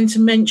I was going to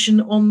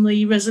mention on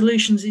the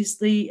resolutions is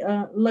the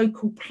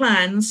local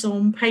plan. So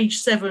on page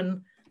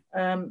 7,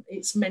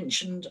 it's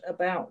mentioned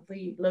about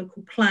the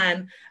local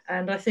plan.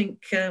 And I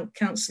think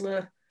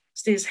Councillor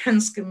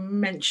Histeers-Henscombe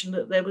mentioned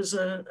that there was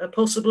a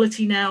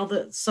possibility now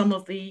that some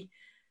of the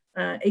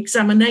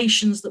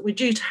examinations that were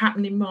due to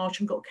happen in March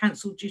and got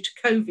cancelled due to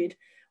COVID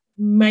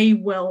may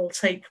well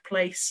take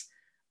place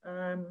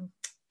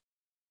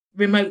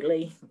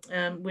remotely.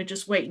 We're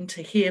just waiting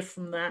to hear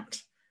from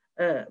that,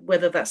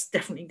 whether that's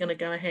definitely going to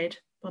go ahead,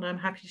 but I'm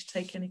happy to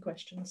take any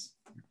questions.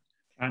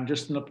 And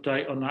just an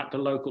update on that, the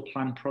local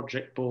plan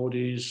project board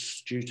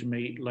is due to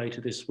meet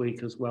later this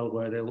week as well,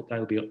 where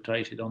they'll be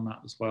updated on that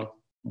as well,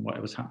 and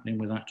whatever's happening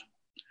with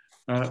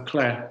that.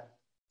 Claire.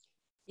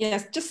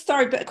 Yes, just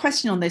sorry, but a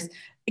question on this.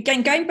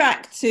 Again, going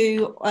back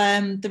to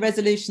the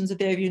resolutions of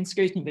the Overview and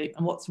Scrutiny Group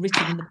and what's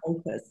written in the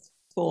papers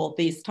for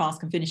these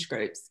task and finish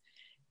groups,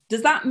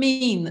 does that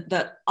mean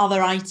that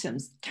other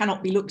items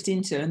cannot be looked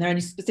into and they're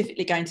only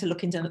specifically going to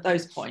look into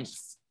those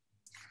points?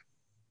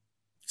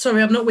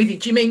 Sorry, I'm not with you.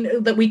 Do you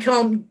mean that we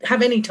can't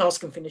have any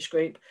task and finish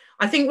group?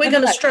 I think we're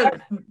going to struggle.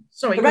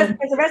 Sorry, there's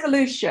a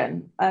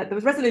resolution. There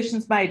was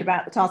resolutions made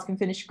about the task and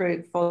finish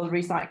group for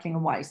recycling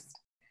and waste,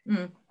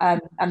 and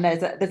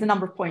there's a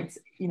number of points,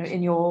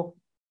 in your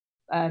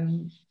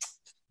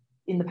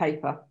in the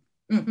paper.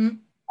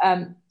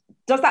 Mm-hmm.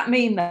 Does that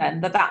mean then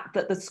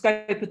that the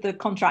scope of the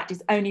contract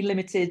is only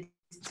limited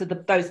to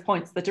those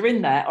points that are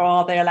in there, or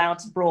are they allowed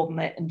to broaden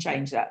it and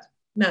change that?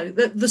 No,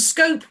 the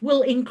scope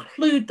will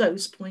include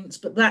those points,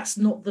 but that's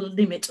not the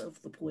limit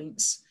of the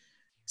points.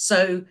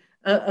 So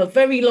a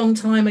very long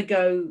time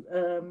ago,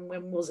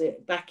 when was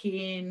it? Back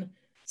in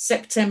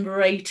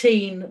September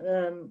 18,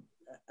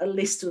 a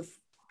list of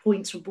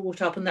points were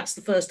brought up, and that's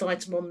the first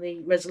item on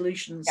the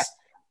resolutions.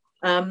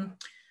 Yeah.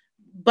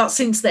 But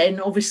since then,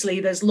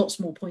 obviously, there's lots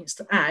more points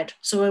to add.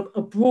 So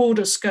a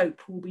broader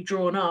scope will be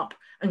drawn up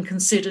and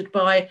considered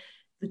by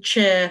the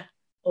chair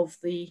of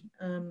the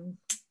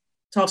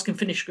task and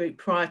finish group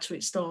prior to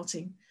it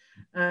starting,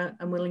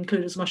 and we'll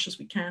include as much as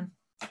we can.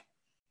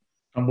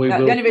 And we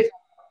will. The only reason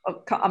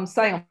I'm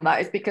saying on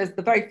that is because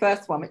the very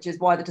first one, which is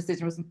why the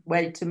decision was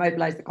made to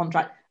mobilise the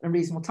contract on a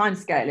reasonable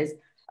timescale, is,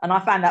 and I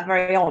found that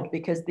very odd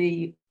because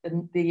the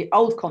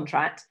old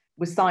contract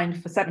was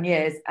signed for 7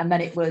 years, and then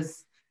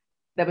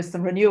there was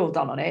some renewal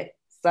done on it.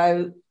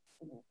 So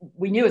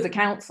we knew as a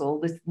council,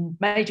 this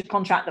major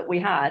contract that we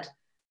had,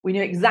 we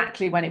knew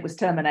exactly when it was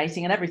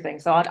terminating and everything.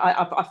 So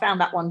I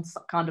found that one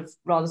kind of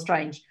rather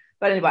strange.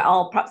 But anyway,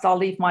 perhaps I'll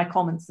leave my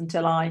comments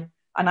until I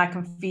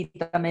can feed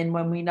them in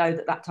when we know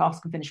that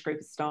task and finish group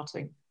is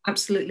starting.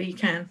 Absolutely, you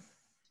can.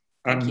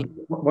 Thank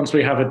you. Once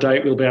we have a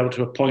date, we'll be able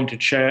to appoint a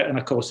chair. And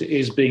of course, it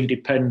is being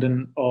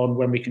dependent on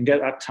when we can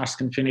get that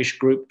task and finish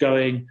group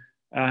going,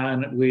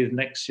 and with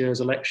next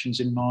year's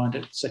elections in mind,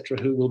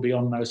 etc., who will be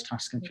on those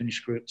task and finish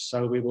groups.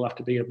 So we will have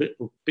to be a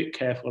bit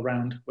careful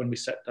around when we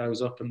set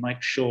those up and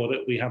make sure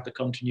that we have the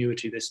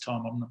continuity this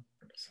time on them.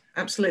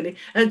 Absolutely.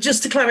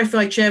 Just to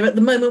clarify, Chair, at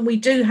the moment we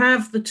do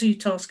have the 2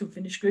 task and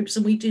finish groups,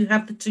 and we do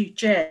have the 2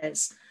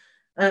 chairs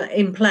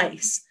in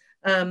place.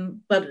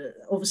 But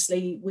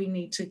obviously we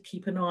need to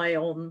keep an eye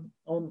on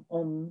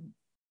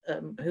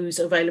who's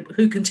available,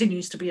 who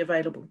continues to be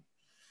available.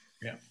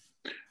 Yeah.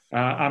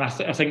 And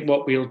I think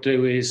what we'll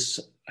do is,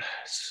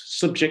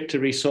 subject to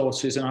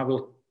resources, and I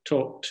will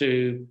talk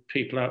to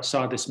people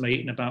outside this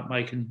meeting about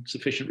making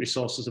sufficient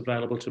resources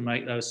available to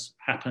make those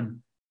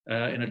happen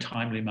in a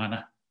timely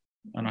manner.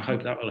 And I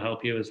hope that will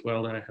help you as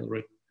well there,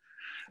 Hilary.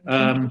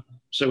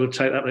 So we'll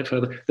take that a bit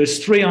further.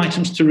 There's 3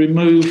 items to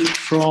remove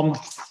from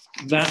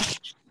that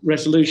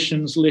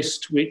resolutions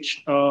list,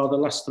 which are the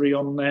last 3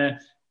 on there.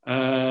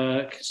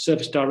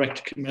 Service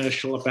Director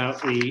Commercial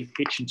about the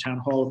Hitchin Town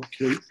Hall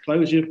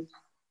closure.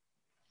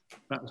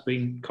 That has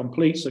been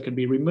complete, so it can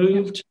be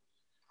removed.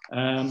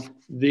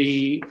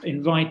 The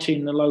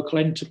inviting the local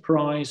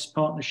enterprise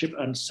partnership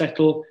and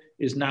settle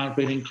is now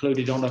been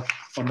included on the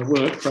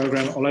work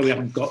programme, although we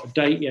haven't got a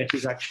date yet,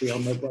 is actually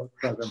on the work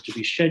programme to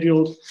be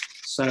scheduled.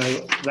 So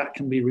that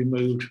can be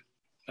removed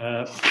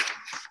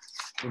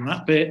from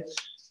that bit.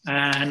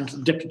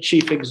 And Deputy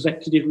Chief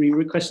Executive, we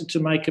requested to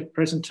make a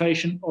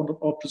presentation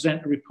or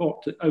present a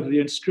report to Overview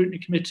and Scrutiny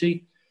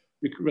Committee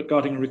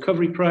regarding a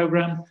recovery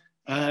programme.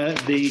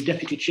 The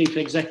Deputy Chief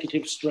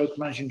Executive /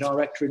 Managing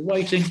Director in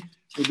waiting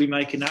will be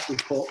making that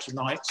report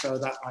tonight, so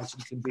that item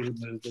can be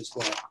removed as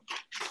well.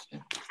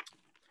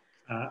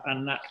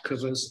 And that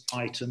covers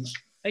item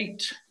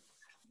 8.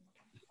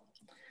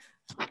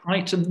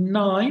 Item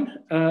 9,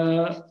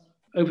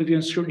 Overview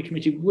and Scrutiny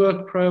Committee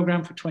work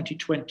programme for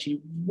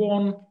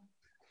 2021.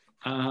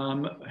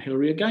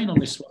 Hilary, again on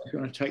this one, if you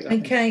want to take that.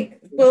 Okay,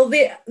 well,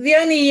 the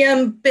only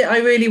bit I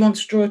really want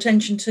to draw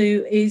attention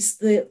to is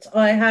that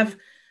I have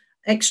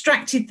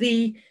extracted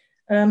the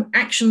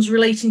actions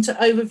relating to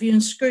overview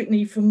and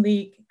scrutiny from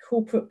the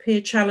Corporate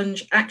Peer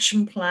Challenge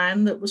Action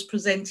Plan that was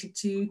presented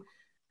to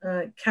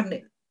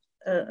Cabinet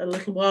a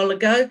little while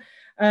ago.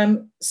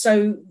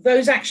 So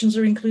those actions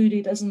are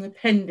included as an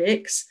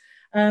appendix,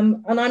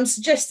 and I'm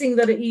suggesting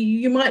that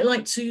you might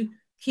like to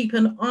keep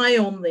an eye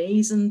on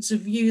these and to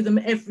view them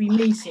every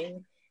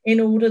meeting in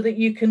order that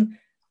you can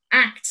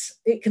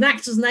it can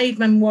act as an aid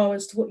memoir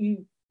as to what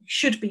you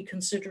should be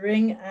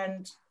considering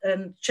and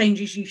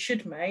changes you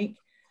should make,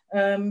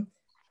 and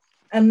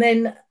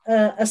then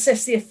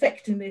assess the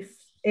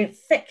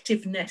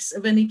effectiveness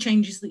of any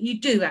changes that you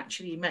do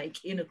actually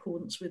make in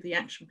accordance with the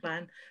action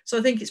plan. So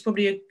I think it's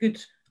probably a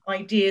good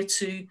idea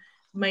to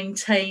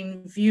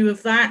maintain view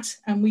of that,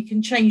 and we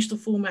can change the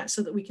format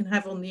so that we can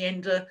have on the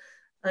end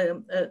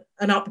an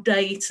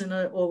update and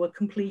or a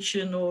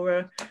completion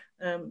or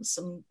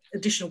some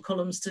additional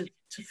columns to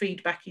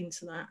feed back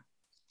into that.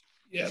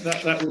 Yeah,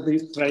 that would be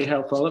very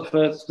helpful.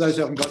 For those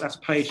who haven't got, that's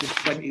pages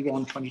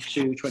 21,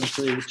 22,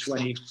 23,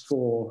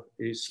 24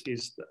 is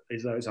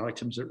those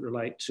items that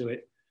relate to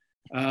it.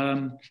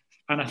 And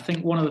I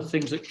think one of the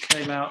things that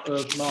came out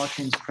of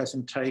Martin's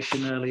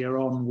presentation earlier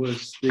on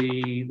was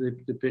the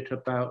bit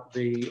about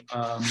the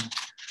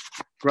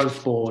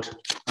growth board.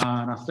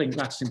 And I think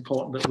that's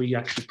important that we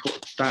actually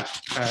put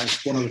that as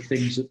one of the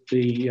things that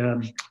the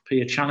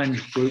peer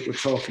challenge group were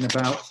talking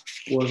about,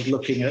 was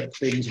looking at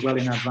things well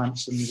in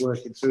advance and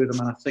working through them.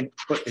 And I think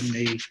putting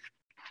the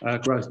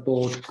growth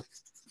board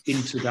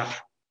into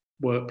that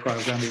work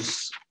programme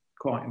is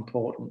quite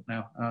important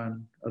now,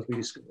 as I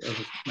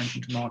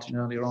mentioned to Martin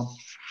earlier on.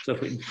 So if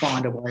we can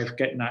find a way of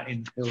getting that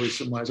in Hillary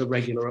somewhere as a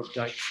regular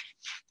update,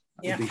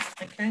 that would be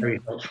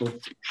very helpful.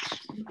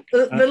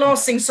 The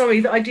last thing, sorry,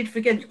 that I did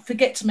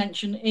forget to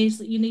mention is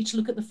that you need to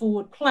look at the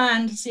forward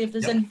plan to see if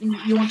there's anything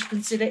that you want to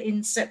consider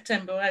in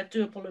September. I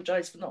do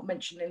apologise for not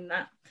mentioning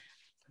that.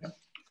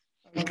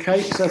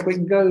 Okay, so if we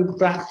can go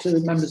back to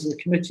the members of the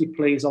committee,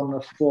 please, on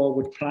the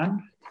forward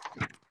plan,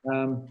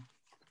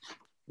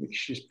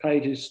 which is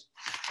pages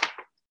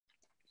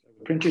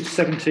printed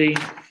 17,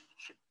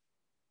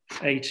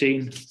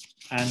 18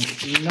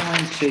 and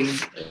 19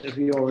 of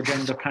your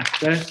agenda pack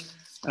there.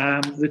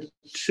 The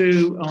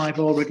two I've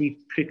already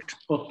picked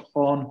up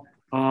on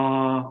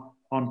are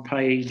on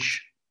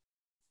page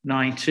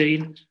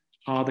 19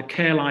 are the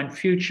Careline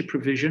future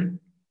provision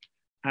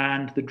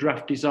and the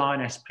draft design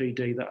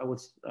SPD that I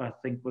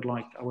would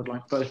like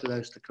both of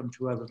those to come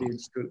to overview and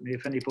scrutiny.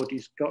 If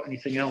anybody's got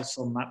anything else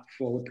on that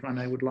forward plan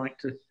I would like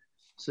to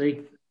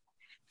see,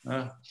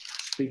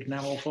 speak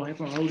now or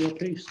forever hold your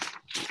peace.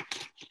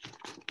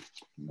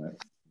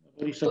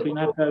 Something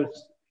that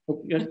goes.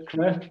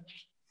 Claire?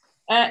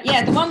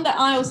 Yeah, the one that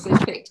I also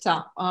picked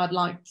up I'd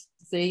like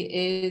to see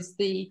is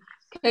the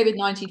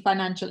COVID-19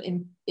 financial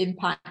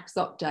impacts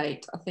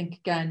update. I think,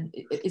 again,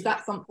 is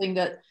that something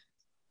that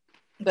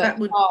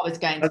FAR is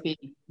going to be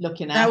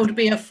looking at? That would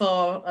be a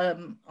FAR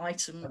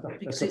item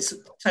because it's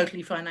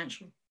totally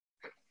financial.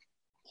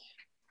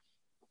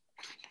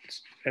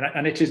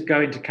 And it is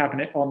going to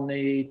Cabinet on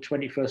the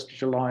 21st of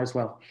July as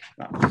well.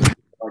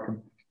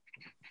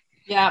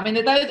 Yeah, I mean,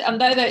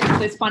 although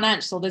there's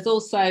financial, there's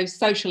also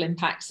social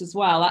impacts as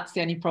well. That's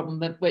the only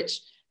problem, which,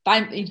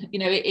 you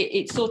know,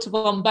 it's sort of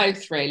on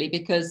both really,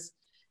 because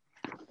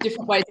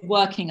different ways of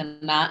working on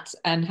that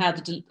and how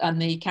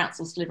the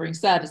council's delivering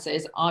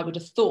services, I would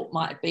have thought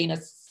might have been a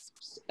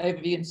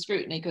overview and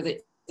scrutiny because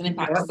it's an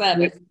impact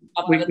service.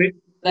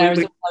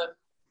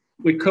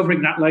 We're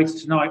covering that later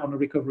tonight on the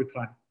recovery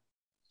plan.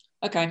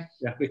 Okay.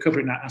 Yeah, we're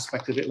covering that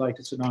aspect of it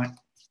later tonight.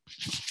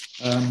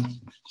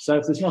 So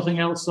if there's nothing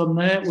else on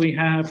there, we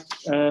have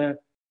 4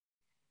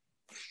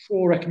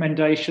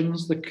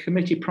 recommendations. The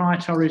committee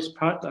getting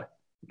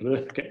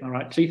my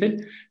right teeth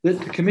in. The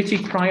committee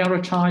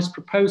prioritised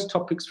proposed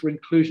topics for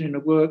inclusion in a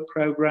work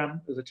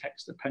programme as a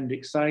text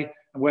appendix A,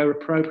 and where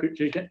appropriate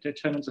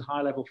determines a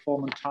high-level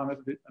form and time of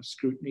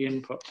scrutiny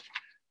input.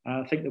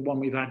 I think the one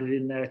we've added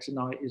in there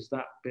tonight is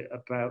that bit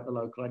about the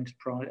local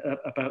enterprise,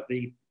 about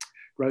the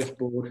growth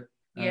board,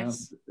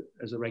 yes,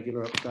 as a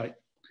regular update.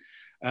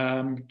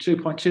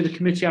 2.2, the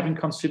committee, having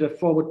considered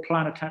forward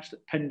plan attached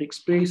appendix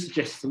B,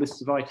 suggests a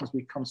list of items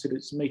we consider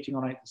its meeting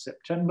on 8th of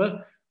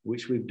September,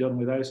 which we've done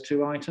with those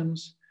 2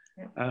 items.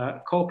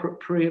 Corporate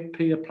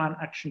peer plan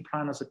action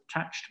plan as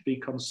attached to be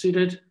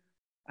considered,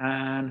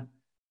 and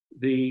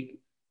the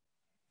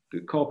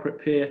corporate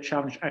peer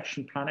challenge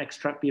action plan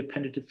extract be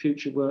appended to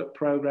future work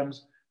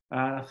programs.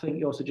 I think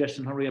your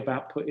suggestion, Harry,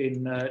 about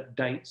putting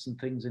dates and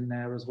things in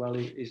there as well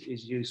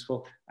is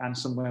useful, and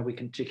somewhere we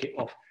can tick it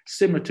off,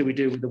 similar to we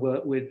do with the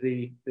work with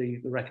the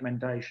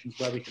recommendations,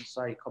 where we can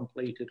say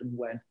completed and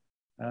when.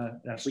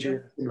 If we do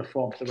a similar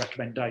form to the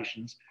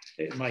recommendations,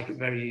 it'll make it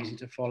very easy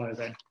to follow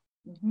then.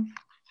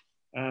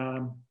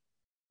 I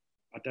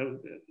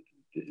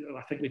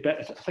think we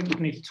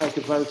need to take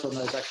a vote on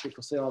those actually,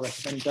 because they are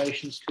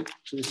recommendations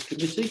to this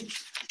committee.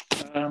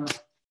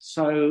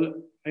 So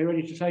are you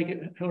ready to take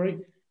it,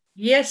 Hillary?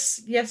 Yes.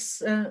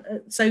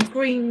 So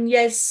green,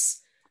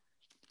 yes,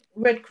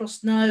 red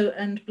cross, no,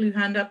 and blue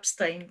hand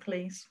abstain,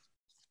 please.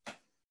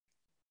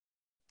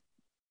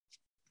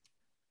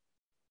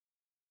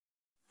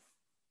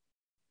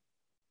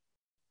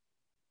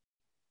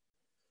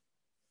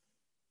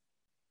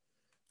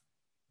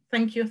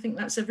 Thank you. I think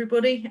that's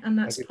everybody, and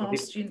that's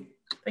passed you.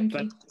 Thank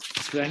you.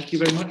 Thank you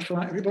very much for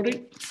that,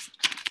 everybody.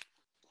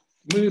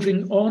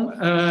 Moving on,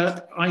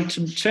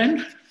 item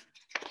 10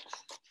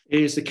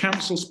 is the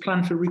council's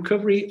plan for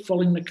recovery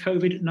following the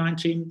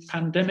COVID-19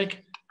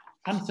 pandemic.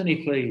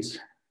 Anthony, please.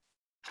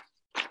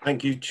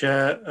 Thank you,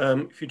 Chair.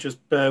 If you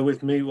just bear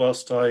with me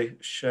whilst I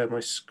share my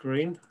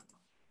screen.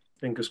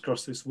 Fingers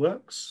crossed this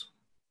works.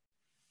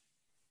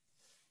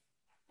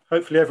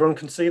 Hopefully everyone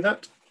can see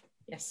that.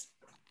 Yes.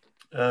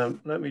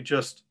 Let me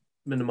just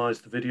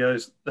minimize the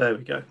videos. There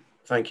we go.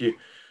 Thank you.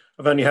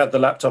 I've only had the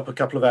laptop a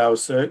couple of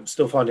hours, so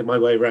still finding my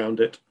way around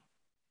it.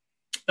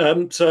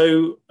 There's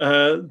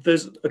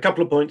a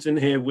couple of points in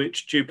here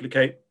which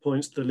duplicate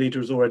points the leader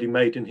has already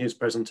made in his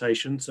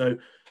presentation, so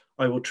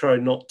I will try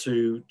not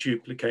to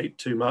duplicate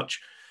too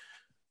much.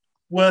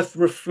 Worth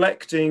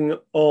reflecting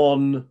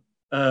on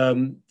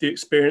the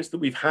experience that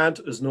we've had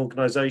as an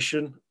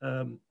organisation.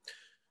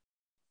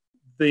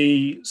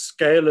 The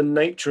scale and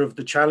nature of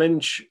the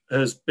challenge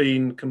has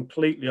been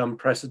completely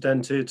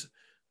unprecedented,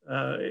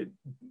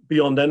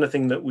 beyond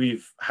anything that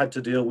we've had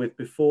to deal with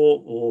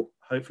before, or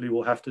hopefully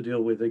we'll have to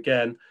deal with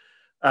again.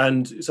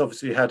 And it's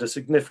obviously had a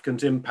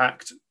significant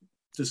impact.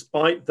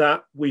 Despite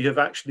that, we have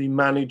actually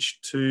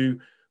managed to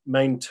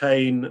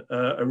maintain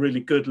a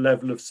really good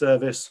level of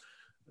service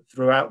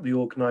throughout the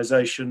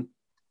organisation.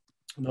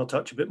 And I'll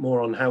touch a bit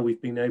more on how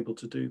we've been able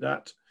to do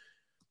that.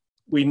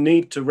 We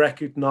need to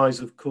recognise,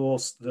 of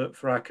course, that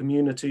for our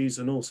communities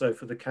and also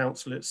for the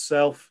council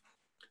itself,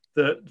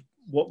 that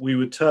what we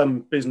would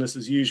term business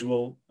as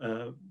usual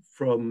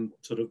from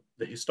sort of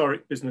the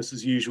historic business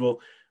as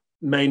usual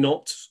may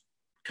not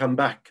come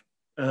back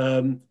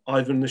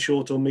either in the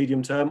short or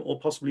medium term, or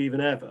possibly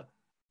even ever.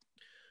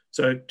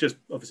 So just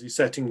obviously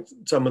setting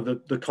some of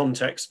the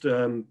context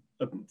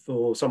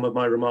for some of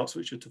my remarks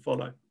which are to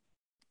follow.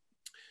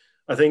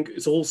 I think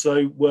it's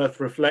also worth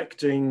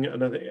reflecting,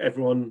 and I think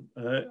everyone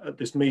at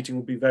this meeting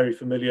will be very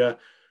familiar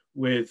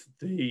with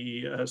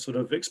the sort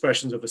of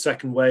expressions of a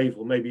second wave,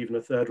 or maybe even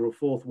a third or a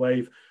fourth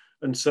wave.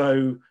 And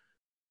so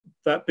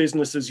that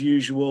business as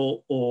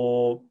usual,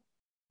 or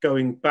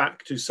going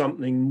back to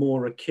something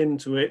more akin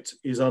to it,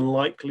 is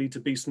unlikely to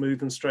be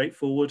smooth and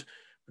straightforward,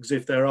 because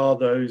if there are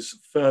those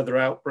further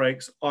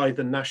outbreaks,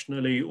 either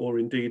nationally or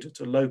indeed at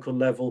a local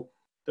level,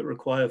 that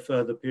require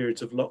further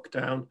periods of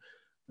lockdown,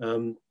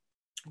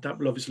 that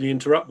will obviously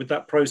interrupt with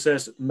that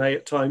process, may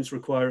at times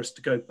require us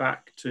to go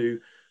back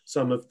to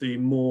some of the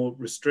more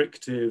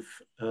restrictive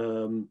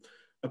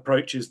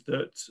approaches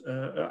that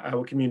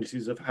our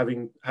communities are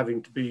having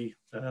to be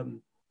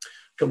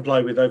comply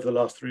with over the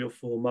last 3 or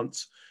 4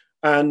 months.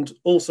 And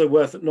also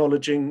worth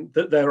acknowledging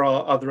that there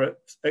are other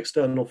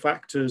external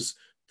factors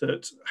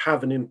that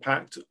have an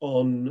impact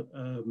on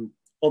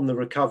the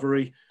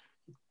recovery.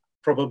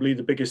 Probably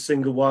the biggest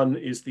single one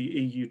is the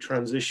EU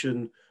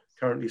transition,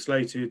 currently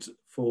slated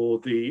for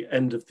the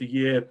end of the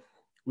year.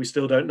 We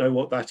still don't know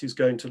what that is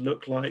going to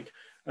look like,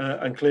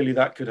 and clearly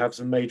that could have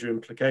some major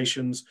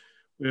implications.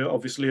 We're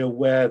obviously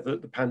aware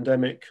that the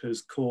pandemic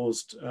has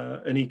caused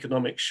an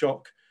economic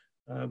shock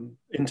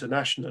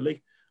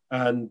internationally,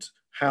 and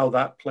how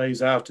that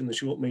plays out in the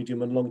short,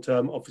 medium and long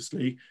term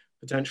obviously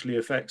potentially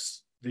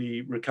affects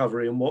the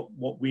recovery and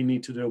what we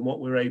need to do and what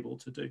we're able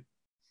to do.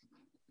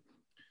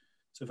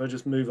 So if I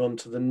just move on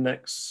to the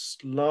next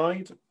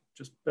slide,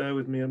 just bear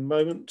with me a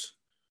moment.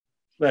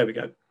 There we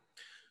go.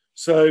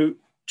 So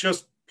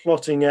just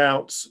plotting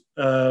out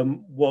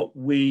what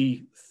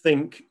we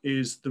think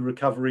is the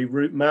recovery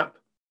route map.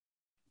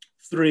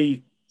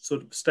 3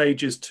 sort of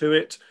stages to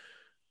it.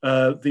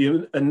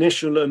 The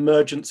initial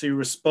emergency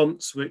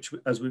response, which,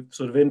 as we've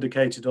sort of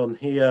indicated on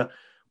here,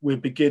 we're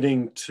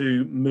beginning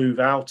to move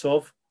out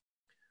of.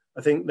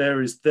 I think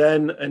there is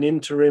then an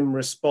interim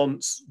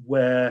response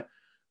where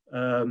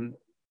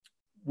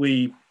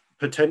we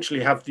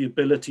potentially have the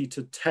ability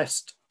to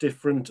test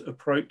different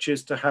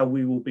approaches to how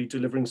we will be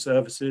delivering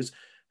services,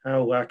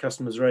 how our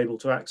customers are able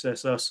to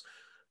access us,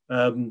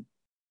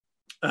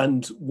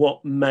 and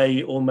what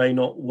may or may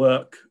not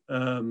work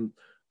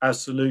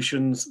as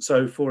solutions.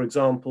 So, for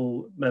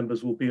example,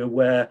 members will be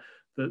aware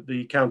that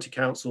the County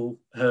Council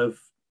have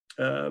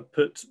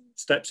put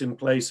steps in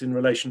place in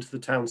relation to the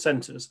town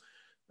centres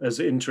as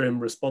interim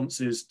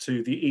responses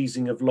to the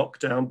easing of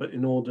lockdown, but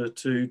in order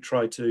to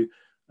try to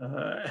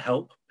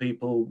help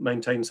people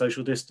maintain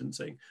social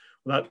distancing.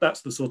 Well,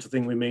 that's the sort of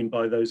thing we mean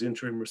by those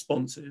interim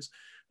responses.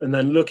 And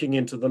then looking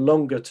into the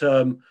longer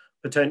term,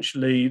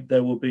 potentially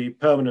there will be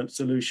permanent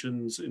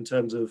solutions in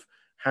terms of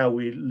how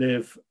we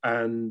live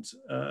and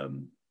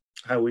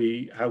how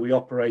we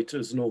operate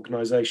as an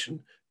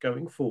organisation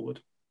going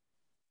forward.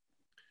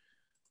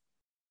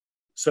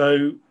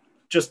 So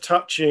just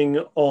touching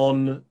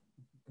on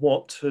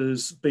what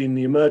has been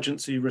the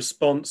emergency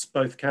response,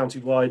 both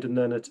county-wide and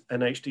then at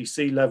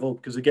NHDC level,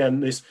 because again,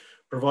 this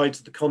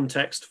provides the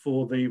context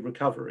for the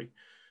recovery.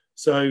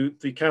 So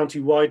the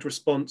county-wide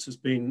response has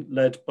been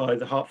led by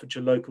the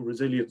Hertfordshire Local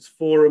Resilience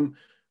Forum.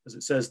 As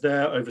it says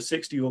there, over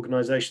 60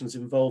 organisations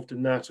involved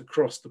in that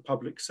across the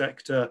public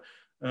sector.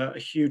 A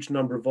huge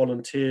number of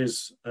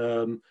volunteers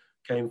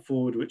came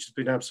forward, which has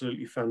been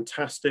absolutely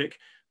fantastic.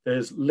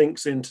 There's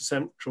links into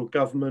central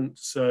government,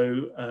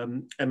 so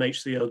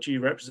MHCLG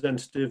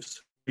representatives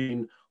have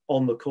been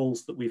on the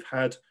calls that we've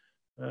had,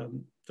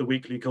 the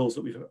weekly calls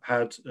that we've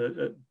had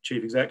at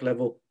chief exec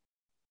level,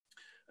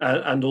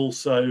 and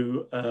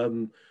also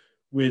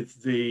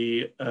with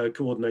the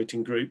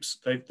coordinating groups.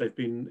 They've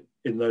been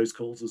in those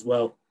calls as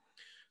well.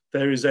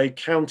 There is a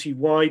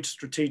county-wide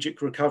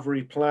strategic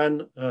recovery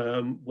plan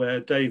where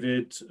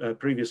David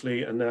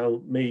previously and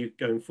now me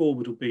going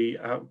forward will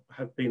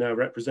have been our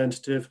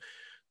representative.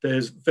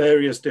 There's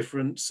various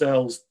different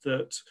cells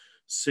that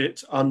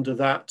sit under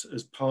that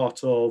as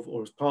part of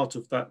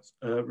that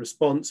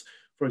response.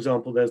 For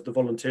example, there's the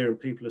volunteer and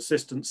people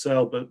assistance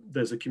cell, but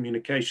there's a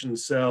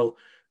communications cell,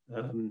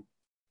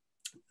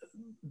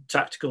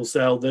 tactical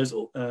cell, there's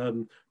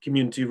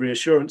community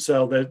reassurance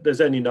cell, there's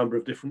any number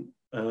of different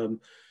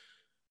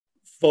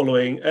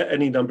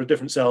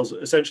cells,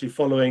 essentially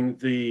following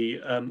the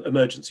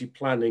emergency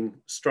planning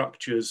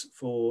structures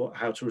for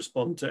how to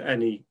respond to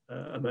any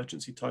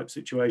emergency type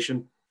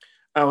situation.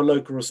 Our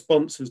local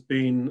response has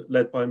been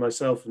led by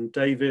myself and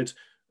David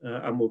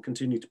and will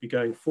continue to be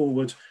going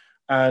forward.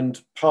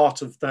 And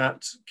part of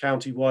that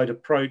county-wide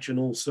approach, and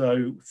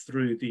also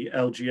through the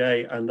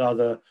LGA and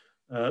other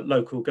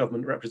local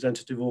government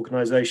representative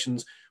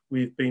organisations.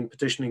 We've been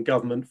petitioning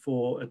government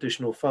for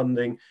additional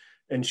funding,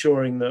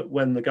 ensuring that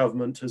when the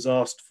government has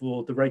asked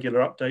for the regular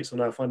updates on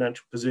our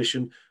financial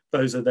position,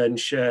 those are then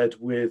shared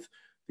with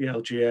the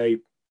LGA,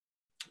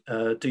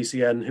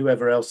 DCN,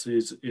 whoever else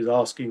is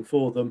asking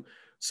for them,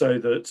 so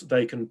that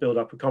they can build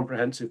up a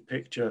comprehensive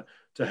picture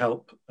to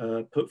help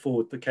put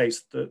forward the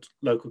case that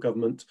local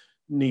government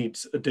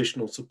needs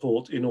additional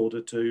support in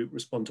order to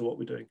respond to what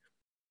we're doing.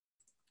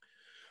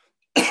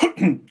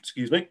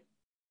 Excuse me.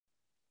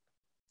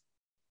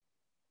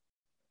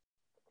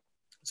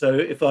 So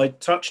if I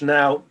touch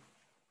now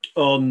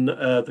on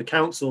the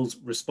council's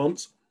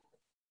response.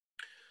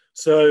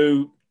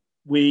 So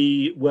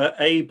we were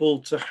able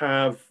to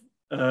have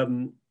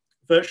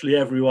virtually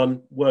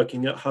everyone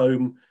working at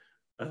home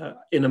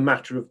in a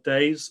matter of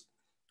days.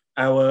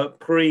 Our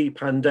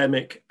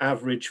pre-pandemic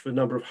average for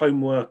number of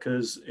home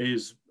workers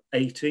is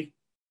 80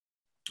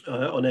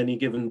 on any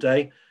given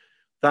day.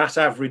 That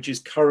average is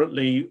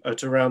currently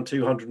at around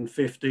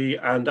 250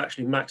 and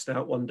actually maxed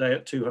out one day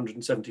at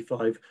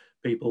 275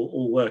 people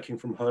all working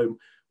from home.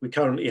 We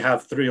currently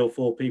have 3 or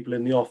 4 people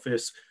in the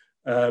office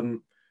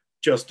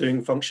just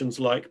doing functions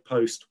like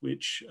post,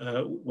 which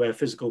where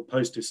physical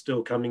post is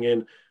still coming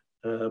in,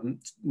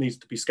 needs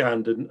to be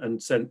scanned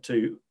and sent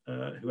to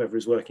whoever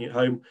is working at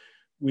home.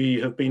 We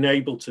have been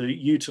able to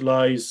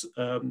utilize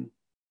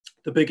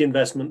the big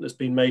investment that's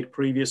been made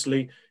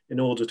previously in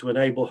order to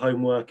enable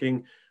home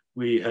working.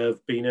 We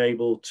have been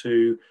able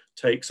to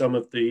take some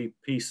of the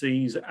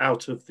PCs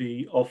out of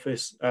the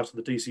office, out of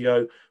the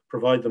DCO,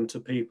 provide them to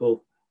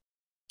people.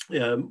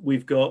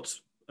 We've got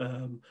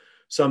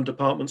some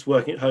departments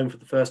working at home for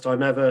the first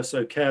time ever.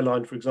 So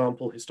Careline, for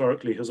example,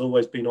 historically has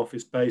always been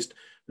office-based,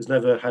 has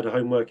never had a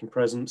home working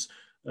presence,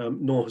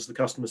 nor has the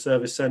customer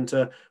service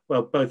centre.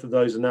 Well, both of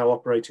those are now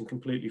operating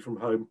completely from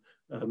home,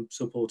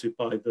 supported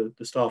by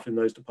the staff in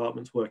those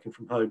departments working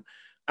from home.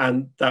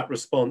 And that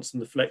response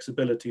and the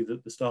flexibility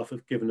that the staff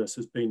have given us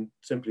has been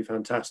simply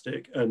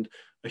fantastic, and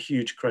a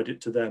huge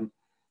credit to them.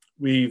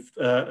 We've,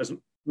 as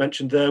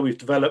mentioned there, we've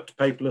developed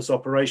paperless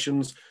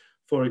operations.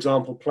 For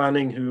example,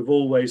 planning, who have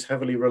always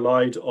heavily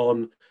relied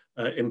on,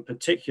 in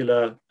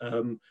particular,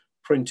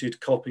 printed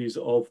copies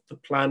of the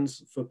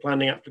plans for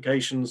planning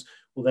applications.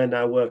 Well, they're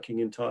now working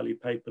entirely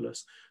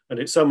paperless. And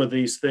it's some of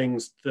these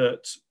things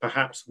that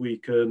perhaps we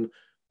can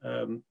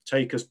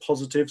take as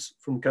positives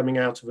from coming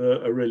out of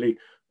a really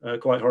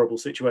quite horrible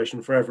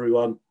situation for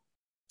everyone,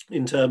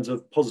 in terms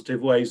of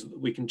positive ways that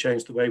we can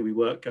change the way we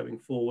work going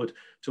forward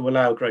to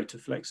allow greater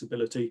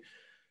flexibility.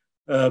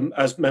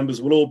 As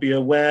members will all be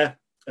aware,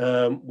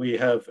 we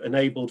have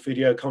enabled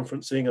video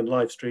conferencing and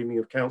live streaming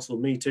of council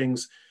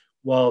meetings.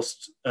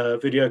 Whilst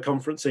video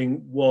conferencing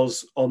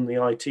was on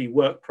the IT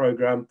work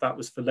programme, that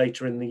was for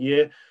later in the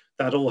year.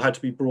 That all had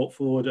to be brought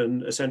forward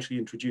and essentially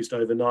introduced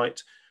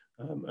overnight.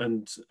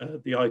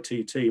 The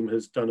IT team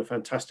has done a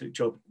fantastic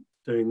job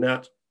doing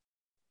that.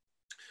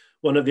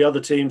 One of the other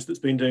teams that's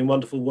been doing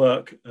wonderful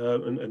work,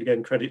 and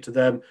again, credit to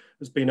them,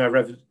 has been our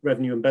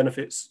revenue and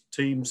benefits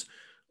teams.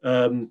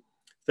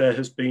 There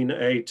has been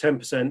a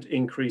 10%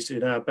 increase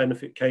in our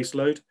benefit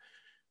caseload.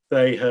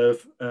 They have,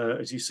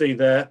 as you see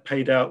there,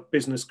 paid out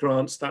business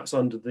grants. That's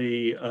under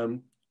the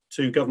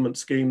 2 government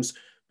schemes,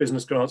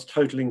 business grants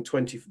totaling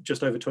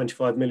just over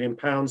 £25 million.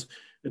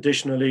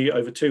 Additionally,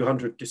 over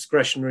 200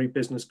 discretionary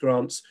business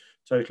grants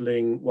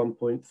totaling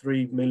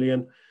 1.3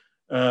 million.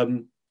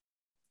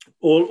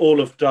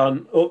 All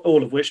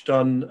of which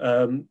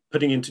done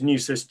putting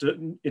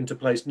into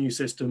place new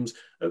systems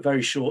at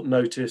very short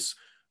notice,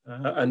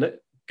 and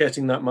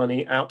getting that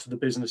money out to the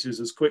businesses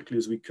as quickly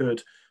as we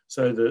could,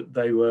 so that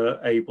they were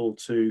able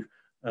to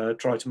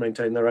try to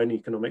maintain their own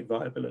economic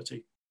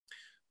viability.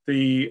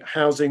 The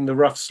housing the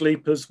rough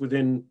sleepers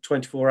within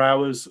 24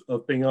 hours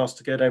of being asked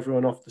to get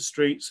everyone off the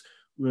streets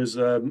was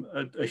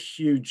a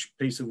huge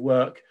piece of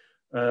work,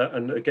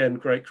 and again,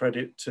 great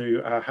credit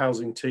to our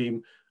housing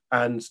team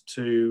and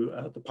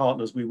to the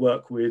partners we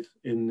work with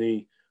in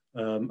the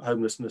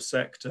homelessness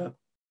sector.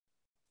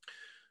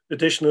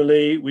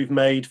 Additionally, we've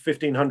made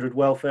 1,500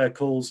 welfare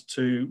calls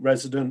to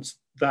residents.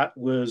 That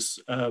was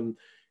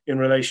in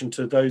relation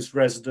to those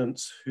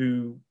residents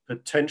who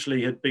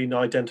potentially had been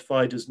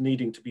identified as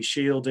needing to be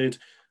shielded,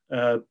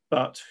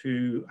 but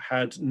who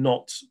had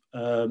not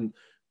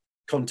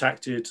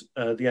contacted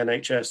the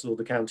NHS or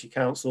the county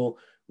council.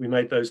 We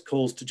made those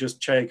calls to just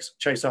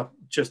chase up,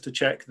 just to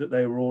check that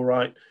they were all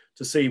right,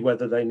 to see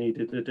whether they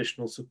needed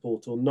additional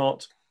support or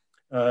not.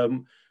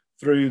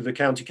 Through the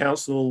county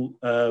council,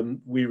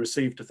 we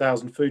received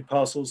 1,000 food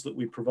parcels that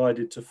we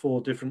provided to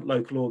 4 different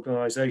local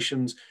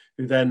organisations,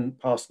 who then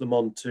passed them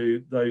on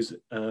to those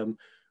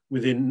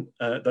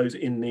those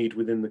in need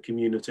within the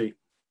community.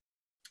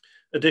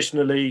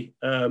 Additionally,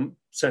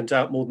 sent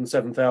out more than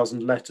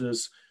 7,000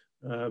 letters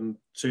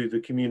to the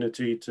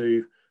community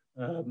to,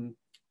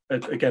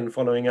 again,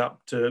 following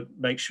up to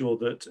make sure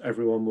that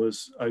everyone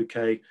was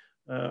okay,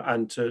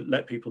 and to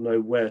let people know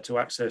where to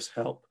access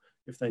help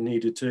if they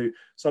needed to.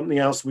 Something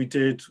else we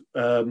did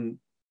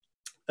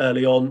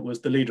early on was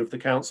the leader of the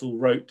council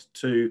wrote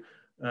to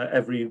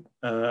every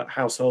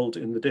household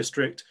in the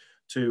district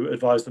to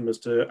advise them as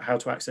to how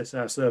to access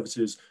our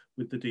services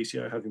with the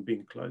DCO having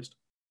been closed.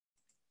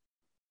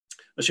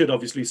 I should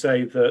obviously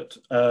say that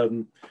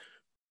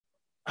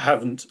I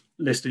haven't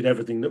listed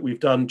everything that we've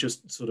done,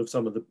 just sort of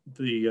some of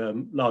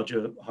the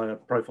larger, higher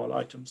profile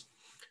items.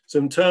 So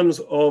in terms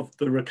of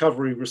the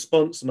recovery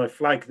response, and I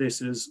flag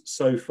this as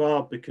so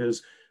far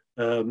because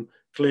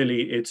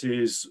clearly it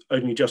is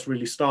only just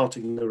really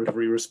starting the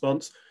recovery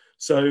response.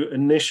 So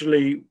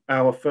initially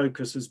our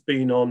focus has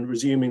been on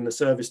resuming the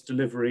service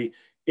delivery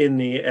in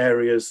the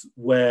areas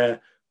where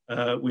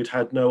we'd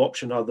had no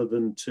option other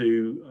than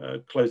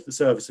to close the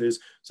services.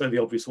 So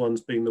the obvious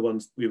ones being the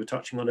ones we were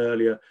touching on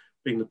earlier,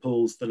 being the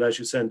pools, the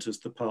leisure centres,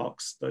 the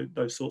parks,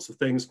 those sorts of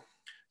things.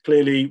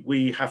 Clearly,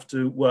 we have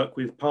to work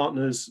with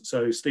partners.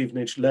 So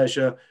Stevenage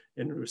Leisure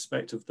in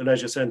respect of the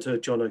leisure centre,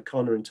 John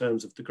O'Connor in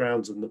terms of the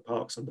grounds and the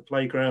parks and the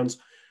playgrounds.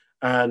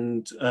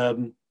 And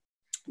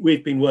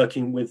we've been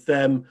working with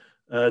them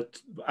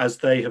as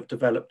they have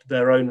developed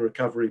their own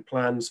recovery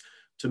plans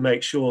to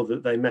make sure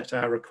that they met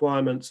our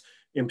requirements.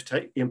 In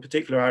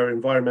particular, our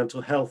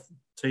environmental health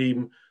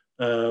team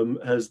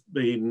has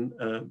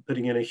been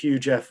putting in a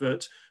huge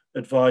effort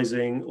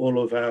advising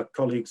all of our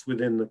colleagues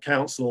within the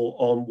council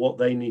on what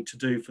they need to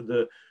do for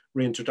the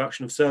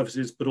reintroduction of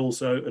services, but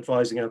also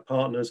advising our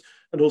partners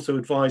and also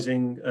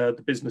advising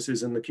the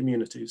businesses and the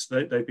communities.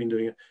 They've been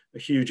doing a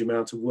huge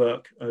amount of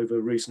work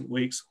over recent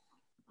weeks.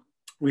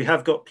 We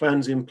have got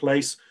plans in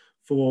place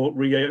for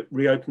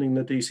reopening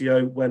the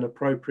DCO when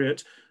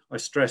appropriate. I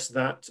stress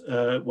that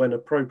when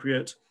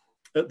appropriate.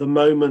 At the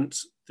moment,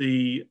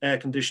 the air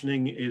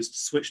conditioning is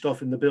switched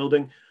off in the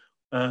building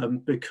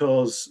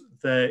because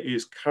there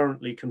is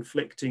currently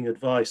conflicting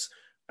advice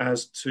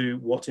as to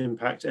what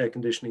impact air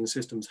conditioning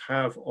systems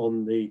have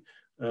on the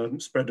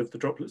spread of the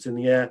droplets in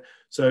the air.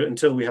 So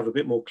until we have a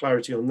bit more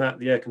clarity on that,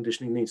 the air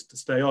conditioning needs to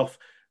stay off.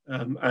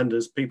 And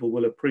as people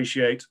will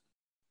appreciate,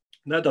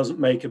 that doesn't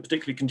make a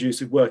particularly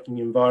conducive working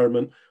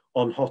environment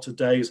on hotter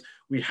days.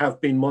 We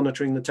have been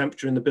monitoring the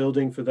temperature in the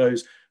building for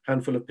those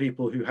handful of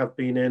people who have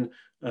been in,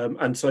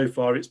 and so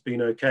far it's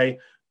been okay.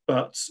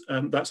 But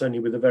that's only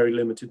with a very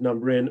limited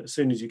number in. As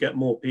soon as you get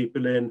more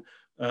people in,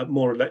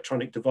 more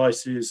electronic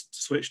devices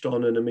switched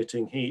on and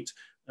emitting heat,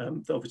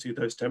 obviously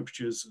those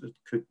temperatures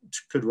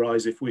could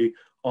rise if we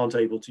aren't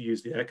able to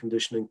use the air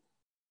conditioning.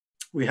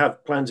 We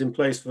have plans in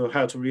place for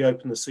how to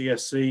reopen the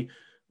CSC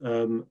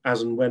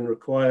as and when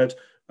required.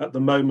 At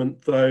the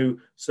moment, though,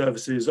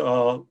 services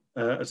are,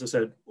 as I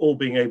said, all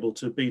being able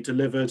to be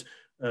delivered.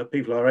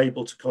 People are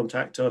able to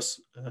contact us.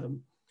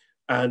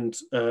 And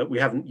we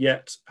haven't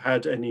yet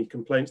had any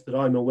complaints that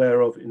I'm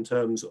aware of in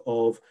terms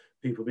of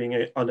people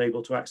being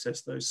unable to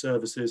access those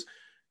services.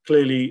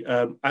 Clearly,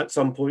 at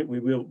some point, we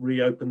will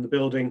reopen the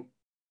building.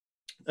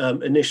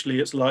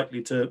 Initially, it's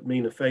likely to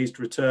mean a phased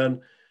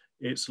return.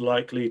 It's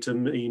likely to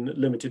mean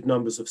limited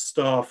numbers of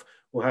staff.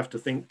 We'll have to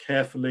think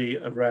carefully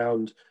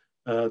around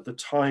the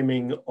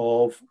timing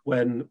of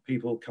when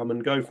people come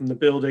and go from the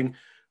building.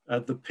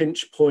 The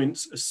pinch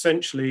points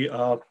essentially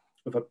are,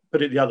 if I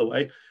put it the other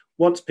way,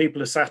 once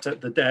people are sat at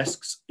the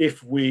desks,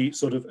 if we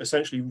sort of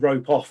essentially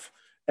rope off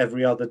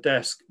every other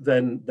desk,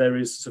 then there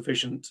is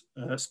sufficient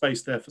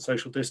space there for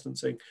social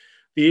distancing.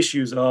 The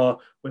issues are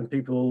when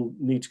people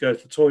need to go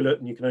to the toilet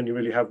and you can only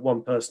really have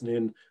one person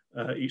in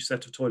each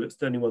set of toilets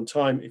at any one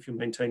time if you're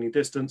maintaining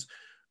distance.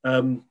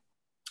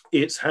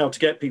 It's how to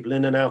get people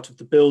in and out of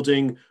the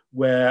building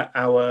where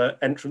our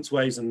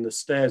entranceways and the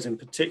stairs in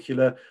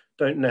particular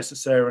don't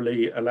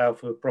necessarily allow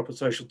for proper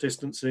social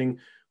distancing.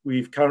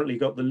 We've currently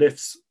got the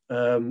lifts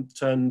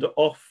turned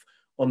off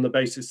on the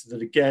basis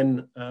that,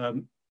 again,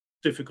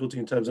 difficulty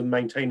in terms of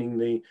maintaining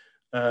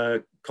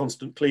the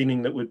constant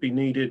cleaning that would be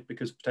needed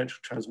because of potential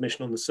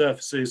transmission on the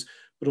surfaces,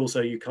 but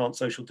also you can't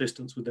social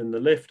distance within the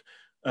lift.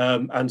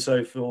 And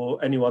so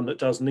for anyone that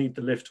does need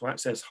the lift to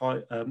access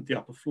the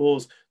upper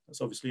floors, that's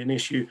obviously an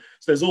issue.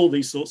 So there's all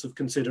these sorts of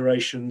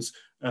considerations.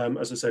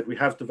 As I said, we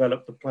have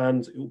developed the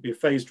plans. It will be a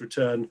phased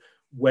return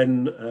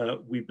when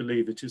we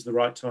believe it is the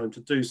right time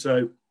to do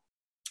so.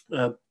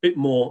 A bit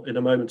more in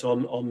a moment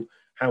on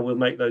how we'll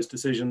make those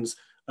decisions.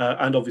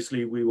 And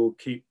obviously we will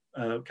keep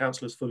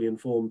councillors fully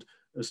informed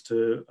as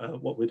to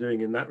what we're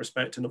doing in that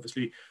respect. And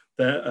obviously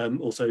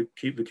also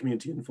keep the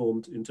community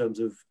informed in terms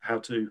of how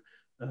to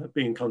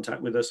be in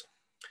contact with us.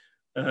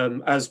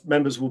 As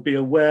members will be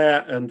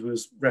aware and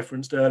was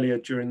referenced earlier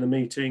during the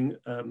meeting,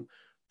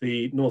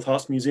 the North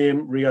Herts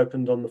Museum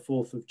reopened on the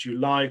 4th of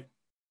July.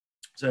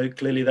 So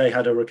clearly they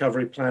had a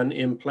recovery plan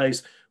in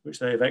place, which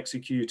they have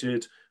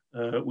executed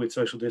with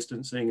social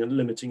distancing and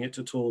limiting it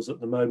to tours at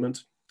the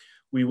moment.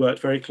 We worked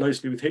very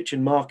closely with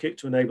Hitchin Market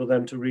to enable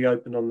them to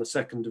reopen on the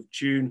 2nd of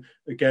June,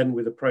 again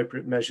with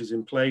appropriate measures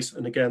in place.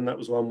 And again, that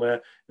was one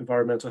where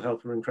environmental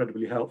health were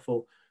incredibly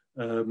helpful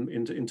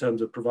in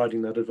terms of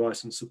providing that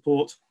advice and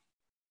support.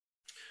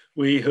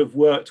 We have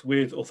worked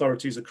with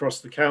authorities across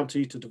the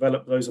county to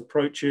develop those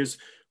approaches.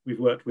 We've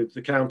worked with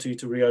the county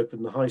to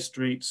reopen the high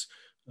streets.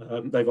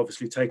 They've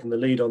obviously taken the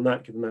lead on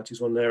that, given that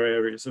is one of their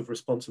areas of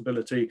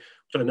responsibility.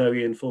 But I know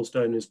Ian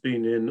Falstone has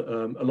been in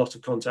a lot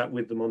of contact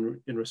with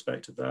them in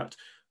respect of that.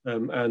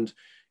 And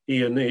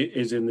Ian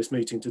is in this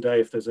meeting today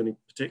if there's any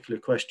particular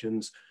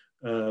questions,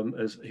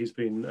 as he's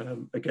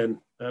been, again,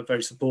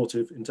 very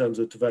supportive in terms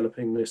of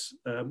developing this,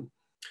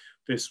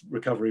 this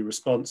recovery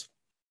response.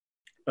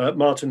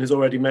 Martin has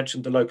already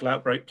mentioned the local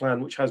outbreak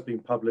plan, which has been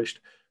published,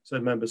 so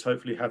members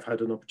hopefully have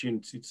had an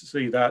opportunity to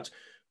see that.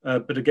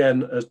 But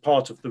again, as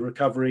part of the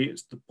recovery,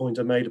 it's the point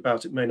I made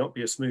about it may not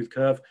be a smooth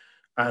curve,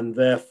 and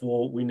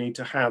therefore we need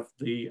to have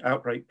the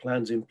outbreak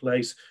plans in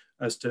place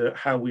as to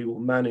how we will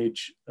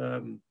manage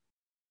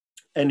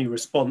any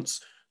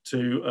response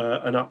to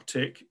an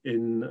uptick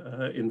in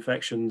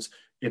infections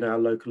in our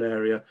local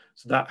area.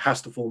 So that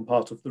has to form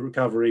part of the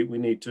recovery. We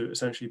need to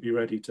essentially be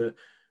ready to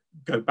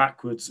go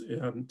backwards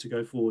to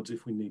go forwards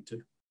if we need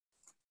to.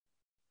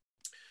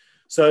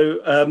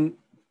 So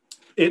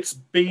it's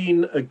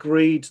been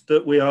agreed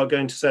that we are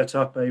going to set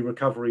up a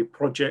recovery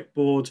project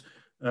board.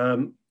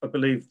 I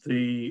believe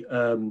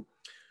the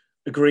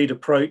agreed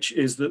approach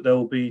is that there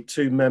will be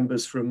 2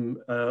 members from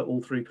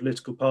all 3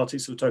 political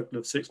parties, so a total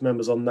of 6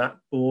 members on that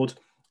board,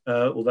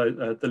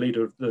 although the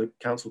leader of the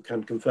council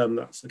can confirm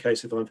that's the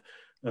case if I've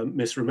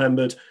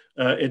misremembered.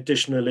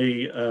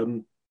 Additionally,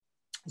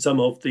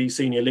 some of the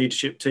senior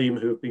leadership team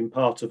who have been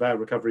part of our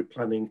recovery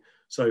planning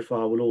so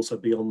far will also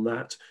be on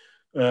that.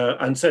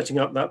 And setting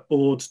up that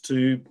board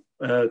to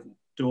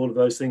do all of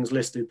those things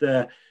listed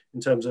there in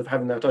terms of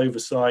having that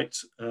oversight,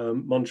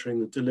 monitoring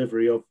the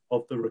delivery of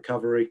the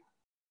recovery,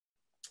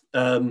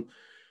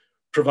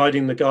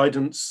 providing the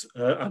guidance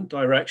and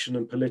direction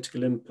and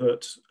political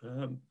input,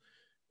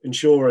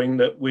 ensuring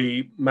that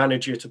we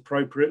manage it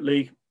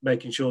appropriately,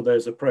 making sure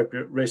there's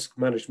appropriate risk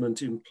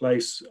management in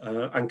place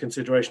and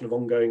consideration of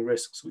ongoing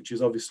risks, which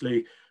is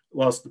obviously,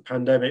 whilst the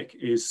pandemic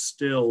is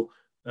still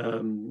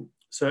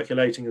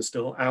circulating and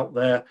still out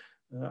there,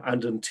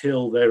 and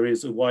until there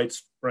is a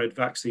widespread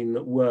vaccine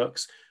that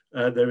works,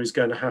 there is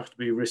going to have to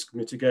be risk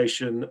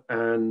mitigation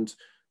and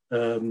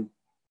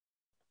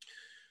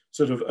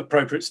sort of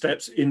appropriate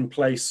steps in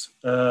place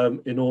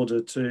in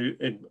order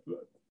to,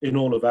 in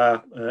all of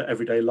our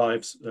everyday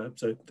lives.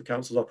 So the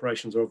council's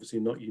operations are obviously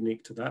not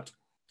unique to that.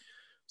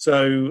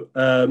 So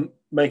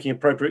making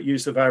appropriate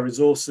use of our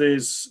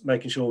resources,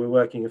 making sure we're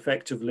working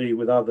effectively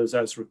with others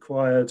as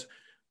required,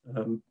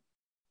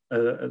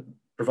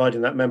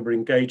 providing that member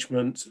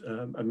engagement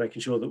and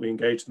making sure that we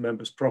engage the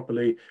members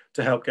properly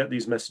to help get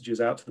these messages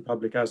out to the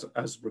public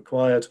as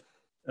required.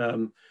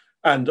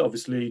 And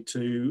obviously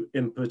to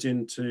input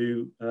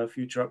into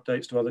future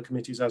updates to other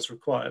committees as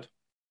required.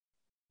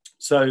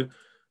 So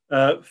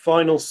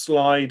final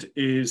slide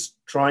is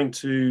trying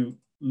to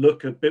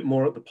look a bit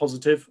more at the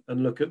positive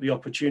and look at the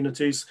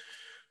opportunities.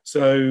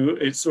 So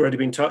it's already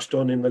been touched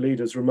on in the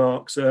leader's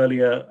remarks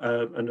earlier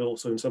and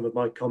also in some of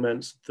my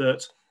comments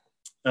that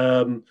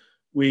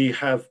we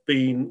have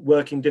been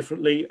working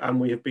differently and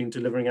we have been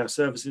delivering our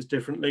services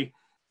differently,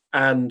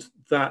 and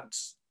that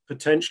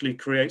potentially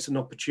creates an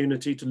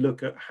opportunity to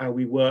look at how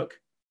we work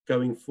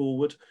going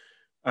forward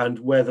and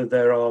whether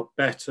there are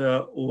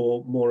better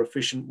or more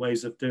efficient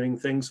ways of doing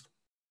things.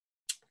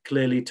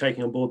 Clearly,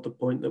 taking on board the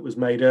point that was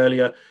made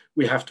earlier,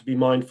 we have to be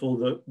mindful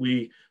that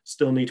we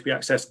still need to be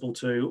accessible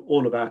to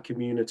all of our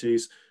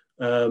communities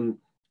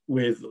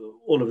with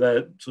all of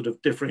their sort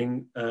of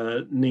differing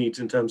needs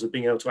in terms of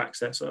being able to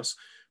access us.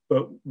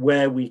 But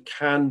where we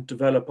can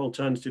develop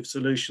alternative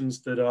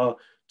solutions that are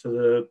to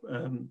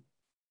the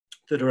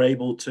that are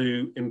able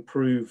to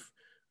improve,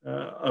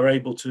 are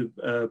able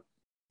to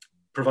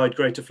provide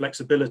greater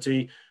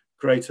flexibility,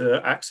 greater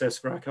access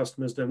for our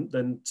customers,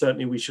 then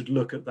certainly we should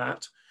look at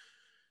that.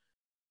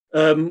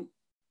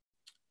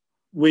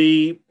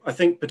 We, I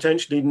think,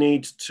 potentially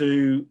need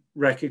to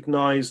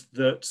recognise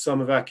that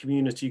some of our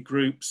community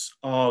groups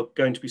are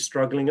going to be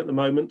struggling at the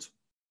moment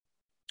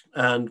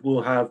and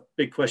will have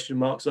big question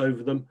marks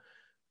over them.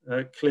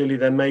 Clearly,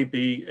 there may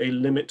be a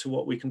limit to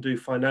what we can do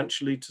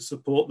financially to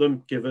support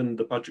them, given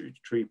the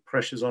budgetary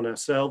pressures on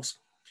ourselves.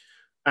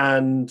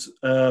 And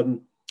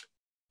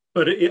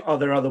but are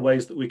there other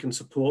ways that we can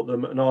support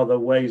them, and are there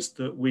ways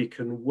that we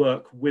can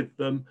work with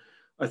them?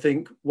 I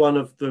think one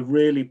of the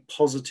really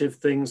positive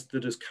things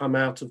that has come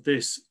out of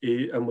this,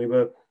 and we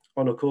were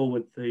on a call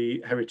with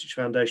the Heritage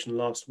Foundation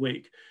last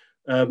week,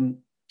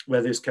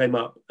 where this came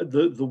up,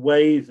 the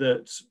way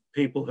that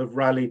people have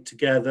rallied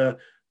together,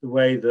 the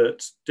way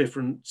that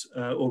different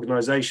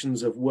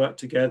organisations have worked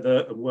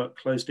together and worked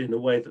closely in a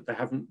way that they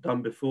haven't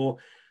done before,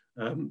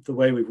 the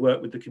way we've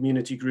worked with the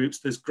community groups,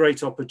 there's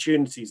great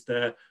opportunities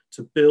there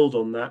to build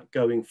on that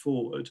going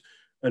forward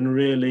and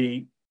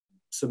really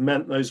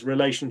cement those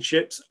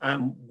relationships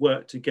and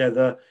work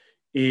together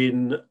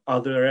in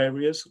other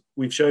areas.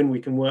 We've shown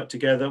we can work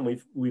together, and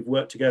we've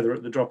worked together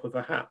at the drop of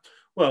a hat.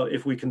 Well,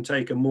 if we can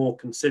take a more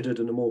considered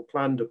and a more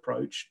planned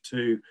approach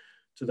to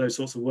those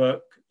sorts of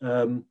work,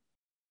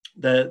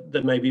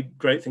 there may be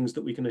great things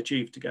that we can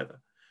achieve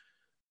together.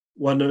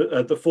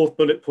 The fourth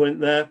bullet point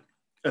there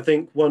I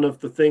think one of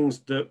the things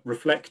that,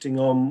 reflecting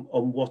on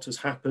what has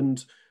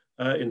happened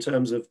in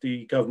terms of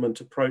the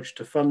government approach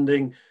to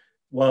funding,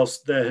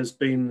 whilst there has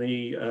been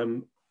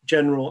the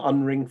general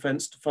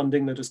unring-fenced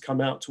funding that has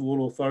come out to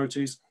all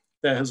authorities,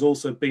 there has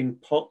also been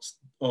pots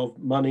of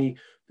money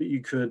that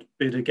you could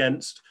bid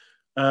against.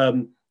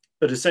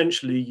 But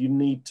essentially, you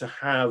need to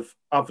have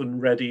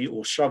oven-ready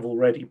or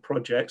shovel-ready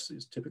projects,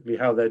 is typically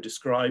how they're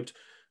described.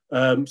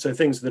 So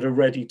things that are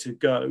ready to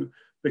go,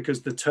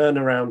 because the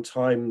turnaround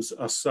times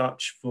are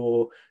such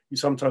for, you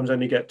sometimes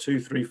only get 2,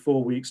 3,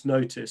 4 weeks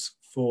notice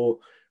for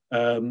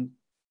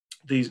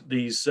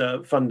these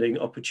funding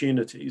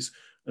opportunities.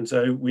 And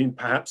so we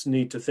perhaps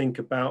need to think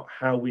about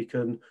how we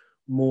can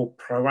more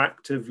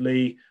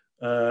proactively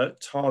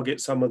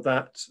target some of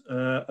that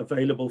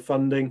available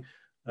funding,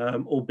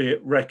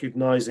 albeit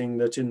recognizing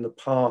that in the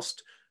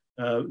past,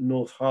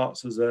 North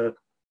Herts as a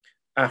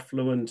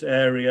affluent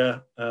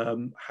area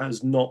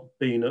has not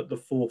been at the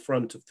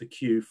forefront of the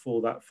queue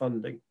for that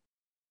funding.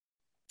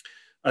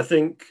 I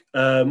think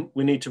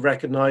we need to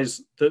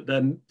recognise that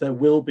there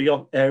will be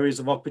areas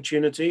of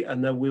opportunity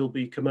and there will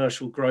be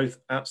commercial growth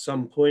at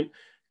some point.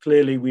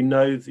 Clearly, we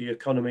know the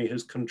economy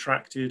has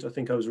contracted, I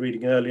think I was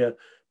reading earlier,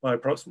 by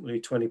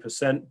approximately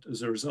 20%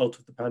 as a result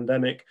of the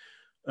pandemic.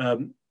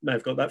 May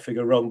have got that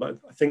figure wrong, but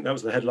I think that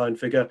was the headline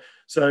figure.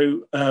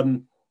 So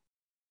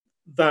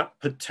that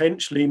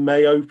potentially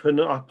may open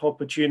up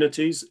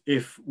opportunities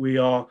if we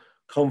are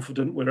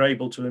confident we're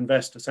able to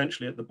invest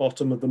essentially at the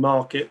bottom of the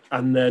market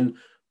and then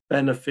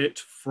benefit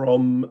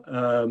from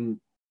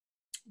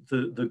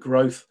the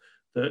growth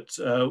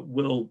that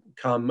will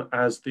come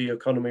as the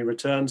economy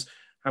returns.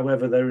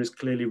 However, there is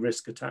clearly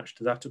risk attached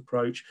to that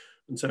approach.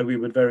 And so we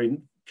would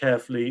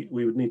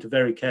need to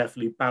very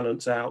carefully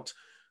balance out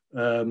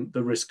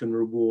the risk and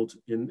reward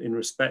in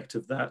respect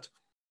of that.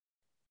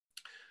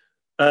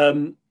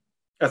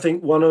 I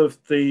think one of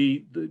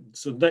the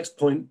sort of next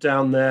point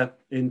down there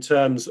in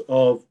terms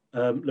of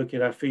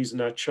looking at our fees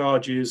and our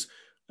charges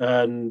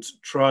and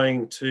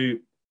trying to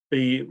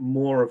be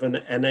more of an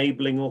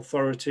enabling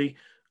authority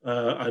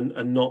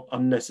and not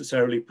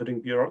unnecessarily putting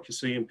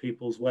bureaucracy in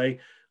people's way,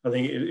 I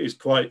think it is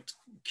quite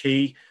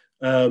key.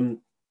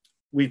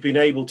 We've been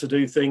able to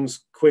do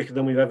things quicker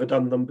than we've ever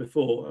done them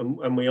before,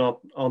 and we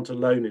aren't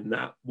alone in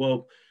that.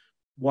 Well,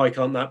 why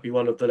can't that be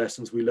one of the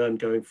lessons we learn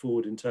going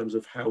forward in terms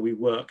of how we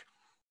work?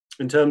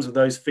 In terms of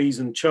those fees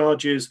and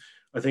charges,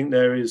 I think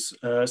there is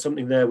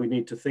something there we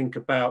need to think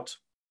about.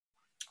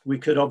 We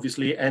could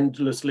obviously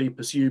endlessly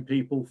pursue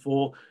people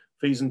for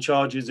fees and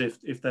charges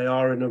if they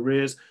are in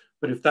arrears,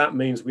 but if that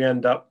means we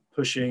end up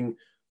pushing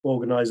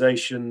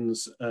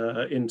organisations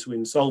into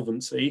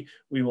insolvency,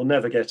 we will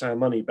never get our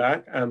money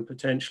back, and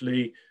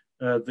potentially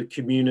the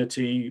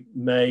community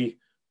may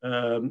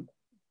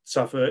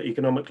suffer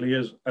economically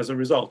as a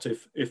result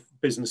if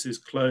businesses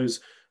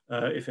close,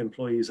 if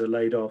employees are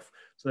laid off.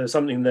 So there's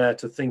something there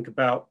to think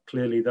about.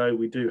 Clearly, though,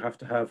 we do have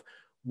to have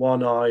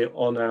one eye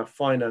on our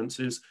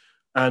finances.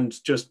 And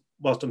just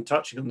whilst I'm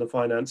touching on the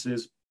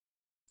finances,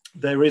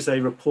 there is a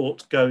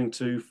report going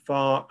to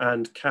FAR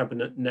and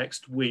Cabinet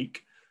next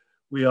week.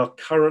 We are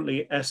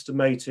currently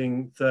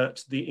estimating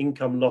that the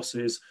income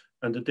losses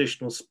and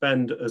additional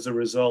spend as a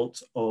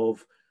result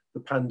of the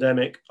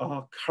pandemic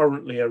are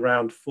currently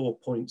around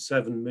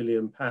 £4.7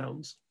 million.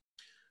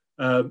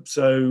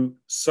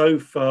 So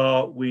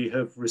far we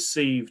have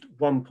received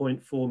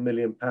 £1.4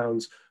 million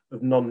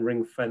of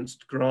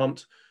non-ring-fenced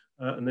grant.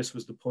 And this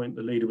was the point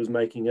the leader was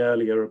making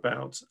earlier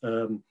about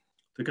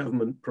the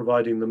government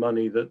providing the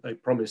money that they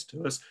promised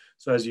to us.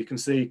 So as you can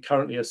see,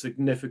 currently a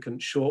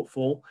significant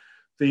shortfall.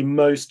 The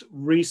most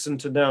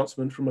recent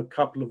announcement from a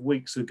couple of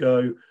weeks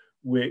ago,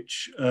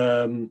 which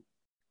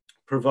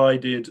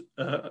provided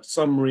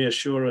some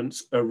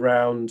reassurance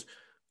around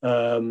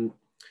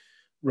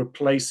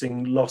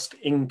replacing lost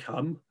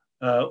income,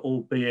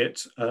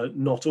 albeit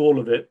not all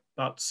of it,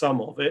 but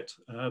some of it,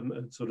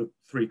 sort of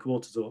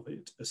 3/4 of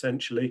it,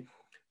 essentially.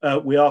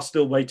 We are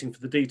still waiting for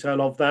the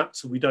detail of that,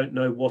 so we don't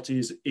know what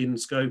is in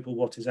scope or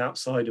what is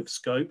outside of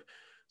scope.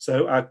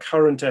 So our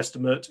current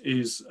estimate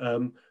is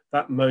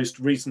that most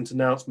recent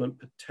announcement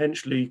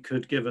potentially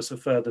could give us a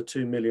further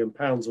 £2 million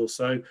or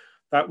so.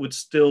 That would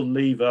still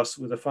leave us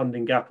with a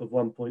funding gap of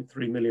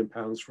 £1.3 million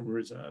from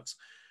reserves,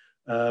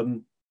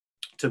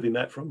 to be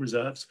met from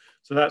reserves.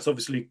 So that's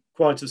obviously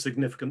quite a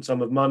significant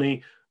sum of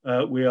money.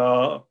 We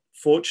are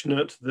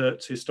fortunate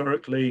that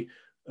historically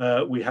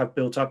we have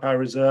built up our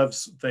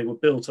reserves. They were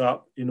built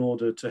up in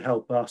order to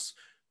help us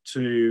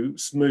to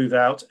smooth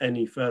out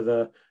any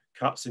further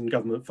cuts in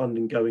government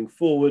funding going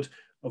forward.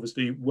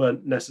 Obviously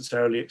weren't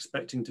necessarily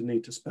expecting to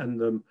need to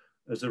spend them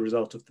as a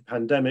result of the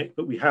pandemic,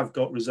 but we have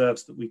got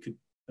reserves that we could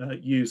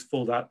use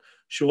for that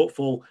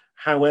shortfall.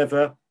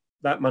 However,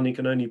 that money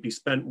can only be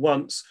spent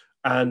once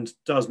and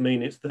does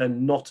mean it's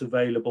then not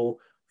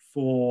available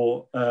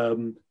for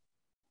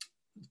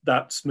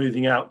that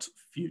smoothing out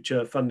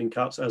future funding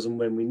cuts as and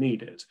when we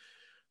need it.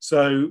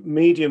 So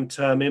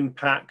medium-term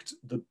impact,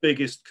 the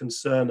biggest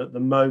concern at the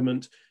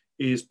moment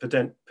is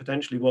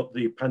potentially what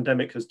the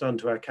pandemic has done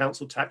to our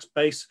council tax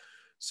base.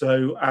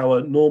 So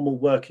our normal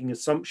working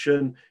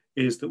assumption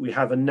is that we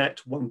have a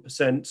net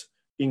 1%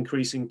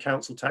 increase in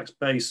council tax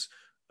base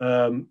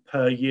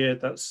per year.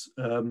 That's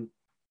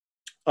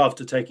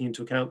after taking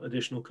into account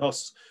additional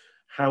costs.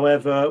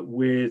 However,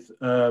 with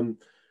the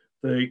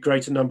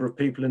greater number of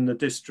people in the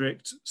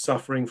district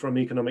suffering from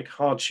economic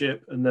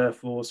hardship and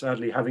therefore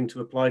sadly having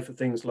to apply for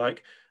things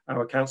like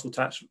our council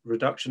tax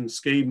reduction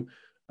scheme,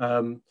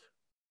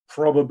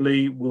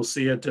 probably we'll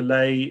see a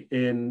delay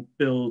in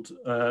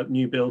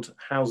new build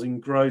housing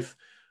growth.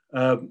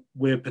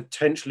 We're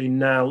potentially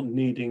now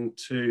needing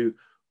to,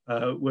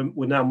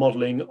 we're now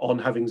modelling on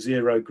having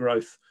zero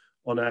growth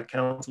on our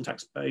council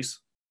tax base.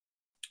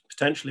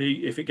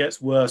 Potentially, if it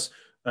gets worse,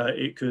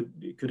 it could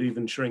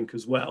even shrink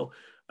as well.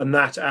 And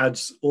that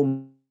adds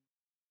almost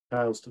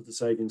 £1 to the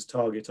savings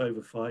target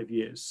over 5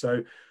 years.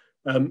 So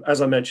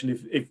as I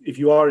mentioned, if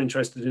you are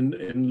interested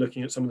in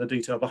looking at some of the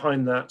detail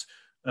behind that,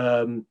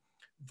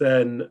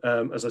 then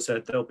as I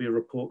said, there'll be a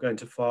report going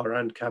to FAR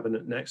and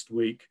Cabinet next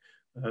week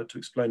to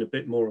explain a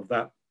bit more of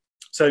that.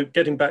 So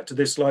getting back to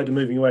this slide and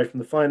moving away from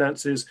the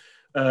finances,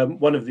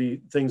 one of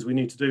the things we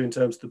need to do in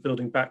terms of the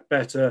Building Back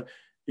Better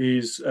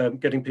is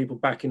getting people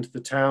back into the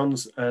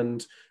towns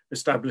and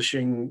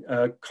establishing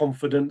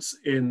confidence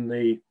in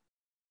the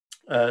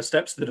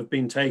steps that have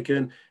been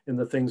taken, in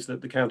the things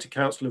that the County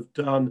Council have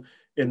done,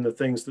 in the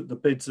things that the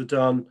bids are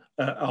done,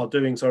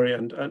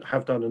 and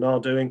have done and are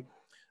doing,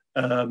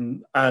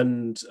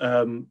 and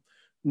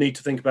need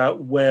to think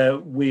about where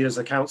we as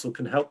a council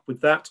can help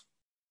with that.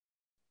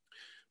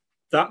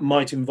 That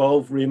might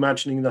involve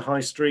reimagining the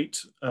high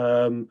street.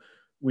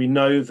 We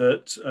know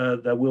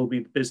that there will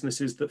be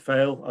businesses that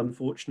fail,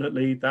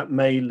 unfortunately. That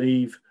may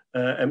leave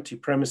empty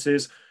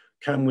premises.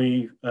 Can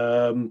we,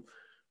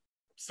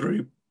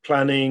 through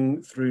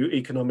planning, through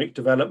economic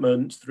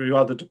development, through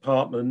other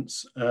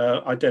departments,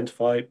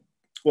 identify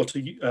what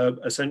are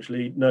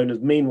essentially known as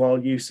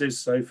meanwhile uses?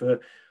 So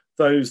for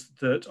those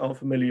that aren't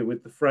familiar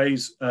with the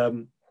phrase,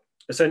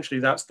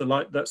 essentially that's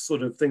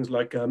sort of things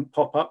like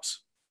pop-ups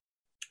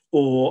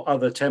or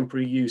other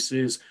temporary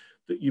uses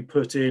that you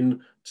put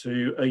in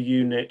to a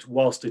unit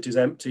whilst it is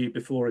empty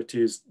before it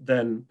is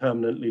then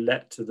permanently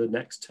let to the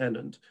next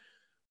tenant.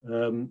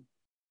 And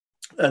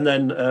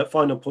then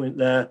final point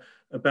there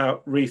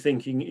about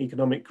rethinking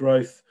economic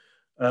growth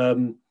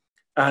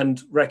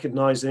and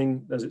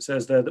recognising, as it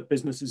says there, that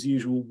business as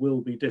usual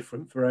will be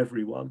different for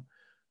everyone.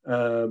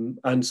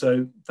 And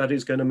so that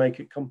is going to make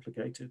it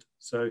complicated.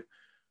 So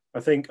I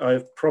think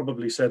I've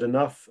probably said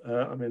enough.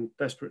 I'm in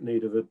desperate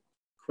need of a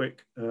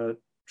quick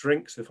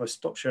drink, so if I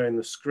stop sharing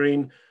the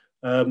screen.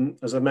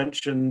 As I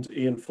mentioned,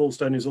 Ian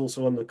Falstone is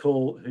also on the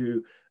call,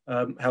 who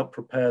helped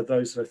prepare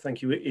those. So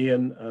thank you,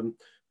 Ian, and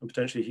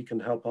potentially he can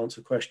help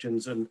answer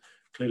questions, and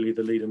clearly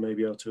the leader may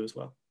be able to as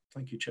well.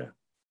 Thank you, Chair.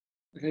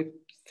 Okay,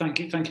 thank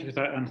you for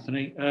that,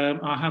 Anthony.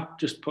 I have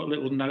just put a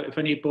little note. If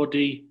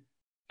anybody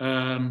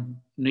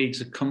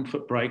needs a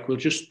comfort break, we'll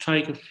just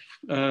take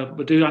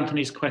we'll do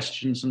Anthony's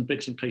questions and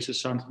bits and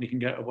pieces so Anthony can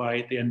get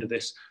away at the end of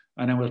this,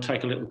 and then we'll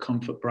take a little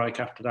comfort break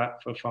after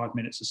that for 5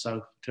 minutes or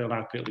so to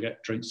allow people to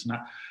get drinks and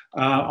that.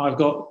 I've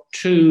got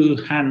 2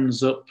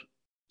 hands up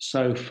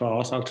so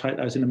far, so I'll take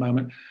those in a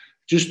moment.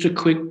 Just a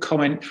quick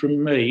comment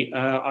from me.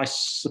 I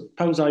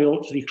suppose I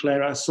ought to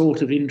declare a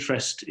sort of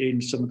interest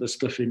in some of the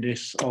stuff in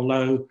this,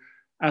 although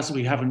as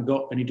we haven't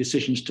got any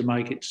decisions to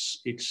make,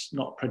 it's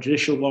not a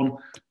prejudicial one.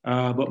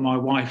 But my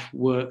wife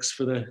works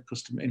for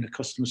in the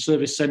customer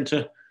service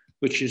centre,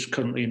 which is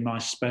currently in my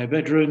spare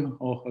bedroom,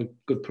 or a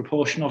good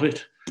proportion of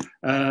it.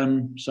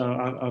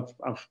 So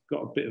I've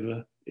got a bit of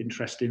an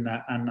interest in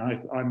that, and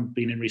I've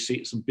been in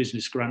receipt of some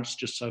business grants,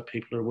 just so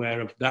people are aware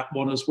of that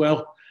one as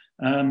well.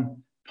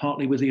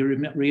 Partly with the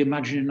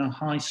reimagining the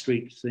high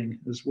street thing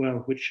as well,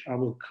 which I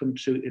will come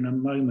to in a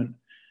moment.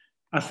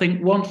 I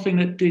think one thing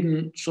that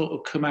didn't sort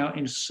of come out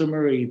in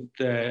summary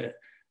there,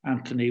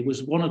 Anthony,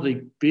 was one of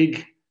the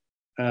big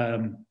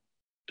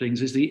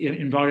things is the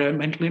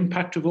environmental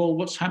impact of all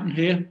what's happened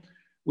here,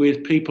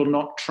 with people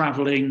not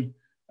travelling,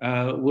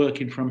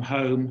 working from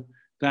home,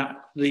 that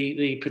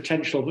the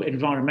potential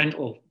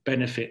environmental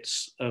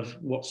benefits of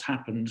what's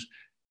happened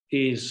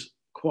is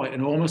quite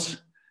enormous.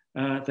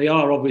 They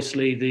are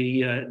obviously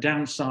the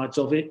downsides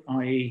of it,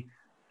 i.e.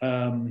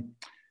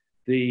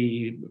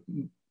 the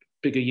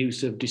bigger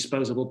use of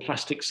disposable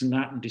plastics and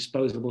that, and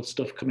disposable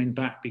stuff coming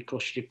back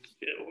because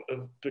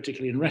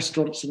particularly in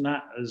restaurants and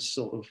that, has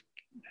sort of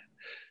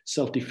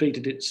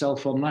self-defeated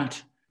itself on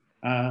that.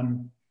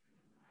 And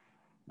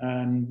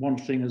one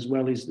thing as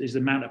well is the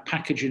amount of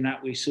packaging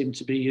that we seem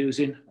to be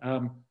using.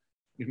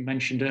 You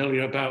mentioned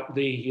earlier about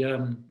the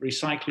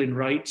recycling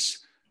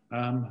rates.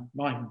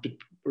 My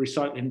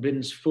recycling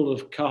bin's full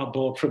of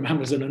cardboard from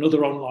Amazon and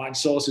other online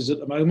sources at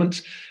the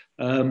moment.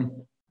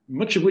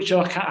 Much of which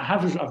I've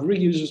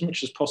reused as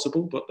much as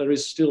possible, but there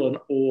is still an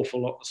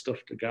awful lot of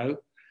stuff to go.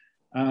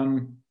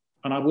 And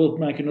I will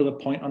make another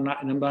point on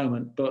that in a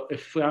moment, but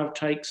if I'll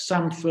take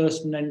Sam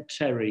first and then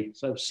Terry.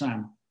 So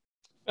Sam.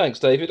 Thanks,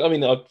 David. I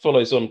mean, that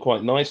follows on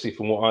quite nicely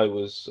from what I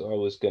was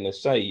going to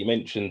say. You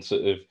mentioned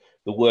sort of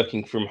the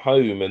working from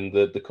home and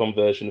the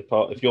conversion of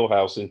part of your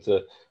house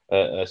into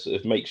a sort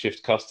of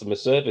makeshift customer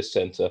service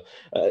centre.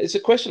 It's a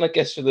question, I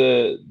guess, for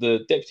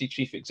the Deputy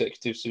Chief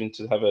Executive soon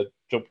to have a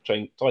job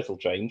title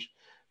change.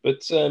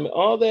 But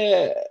are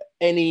there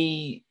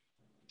any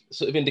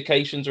sort of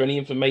indications or any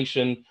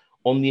information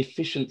on the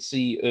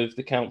efficiency of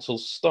the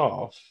council's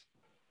staff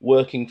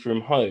working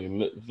from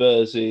home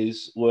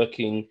versus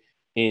working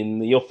in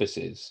the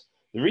offices?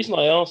 The reason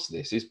I ask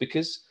this is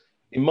because,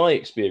 in my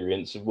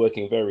experience of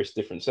working in various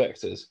different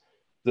sectors,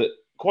 that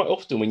quite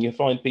often when you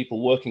find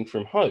people working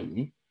from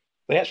home,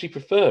 they actually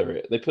prefer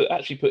it. They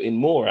actually put in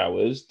more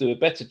hours, do a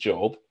better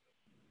job,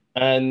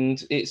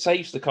 and it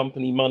saves the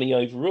company money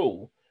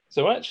overall.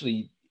 So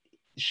actually,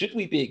 should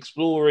we be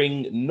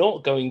exploring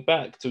not going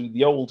back to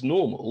the old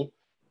normal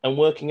and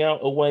working out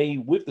a way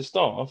with the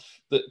staff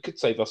that could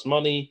save us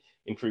money,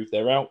 improve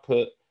their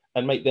output,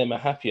 and make them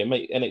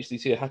make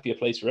NHDC a happier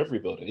place for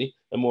everybody,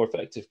 a more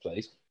effective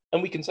place,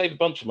 and we can save a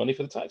bunch of money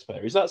for the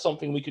taxpayer? Is that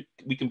something we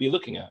can be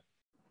looking at?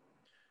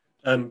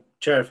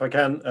 Chair, if I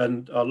can,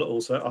 and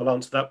I'll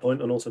answer that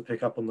point and also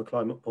pick up on the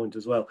climate point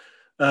as well.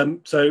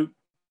 So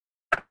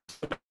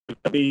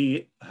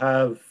we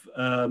have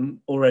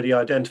already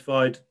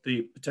identified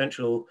the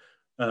potential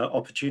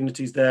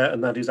opportunities there,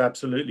 and that is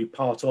absolutely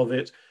part of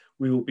it.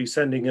 We will be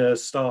sending a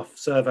staff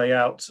survey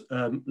out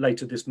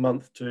later this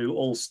month to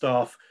all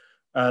staff,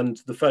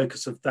 and the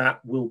focus of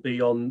that will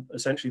be on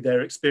essentially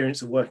their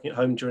experience of working at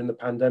home during the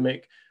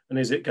pandemic, and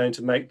is it going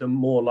to make them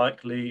more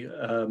likely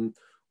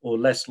or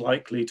less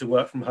likely to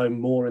work from home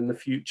more in the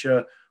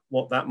future,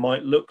 what that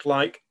might look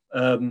like.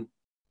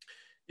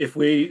 If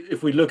we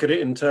look at it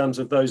in terms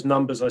of those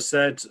numbers I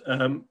said,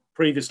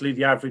 previously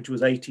the average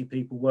was 80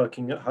 people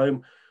working at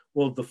home.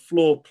 Well, the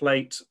floor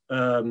plate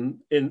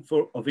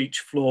of each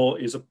floor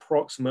is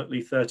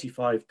approximately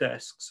 35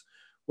 desks.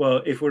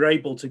 Well, if we're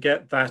able to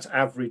get that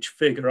average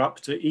figure up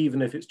to,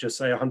 even if it's just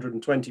say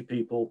 120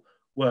 people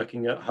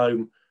working at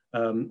home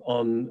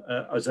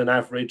as an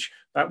average,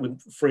 that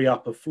would free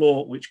up a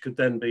floor which could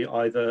then be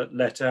either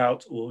let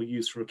out or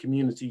used for a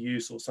community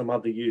use or some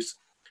other use.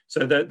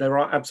 So there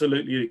are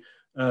absolutely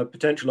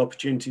potential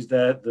opportunities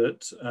there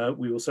that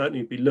we will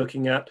certainly be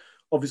looking at,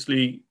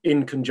 obviously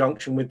in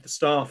conjunction with the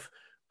staff.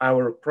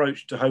 Our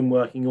approach to home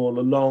working all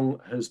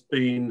along has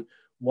been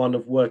one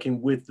of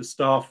working with the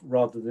staff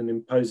rather than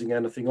imposing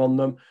anything on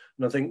them.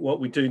 And I think what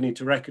we do need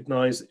to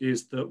recognise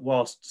is that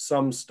whilst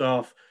some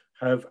staff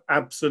have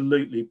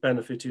absolutely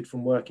benefited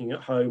from working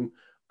at home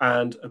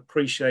and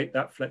appreciate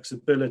that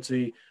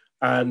flexibility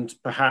and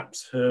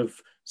perhaps have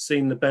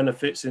seen the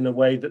benefits in a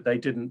way that they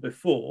didn't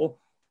before,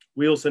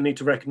 we also need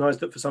to recognise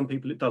that for some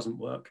people it doesn't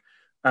work.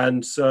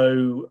 And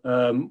so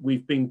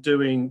we've been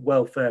doing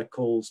welfare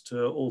calls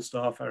to all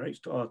staff. Our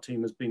HR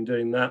team has been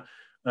doing that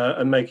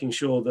and making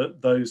sure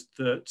that those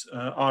that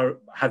are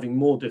having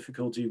more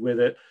difficulty with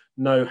it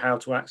know how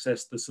to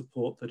access the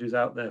support that is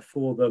out there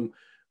for them.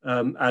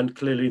 And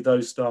clearly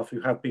those staff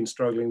who have been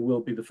struggling will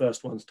be the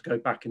first ones to go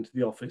back into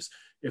the office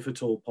if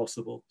at all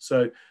possible.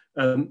 So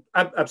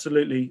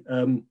absolutely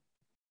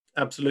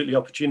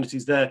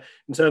opportunities there.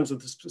 In terms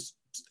of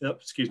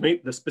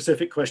the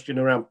specific question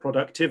around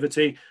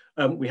productivity,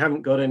 we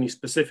haven't got any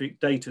specific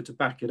data to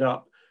back it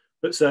up,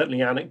 but certainly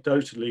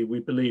anecdotally, we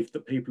believe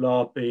that people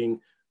are being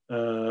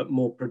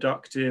more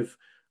productive.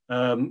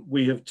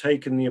 We have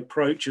taken the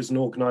approach as an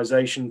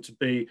organisation to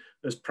be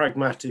as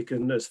pragmatic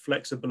and as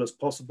flexible as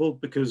possible,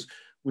 because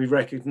we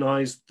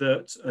recognise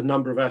that a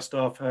number of our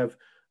staff have,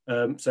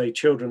 say,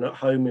 children at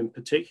home in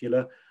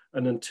particular,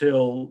 and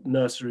until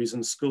nurseries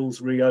and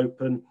schools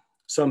reopen,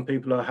 some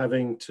people are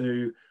having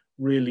to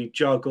really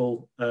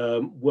juggle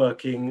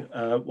working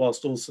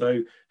whilst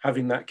also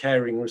having that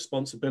caring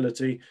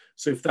responsibility.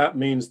 So if that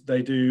means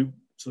they do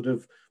sort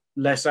of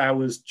less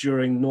hours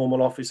during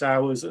normal office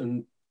hours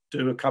and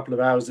do a couple of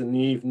hours in the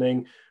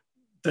evening,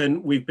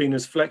 then we've been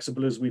as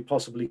flexible as we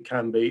possibly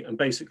can be, and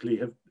basically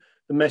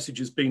the message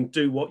has been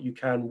do what you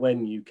can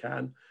when you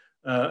can,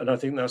 and I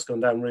think that's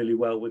gone down really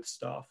well with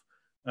staff.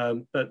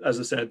 But as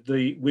I said,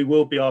 we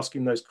will be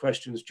asking those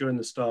questions during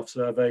the staff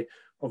survey.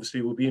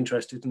 Obviously, we'll be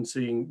interested in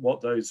seeing what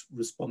those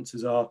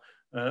responses are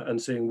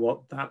and seeing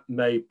what that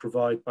may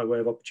provide by way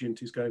of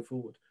opportunities going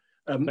forward.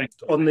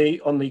 On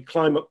the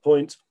climate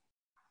point,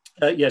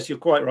 yes, you're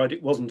quite right.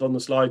 It wasn't on the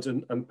slides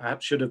and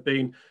perhaps should have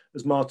been.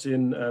 As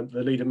Martin,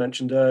 the leader,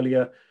 mentioned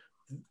earlier,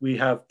 we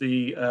have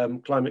the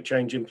Climate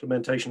Change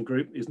Implementation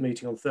Group is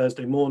meeting on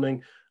Thursday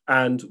morning.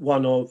 And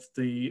one of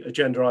the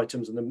agenda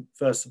items and the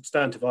first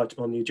substantive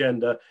item on the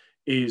agenda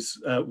is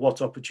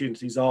what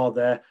opportunities are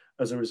there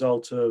as a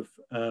result of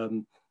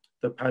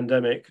the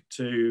pandemic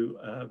to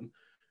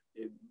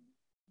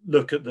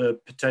look at the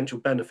potential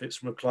benefits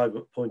from a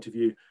climate point of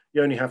view.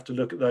 You only have to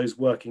look at those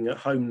working at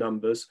home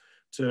numbers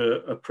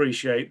to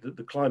appreciate that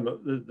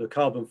the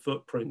carbon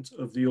footprint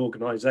of the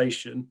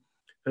organisation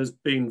has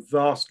been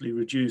vastly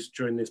reduced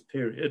during this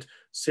period,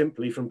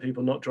 simply from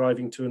people not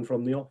driving to and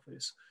from the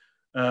office.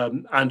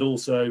 And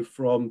also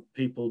from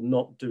people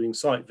not doing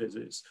site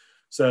visits.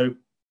 So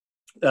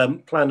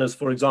planners,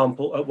 for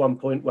example, at one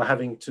point were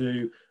having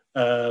to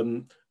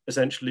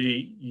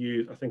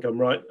essentially, I think I'm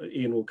right,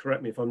 Ian will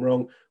correct me if I'm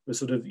wrong, we're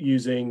sort of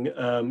using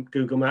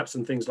Google Maps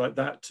and things like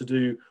that to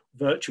do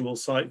virtual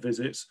site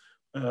visits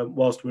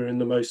whilst we're in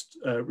the most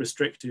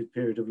restricted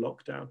period of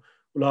lockdown.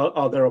 Well,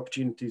 are there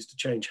opportunities to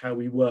change how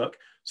we work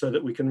so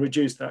that we can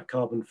reduce that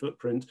carbon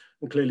footprint?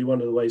 And clearly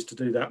one of the ways to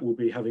do that will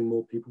be having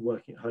more people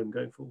working at home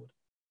going forward.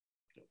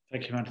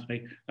 Thank you,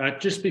 Anthony.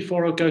 Just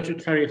before I go to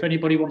Terry, if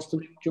anybody wants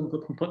to jump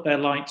up and put their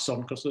lights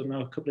on, because I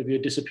know a couple of you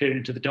are disappearing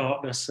into the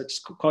darkness, it's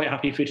quite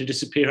happy for you to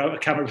disappear out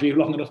of camera view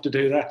long enough to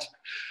do that.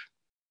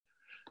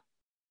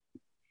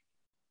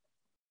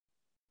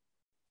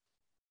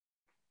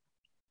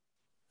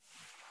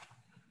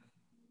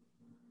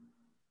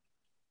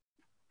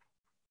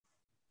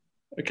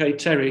 Okay,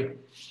 Terry.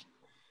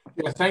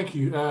 Yeah, thank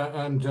you.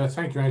 And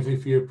thank you, Anthony,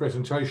 for your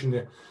presentation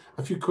there.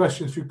 A few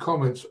questions, a few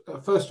comments.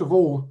 First of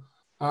all,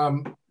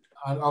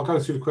 I'll go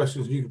through the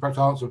questions and you can perhaps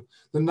answer them.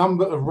 The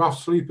number of rough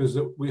sleepers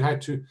that we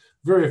had to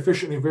very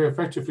efficiently, very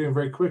effectively and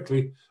very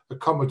quickly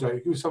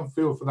accommodate. Give me some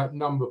feel for that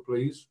number,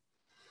 please.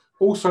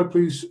 Also,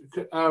 please,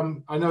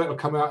 I know it'll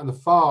come out in the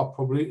FAR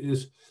probably,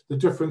 is the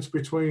difference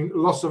between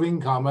loss of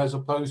income as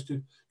opposed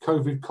to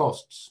COVID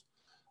costs.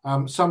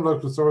 Some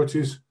local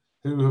authorities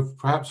who have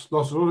perhaps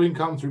lost a lot of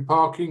income through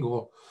parking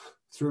or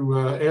through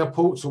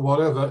airports or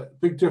whatever,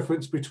 big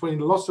difference between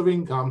loss of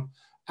income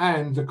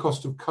and the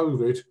cost of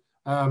COVID,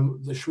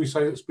 should we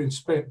say, that's been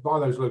spent by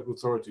those local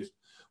authorities.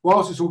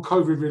 Whilst it's all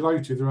COVID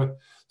related,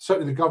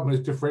 certainly the government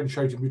is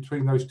differentiating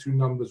between those two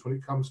numbers when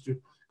it comes to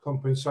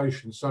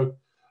compensation. So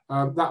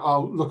that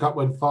I'll look up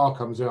when FAR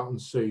comes out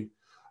and see.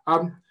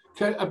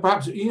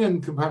 Perhaps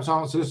Ian can perhaps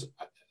answer this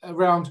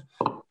around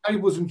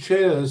tables and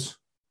chairs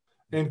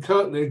in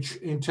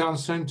Kirtledge in town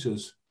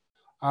centres.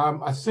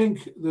 I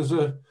think there's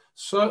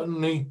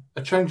certainly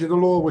a change in the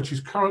law, which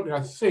is currently,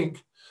 I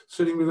think,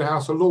 sitting with the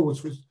House of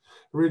Lords,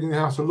 reading the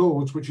House of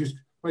Lords, which is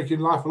making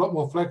life a lot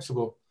more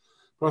flexible.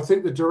 But I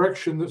think the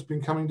direction that's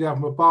been coming down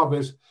from above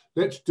is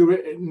let's do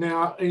it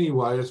now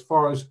anyway, as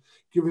far as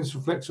giving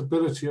some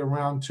flexibility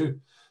around to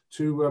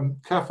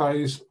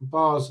cafes,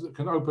 bars that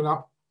can open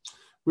up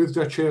with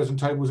their chairs and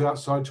tables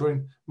outside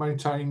to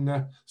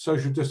maintain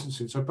social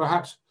distancing. So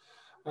perhaps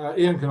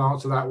Ian can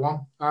answer that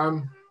one.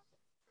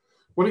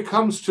 When it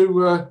comes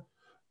to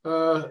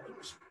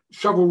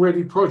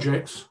shovel-ready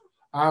projects,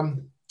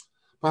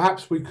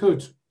 perhaps we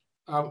could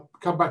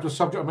come back to a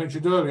subject I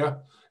mentioned earlier.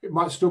 It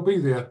might still be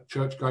there,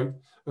 Churchgate,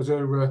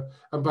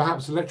 and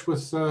perhaps the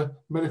Letchworth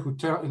Medical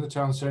Town in the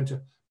town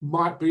centre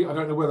might be. I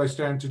don't know where they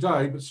stand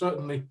today, but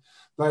certainly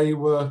they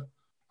were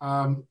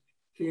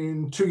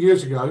in 2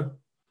 years ago.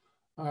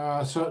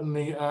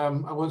 Certainly, I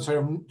won't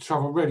say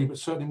shovel-ready, but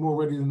certainly more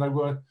ready than they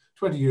were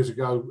 20 years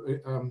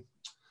ago,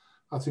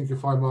 I think,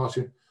 if I'm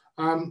Martin.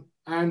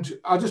 And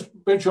I'll just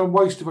mention on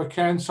waste if I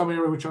can, some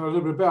area which I know a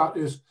little bit about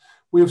is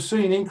we have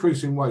seen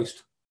increase in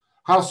waste,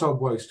 household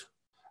waste,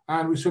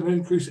 and we've seen an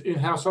increase in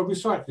household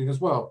recycling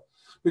as well,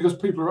 because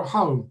people are at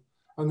home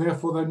and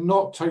therefore they're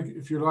not taking,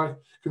 if you like,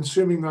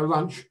 consuming their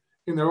lunch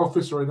in their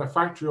office or in their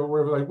factory or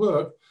wherever they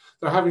work.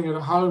 They're having it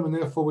at home, and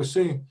therefore we're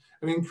seeing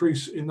an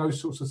increase in those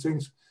sorts of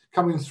things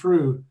coming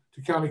through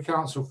to County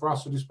Council for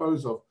us to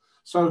dispose of.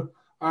 So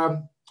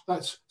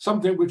that's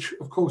something which,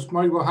 of course,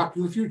 may well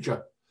happen in the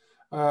future.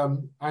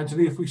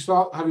 Anthony, if we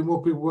start having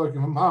more people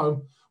working from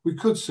home, we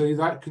could see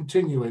that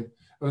continuing,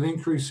 an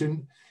increase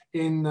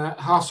in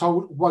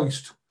household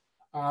waste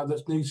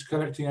that needs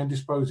collecting and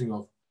disposing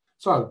of.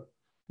 So,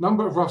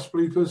 number of rough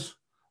sleepers,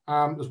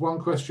 there's one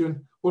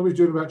question. What are we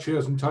doing about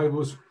chairs and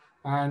tables?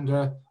 And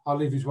I'll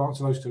leave you to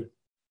answer those two.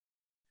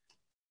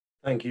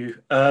 Thank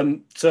you.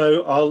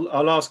 So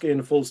I'll ask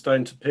Ian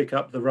Falstone to pick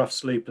up the rough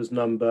sleepers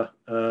number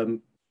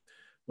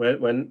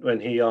when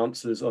he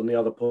answers on the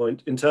other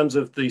point. In terms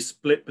of the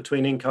split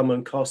between income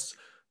and costs,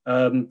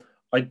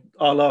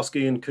 I'll ask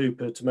Ian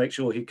Cooper to make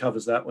sure he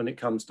covers that when it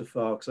comes to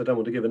FAR, because I don't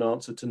want to give an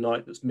answer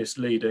tonight that's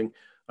misleading.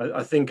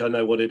 I think I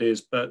know what it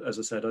is, but as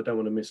I said, I don't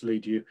want to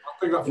mislead you.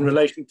 In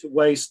relation to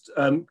waste,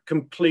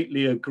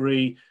 completely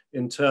agree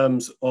in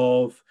terms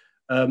of,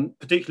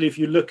 particularly if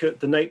you look at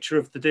the nature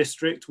of the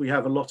district, we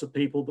have a lot of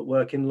people that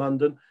work in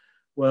London.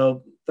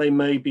 Well, they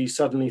may be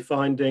suddenly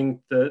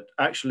finding that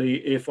actually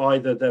if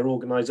either their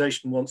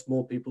organisation wants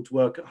more people to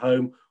work at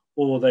home,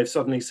 or they've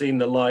suddenly seen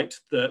the light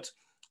that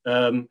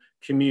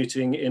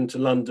commuting into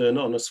London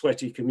on a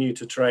sweaty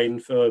commuter train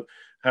for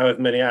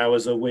however many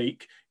hours a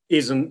week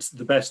isn't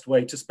the best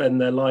way to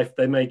spend their life,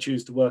 they may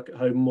choose to work at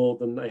home more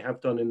than they have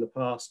done in the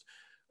past.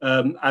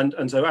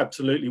 And so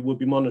absolutely we'll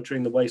be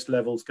monitoring the waste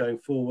levels going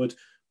forward.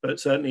 But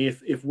certainly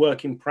if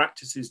working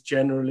practices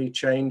generally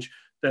change,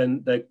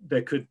 then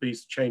there could be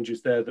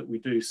changes there that we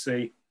do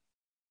see.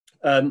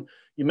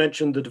 You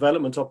mentioned the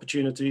development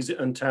opportunities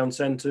and town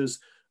centres.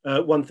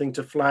 One thing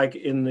to flag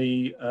in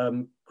the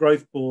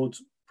growth board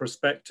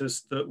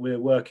prospectus that we're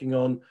working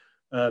on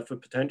for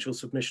potential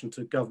submission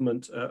to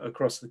government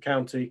across the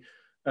county,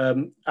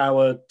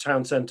 our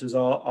town centres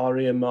are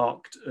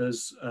earmarked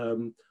as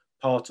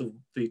part of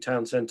the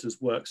town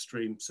centres work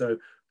stream. So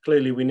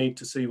clearly we need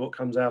to see what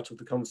comes out of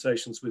the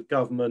conversations with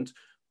government,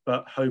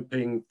 but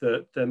hoping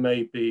that there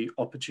may be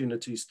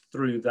opportunities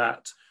through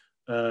that.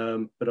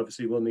 But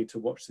obviously we'll need to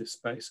watch this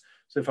space.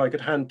 So if I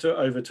could hand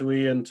over to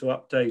Ian to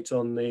update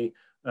on the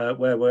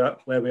where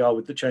we are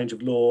with the change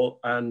of law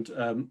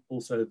and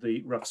also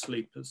the rough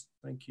sleepers.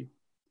 Thank you.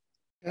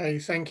 Okay,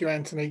 thank you,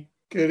 Anthony.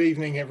 Good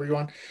evening,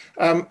 everyone.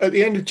 At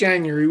the end of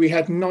January, we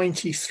had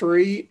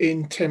 93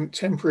 in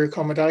temporary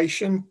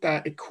accommodation.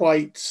 That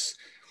equates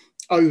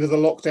over the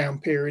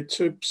lockdown period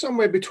to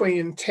somewhere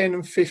between 10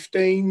 and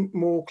 15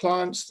 more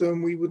clients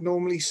than we would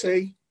normally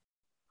see.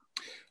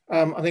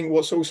 I think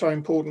what's also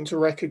important to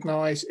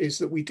recognise is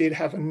that we did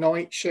have a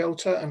night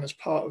shelter, and as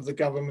part of the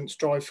government's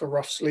drive for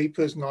rough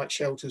sleepers, night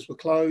shelters were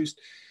closed.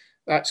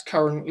 That's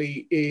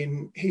currently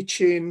in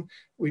Hitchin.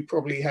 We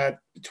probably had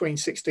between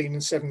 16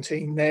 and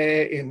 17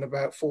 there in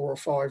about 4 or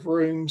 5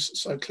 rooms.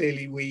 So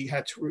clearly we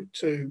had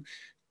to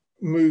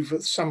move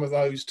some of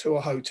those to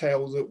a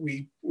hotel that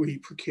we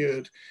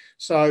procured.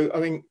 So I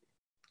think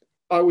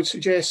I would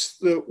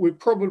suggest that we're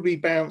probably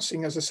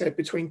bouncing, as I said,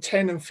 between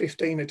 10 and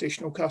 15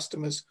 additional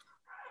customers.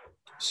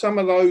 Some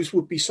of those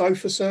would be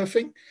sofa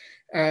surfing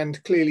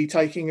and clearly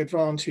taking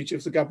advantage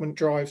of the government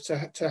drive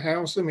to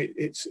house them.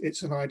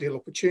 It's an ideal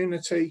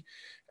opportunity.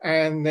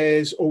 And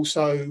there's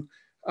also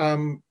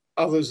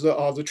others that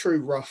are the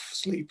true rough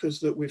sleepers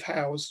that we've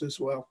housed as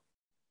well.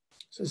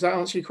 So does that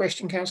answer your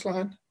question, Councillor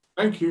Hunt?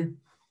 Thank you.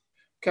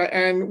 Okay,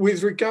 and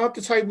with regard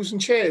to tables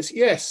and chairs,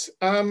 yes,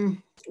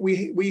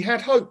 we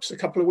had hopes a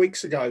couple of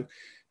weeks ago.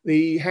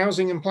 The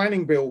Housing and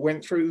Planning Bill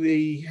went through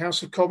the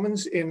House of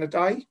Commons in a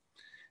day,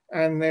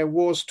 and there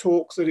was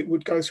talk that it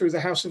would go through the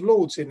House of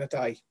Lords in a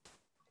day.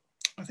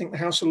 I think the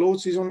House of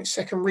Lords is on its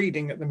second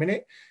reading at the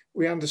minute.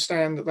 We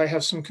understand that they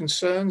have some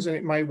concerns and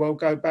it may well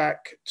go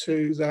back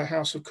to the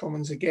House of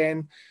Commons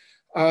again.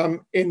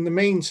 In the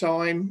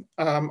meantime,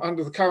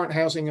 under the current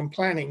Housing and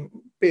Planning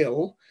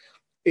Bill,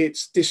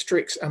 it's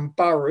districts and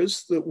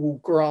boroughs that will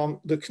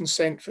grant the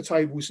consent for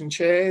tables and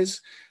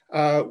chairs.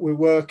 We're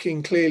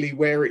working clearly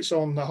where it's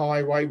on the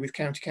highway with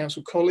county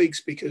council colleagues,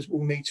 because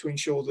we'll need to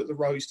ensure that the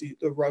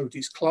road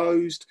is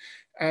closed,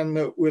 and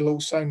that we'll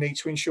also need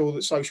to ensure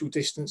that social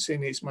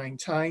distancing is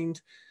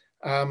maintained.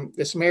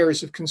 There's some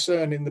areas of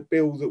concern in the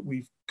bill that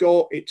we've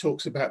got. It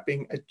talks about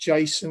being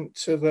adjacent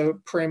to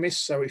the premise.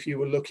 So if you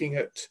were looking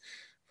at,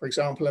 for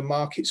example, a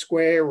market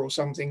square or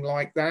something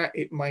like that,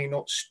 it may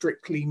not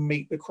strictly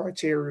meet the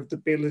criteria of the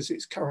bill as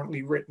it's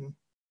currently written.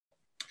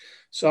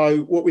 So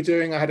what we're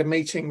doing, I had a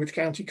meeting with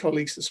county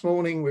colleagues this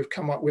morning. We've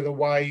come up with a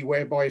way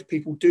whereby if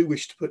people do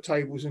wish to put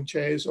tables and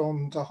chairs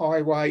on the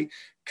highway,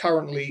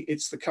 currently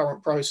it's the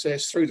current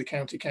process through the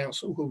county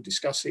council who'll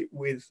discuss it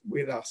with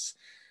us.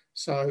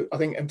 So I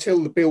think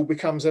until the bill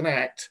becomes an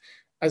act,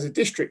 as a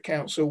district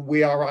council,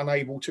 we are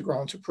unable to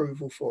grant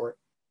approval for it.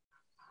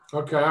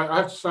 Okay, I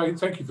have to say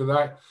thank you for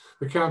that.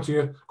 The county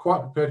are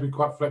quite prepared to be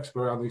quite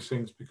flexible around these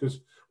things,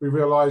 because we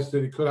realised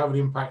that it could have an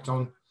impact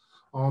on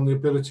the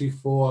ability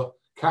for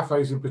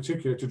cafes in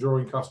particular to draw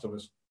in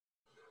customers.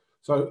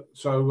 So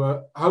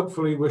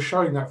hopefully we're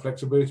showing that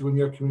flexibility when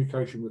you have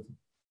communication with them.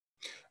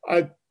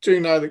 I do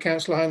know that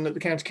Councillor Hone, that the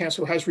County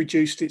Council has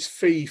reduced its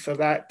fee for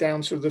that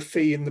down to the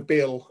fee in the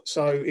bill.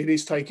 So it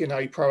is taking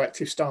a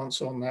proactive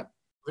stance on that.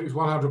 I think it's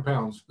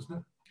 £100, isn't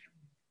it?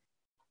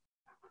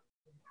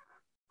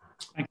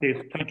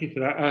 Thank you for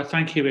that.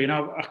 Thank you, Ian.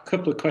 A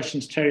couple of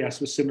questions Terry asked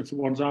were similar to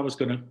ones I was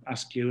going to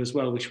ask you as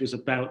well, which was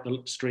about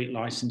the street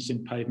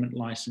licensing, pavement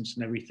license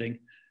and everything.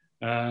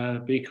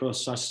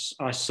 Because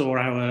I saw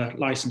our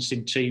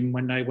licensing team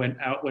when they went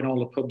out, when all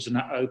the pubs and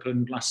that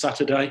opened last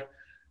Saturday.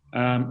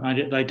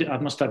 I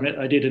must admit,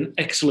 they did an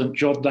excellent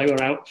job. They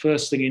were out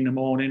first thing in the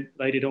morning.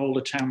 They did all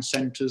the town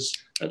centres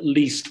at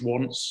least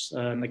once,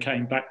 and they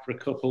came back for a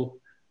couple.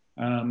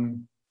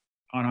 And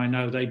I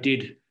know they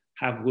did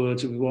have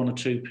words with one or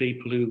two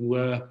people who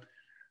were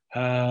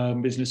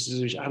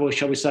businesses,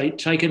 shall we say,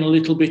 taking a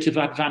little bit of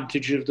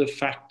advantage of the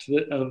fact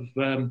that of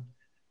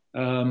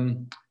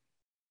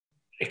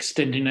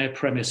extending their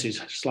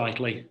premises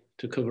slightly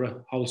to cover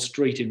a whole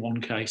street in one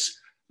case.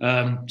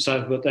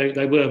 But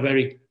they were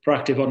very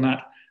proactive on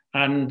that,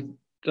 and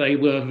they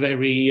were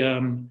very,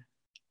 how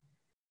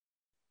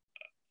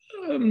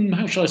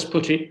shall I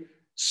put it,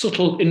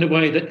 subtle in the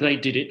way that they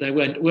did it. They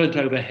weren't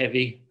over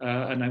heavy,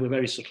 and they were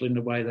very subtle in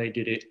the way they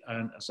did it.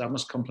 And so I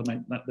must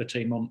compliment the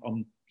team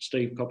on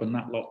Steve Cobb and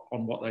that lot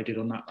on what they did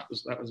on that.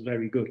 That was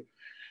very good.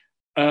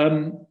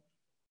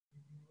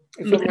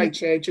 If I may,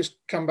 Chair, just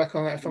come back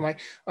on that if I may.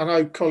 I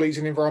know colleagues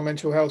in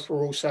environmental health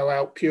were also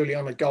out purely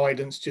on a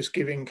guidance, just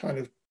giving kind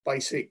of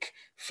basic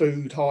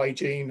food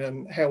hygiene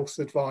and health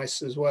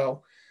advice as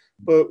well.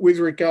 But with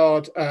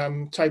regard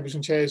tables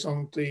and chairs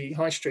on the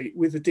high street,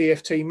 with the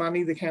DFT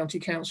money the county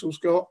council's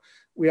got,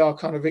 we are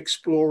kind of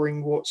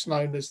exploring what's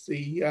known as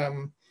the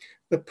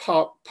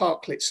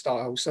parklet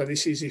style. So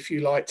this is, if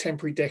you like,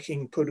 temporary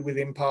decking put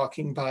within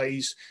parking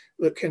bays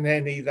that can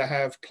then either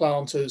have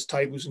planters,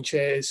 tables and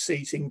chairs,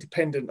 seating,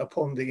 dependent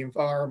upon the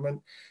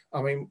environment.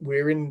 I mean,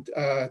 we're in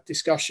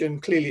discussion.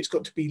 Clearly, it's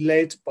got to be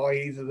led by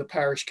either the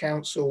parish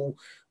council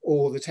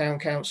or the town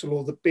council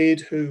or the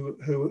bid,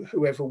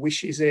 whoever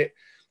wishes it.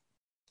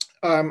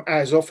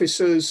 as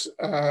officers,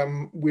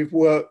 we've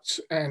worked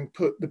and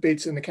put the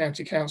bids in the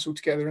county council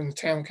together and the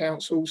town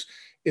councils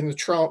in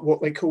the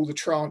what they call the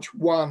tranche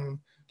 1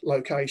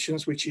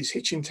 locations, which is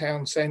Hitchin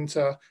Town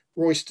Centre,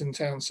 Royston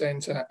Town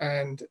Centre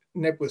and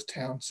Nebworth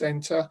Town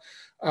Centre.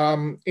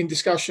 In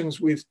discussions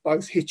with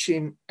both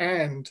Hitchin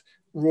and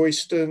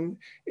Royston,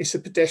 it's a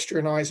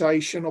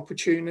pedestrianisation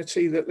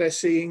opportunity that they're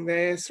seeing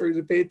there through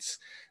the bids.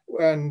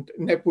 And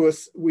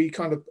Nebworth, we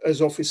kind of,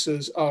 as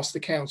officers, asked the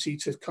county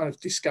to kind of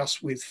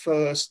discuss with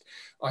first.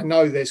 I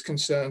know there's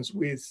concerns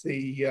with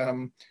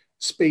the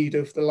speed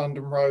of the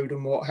London Road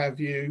and what have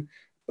you,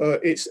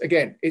 but it's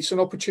an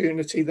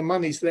opportunity. The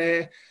money's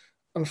there.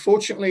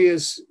 Unfortunately,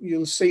 as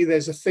you'll see,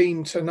 there's a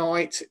theme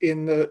tonight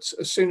in that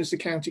as soon as the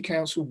county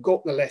council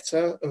got the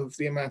letter of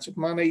the amount of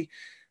money,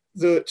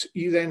 that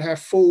you then have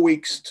 4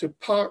 weeks to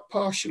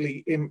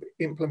partially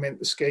implement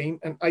the scheme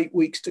and 8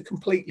 weeks to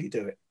completely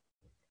do it.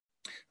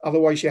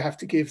 Otherwise, you have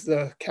to give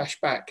the cash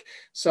back.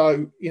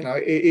 So, you know,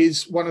 it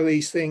is one of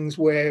these things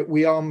where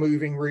we are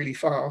moving really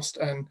fast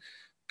and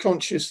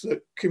conscious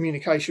that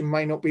communication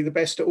may not be the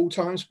best at all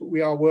times, but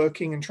we are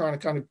working and trying to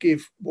kind of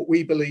give what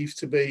we believe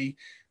to be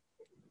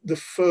the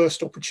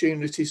first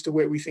opportunities to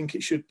where we think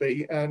it should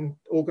be and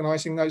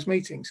organising those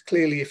meetings.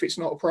 Clearly, if it's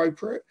not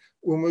appropriate,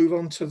 we'll move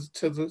on to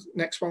the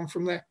next one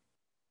from there.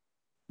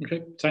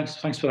 Okay, thanks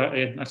for that,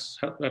 Ian.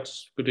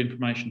 That's good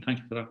information. Thank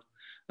you for that.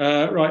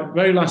 Right,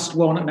 very last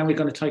one, and then we're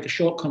going to take a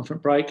short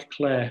conference break.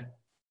 Claire.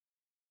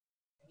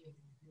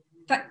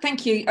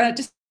 Thank you.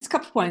 Just a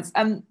couple of points.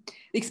 The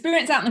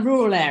experience out in the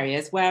rural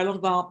areas where a lot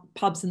of our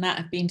pubs and that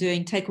have been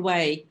doing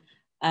takeaway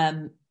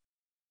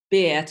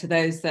beer to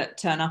those that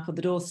turn up on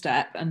the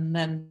doorstep and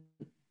then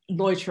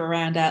loiter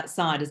around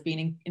outside has been,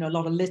 you know, a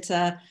lot of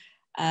litter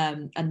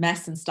and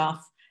mess and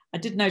stuff. I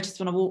did notice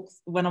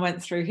when I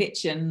went through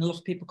Hitchin, a lot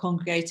of people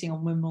congregating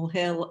on Wimble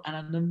Hill and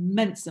an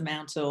immense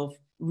amount of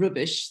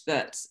rubbish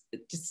that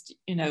just,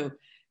 you know,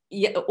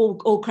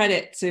 all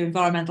credit to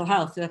environmental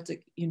health. You have to,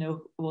 you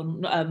know,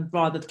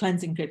 rather the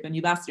cleansing crew and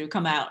Ubasta who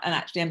come out and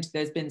actually empty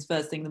those bins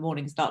first thing in the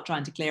morning and start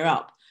trying to clear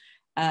up.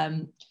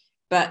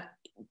 But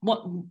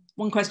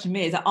one question to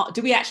me is,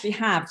 do we actually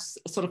have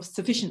sort of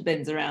sufficient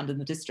bins around in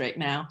the district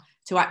now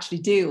to actually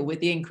deal with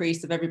the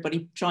increase of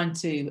everybody trying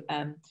to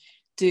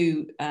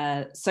do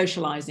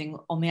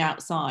socialising on the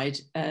outside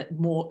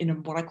more in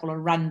what I call a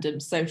random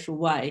social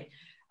way?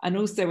 And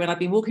also when I've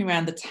been walking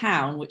around the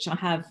town, which I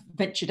have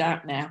ventured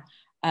out now,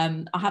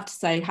 I have to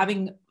say,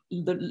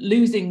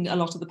 losing a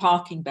lot of the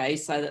parking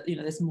bays so that, you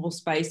know, there's more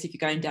space if you're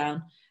going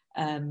down,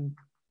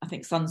 I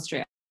think Sun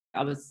Street,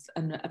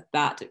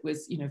 it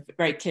was, you know,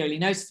 very clearly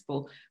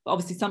noticeable. But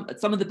obviously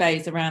some of the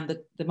bays around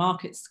the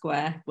market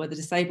square were the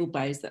disabled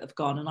bays that have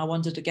gone. And I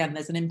wondered, again,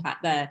 there's an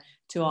impact there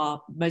to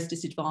our most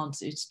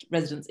disadvantaged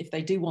residents if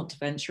they do want to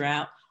venture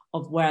out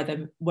of where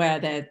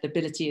their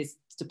ability is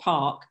to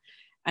park.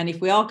 And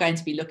if we are going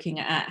to be looking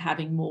at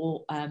having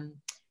more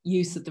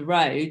use of the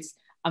roads,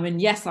 I mean,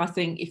 yes, I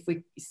think if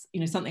we,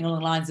 you know, something along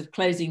the lines of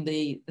closing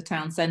the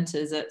town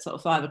centres at sort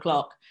of 5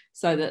 o'clock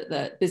so that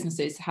the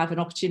businesses have an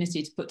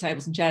opportunity to put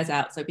tables and chairs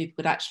out so people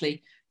could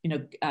actually, you know,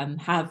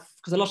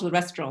 because a lot of the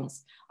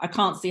restaurants, I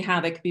can't see how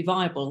they could be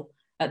viable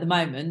at the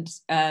moment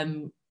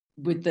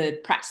with the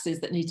practices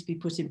that need to be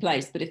put in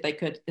place. But if they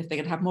could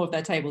have more of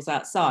their tables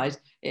outside,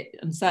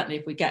 and certainly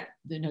if we get,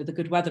 you know, the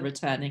good weather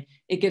returning,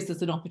 it gives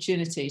us an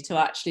opportunity to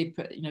actually,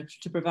 you know,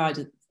 to provide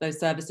those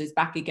services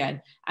back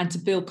again and to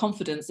build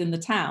confidence in the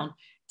town,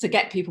 to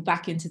get people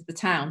back into the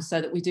town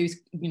so that we do,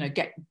 you know,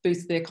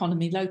 boost the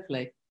economy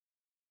locally.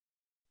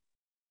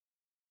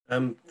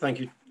 Thank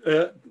you,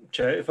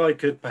 Chair. If I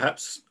could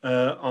perhaps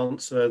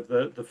answer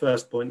the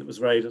first point that was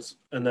raised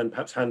and then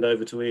perhaps hand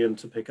over to Ian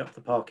to pick up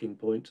the parking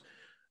point.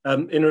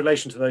 In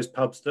relation to those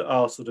pubs that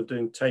are sort of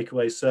doing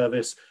takeaway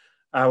service,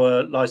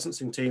 our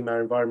licensing team,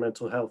 our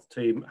environmental health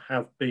team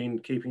have been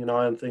keeping an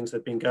eye on things.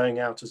 They've been going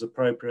out as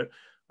appropriate.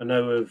 I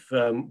know of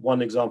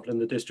one example in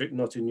the district,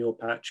 not in your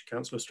patch,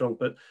 Councillor Strong,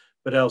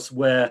 but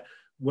elsewhere,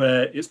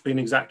 where it's been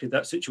exactly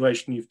that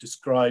situation you've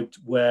described,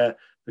 where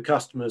the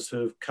customers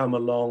have come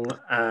along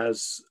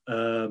as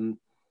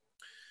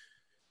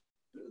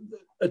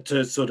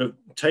to sort of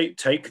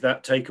take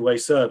that takeaway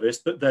service,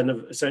 but then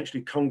have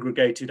essentially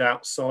congregated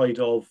outside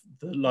of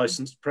the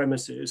licensed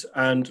premises.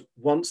 And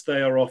once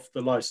they are off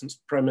the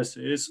licensed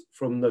premises,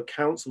 from the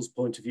council's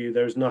point of view,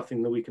 there is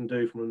nothing that we can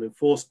do from an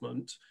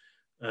enforcement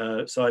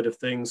side of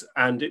things,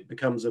 and it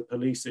becomes a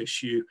police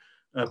issue,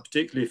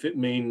 particularly if it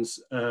means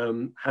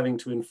having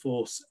to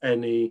enforce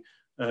any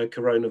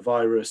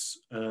coronavirus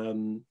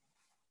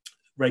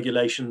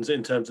regulations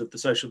in terms of the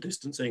social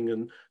distancing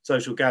and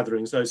social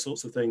gatherings, those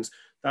sorts of things.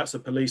 That's a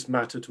police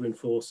matter to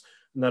enforce,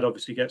 and that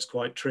obviously gets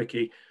quite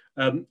tricky.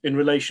 In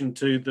relation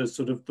to the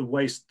sort of the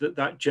waste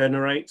that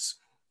generates,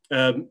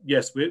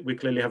 yes, we're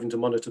clearly having to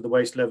monitor the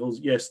waste levels.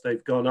 Yes,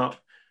 they've gone up,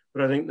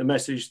 but I think the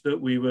message that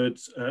we would,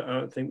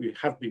 I think we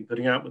have been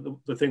putting out,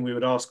 but the thing we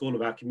would ask all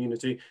of our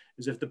community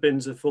is, if the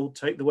bins are full,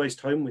 take the waste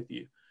home with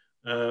you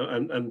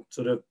and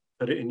sort of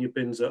put it in your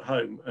bins at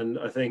home. And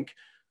I think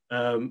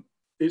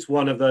it's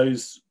one of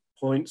those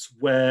points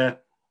where,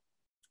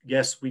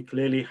 yes, we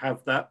clearly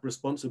have that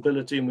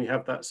responsibility and we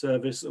have that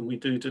service and we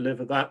do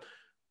deliver that.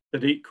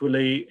 But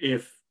equally,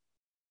 if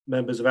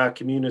members of our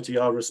community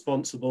are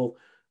responsible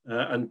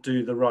and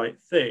do the right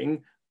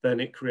thing, then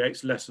it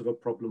creates less of a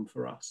problem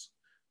for us.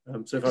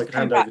 So if I could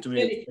hand over to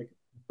Ian.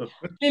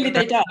 Clearly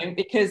they don't,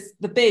 because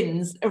the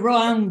bins,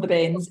 around the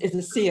bins is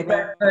a sea of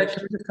rubbish.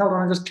 Can we just hold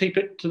on and just keep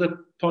it to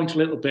the point a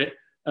little bit?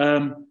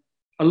 A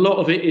lot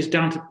of it is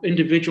down to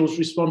individuals'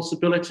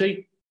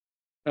 responsibility.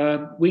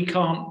 We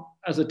can't,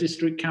 as a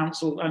district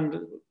council,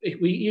 and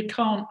you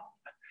can't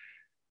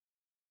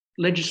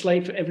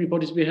legislate for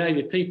everybody's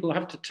behaviour. People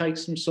have to take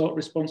some sort of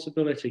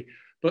responsibility.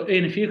 But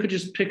Ian, if you could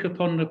just pick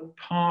up on the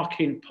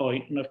parking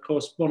point, and of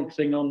course one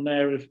thing on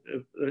there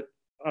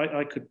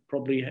I could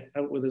probably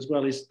help with as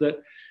well is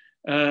that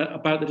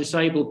about the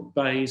disabled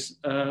bays,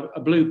 a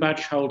blue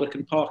badge holder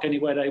can park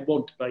anywhere they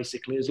want,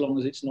 basically, as long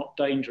as it's not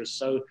dangerous.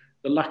 So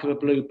the lack of a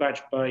blue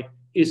badge bay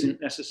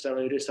isn't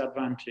necessarily a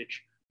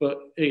disadvantage. But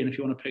Ian, if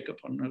you want to pick up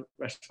on the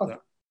rest of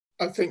that.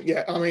 I think,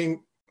 yeah, I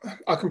mean,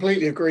 I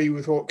completely agree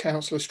with what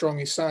Councillor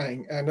Strong is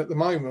saying. And at the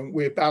moment,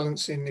 we're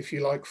balancing, if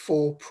you like,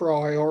 4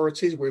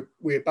 priorities.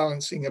 We're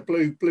balancing a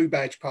blue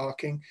badge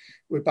parking,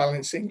 we're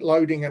balancing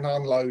loading and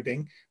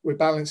unloading, we're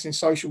balancing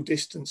social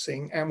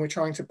distancing, and we're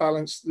trying to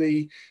balance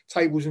the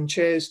tables and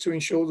chairs to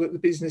ensure that the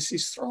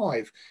businesses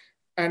thrive.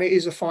 And it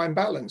is a fine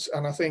balance.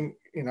 And I think,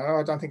 you know,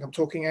 I don't think I'm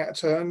talking out of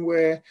turn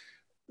where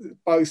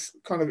both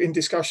kind of in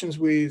discussions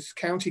with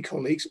county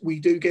colleagues, we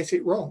do get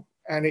it wrong.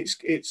 And that's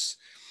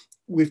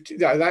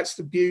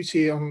the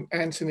beauty on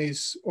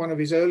Anthony's, one of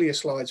his earlier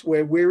slides,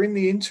 where we're in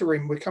the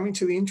interim, we're coming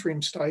to the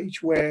interim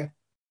stage where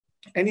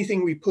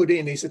anything we put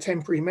in is a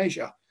temporary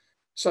measure,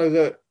 so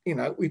that, you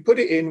know, we put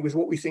it in with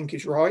what we think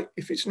is right.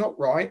 If it's not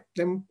right,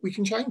 then we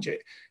can change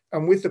it.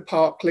 And with the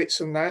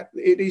parklets and that,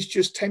 it is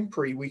just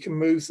temporary. We can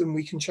move them,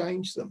 we can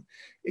change them.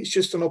 It's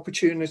just an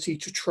opportunity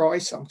to try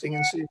something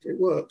and see if it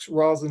works,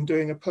 rather than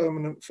doing a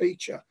permanent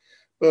feature.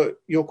 But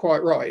you're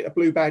quite right, a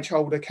blue badge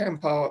holder can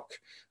park,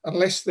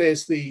 unless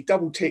there's the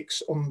double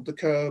ticks on the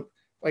curb,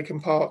 they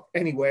can park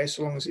anywhere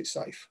so long as it's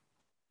safe.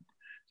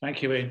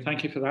 Thank you, Ian.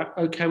 Thank you for that.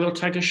 Okay, we'll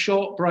take a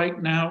short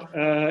break now.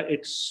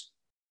 It's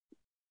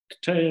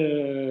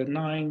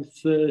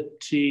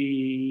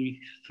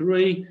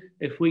 9:33.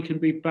 If we can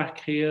be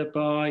back here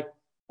by,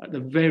 at the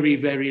very,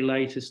 very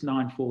latest,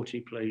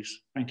 9:40,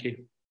 please. Thank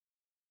you.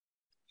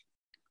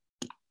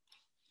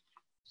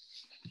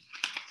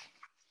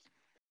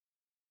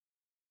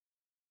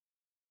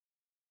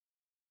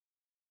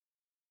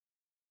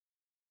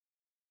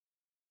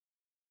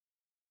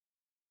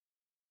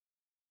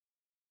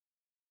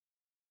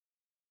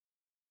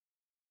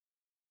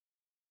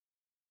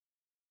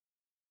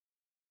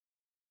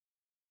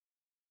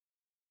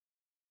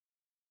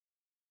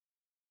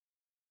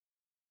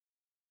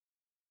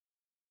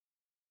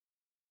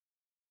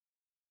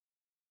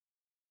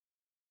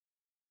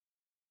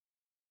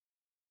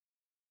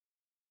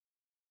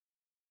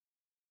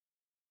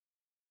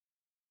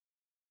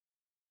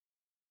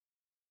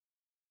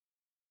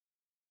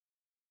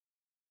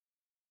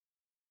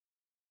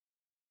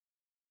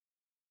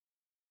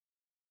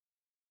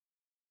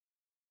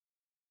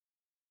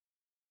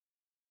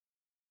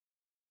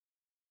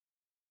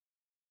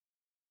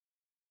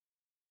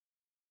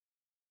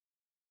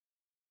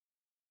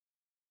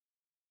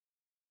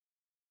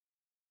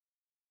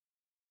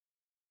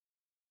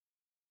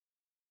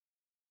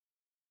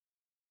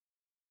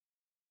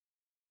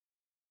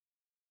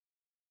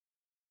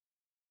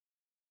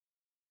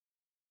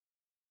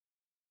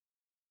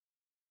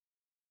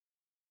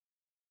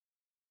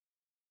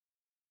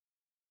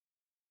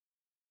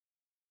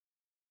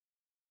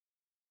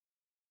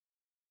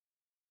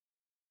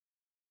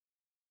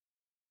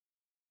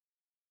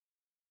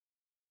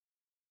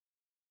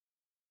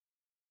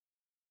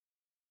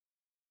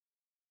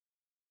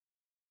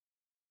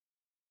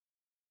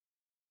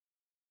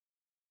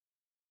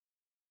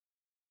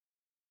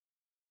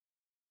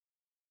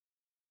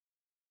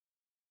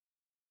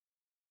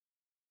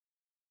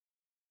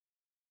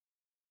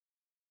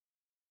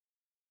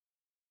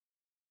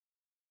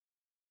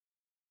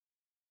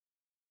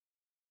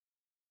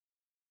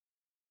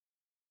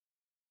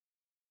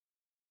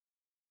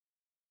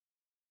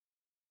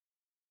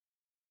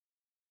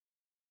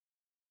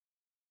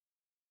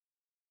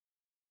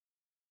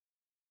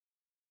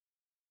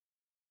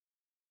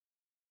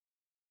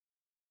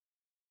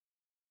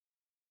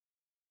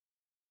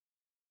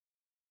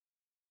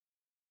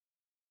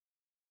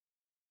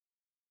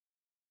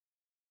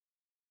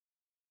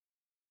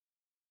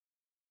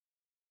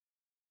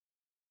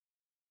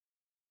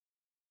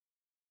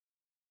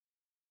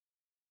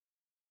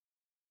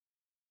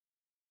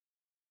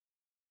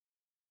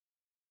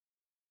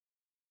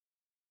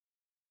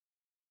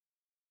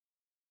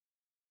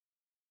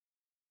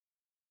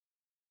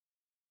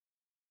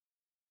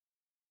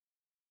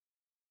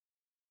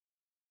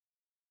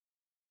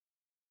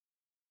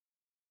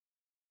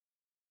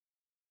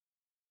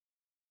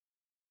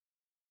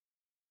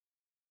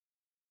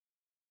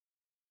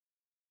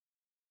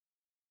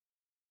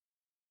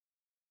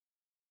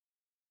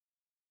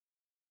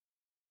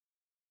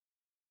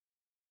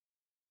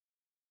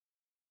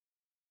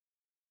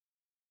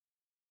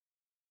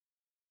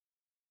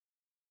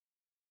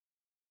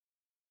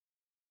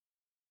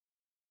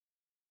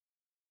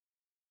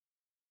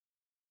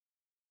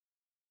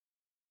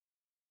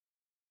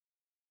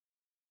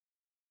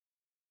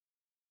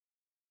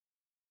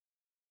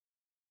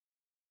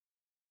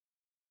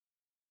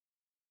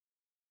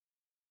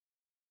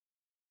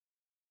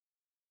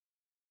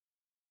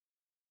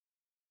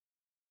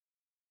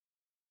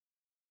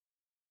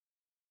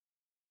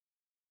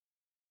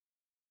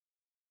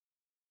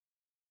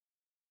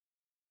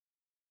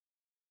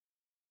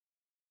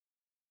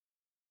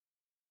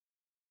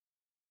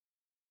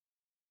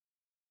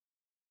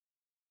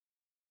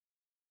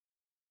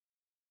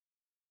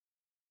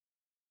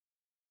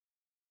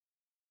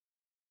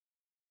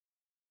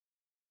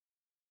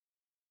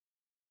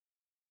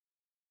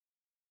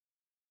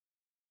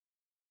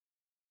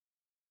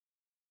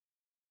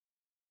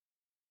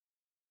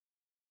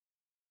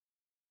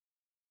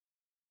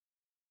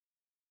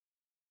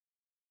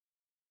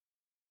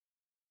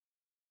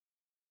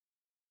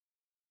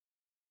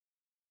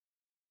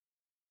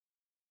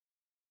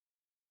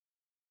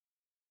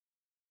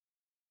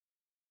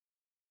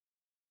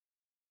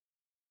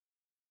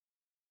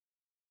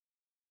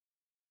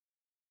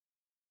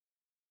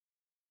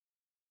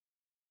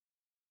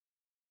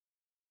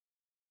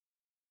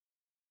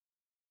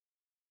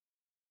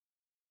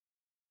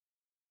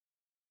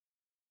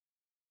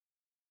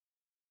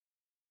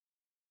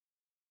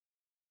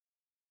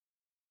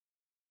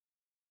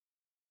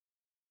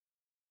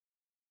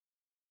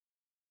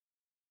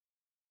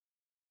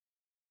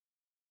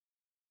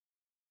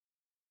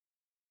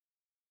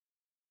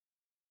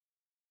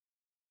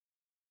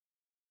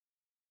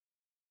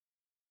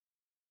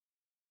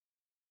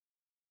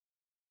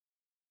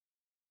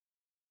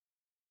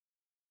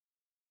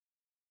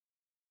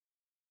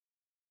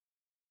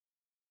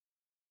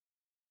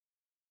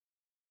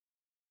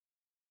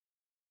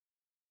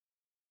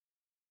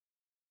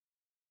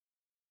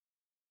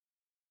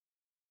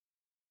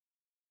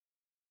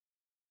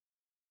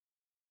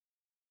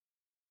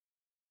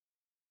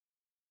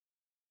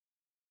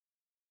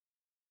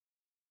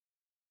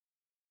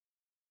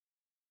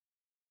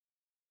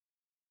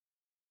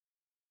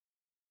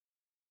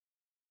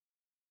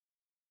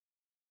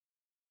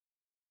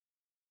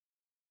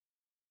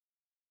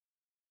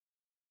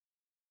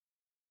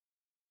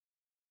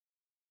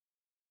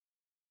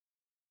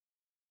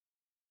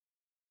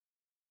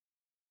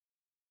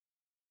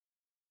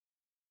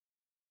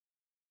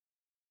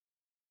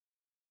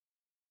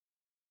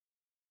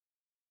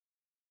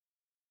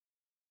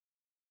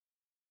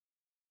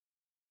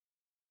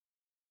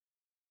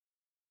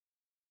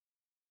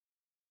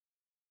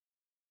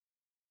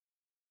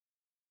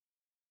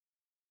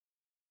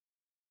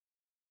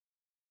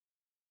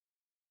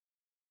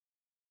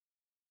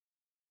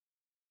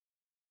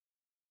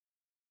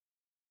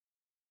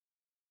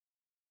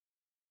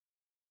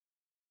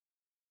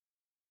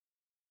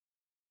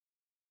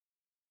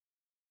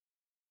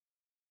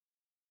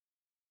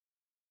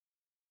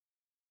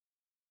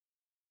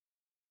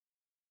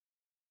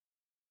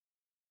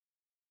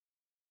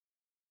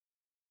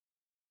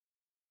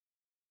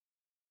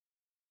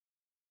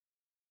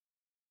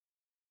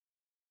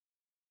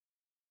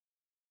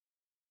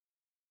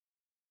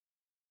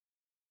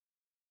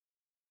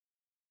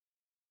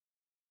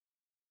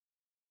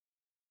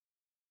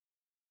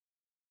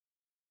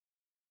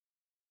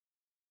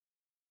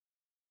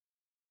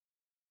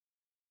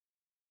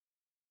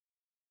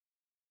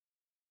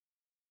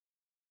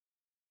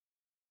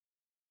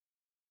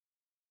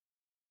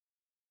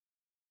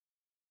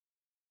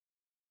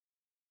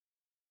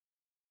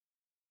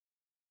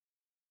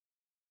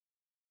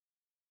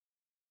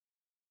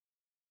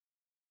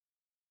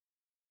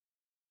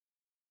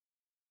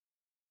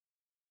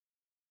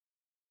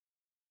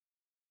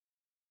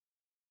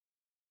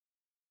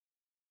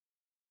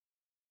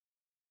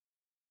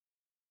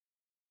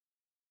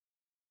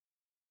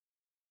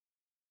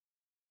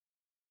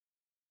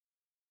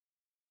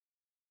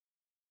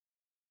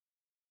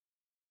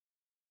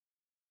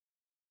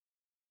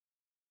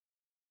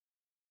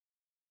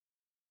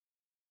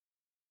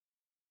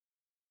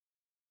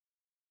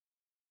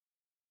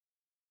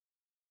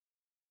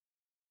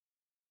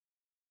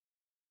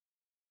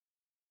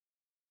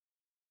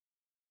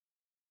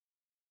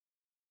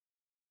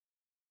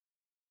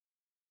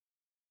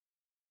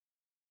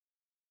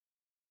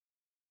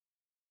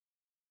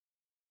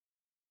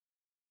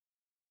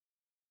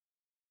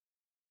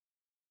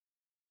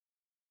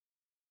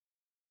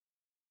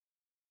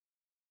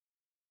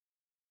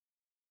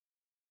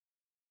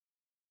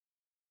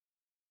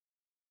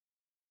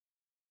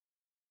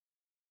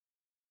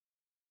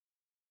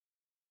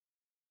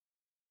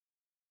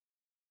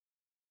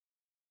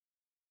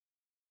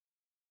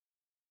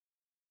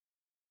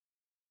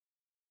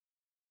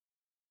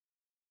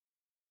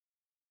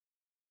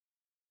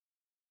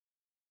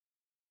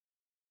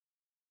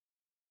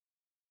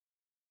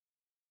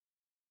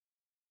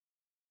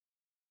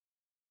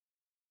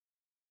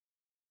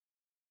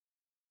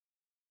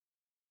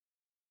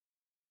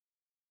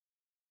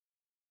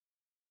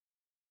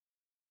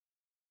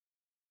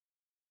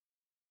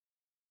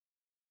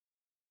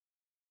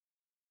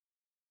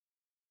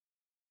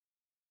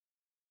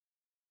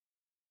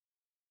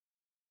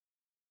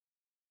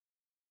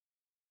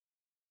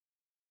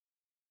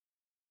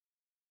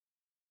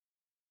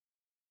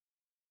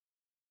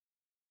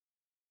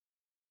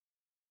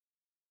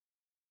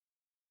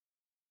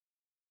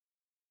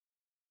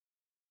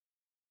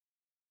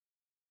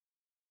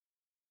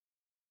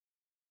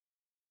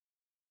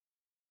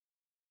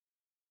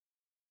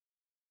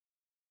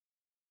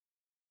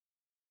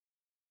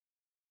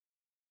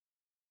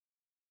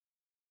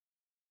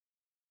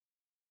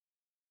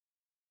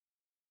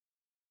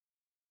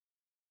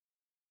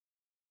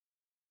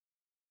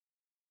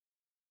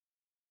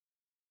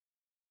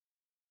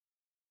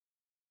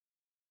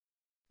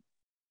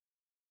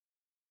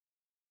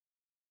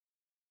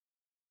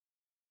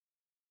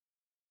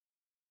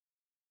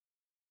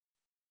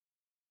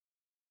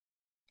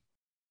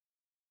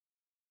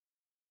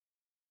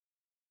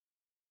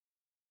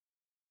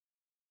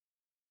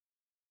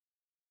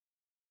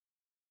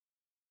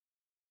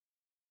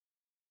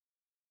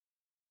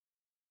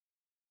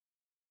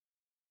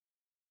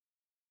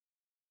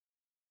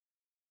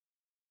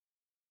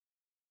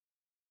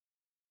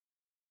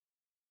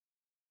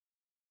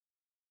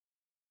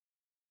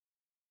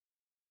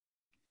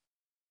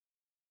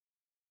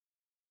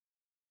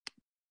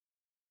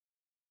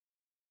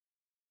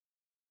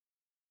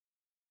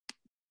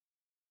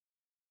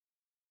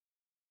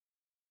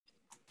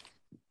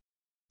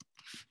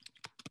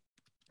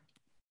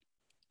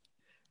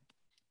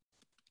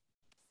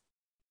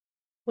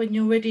 when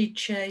you're ready,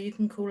 Chair, you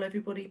can call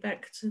everybody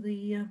back to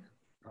the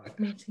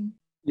meeting.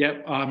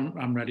 Yep,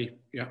 I'm ready.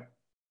 Yeah.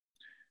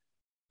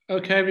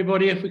 Okay,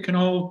 everybody, if we can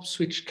all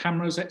switch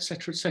cameras,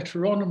 etc.,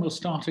 on, and we'll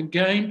start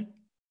again.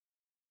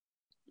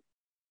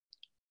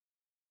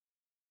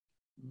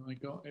 I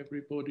got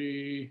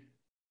everybody.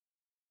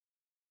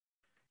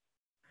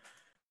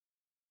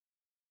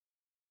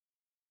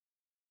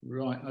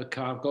 Right,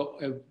 okay, I've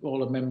got all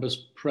the members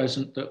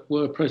present that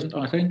were present,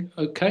 I think.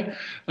 Okay,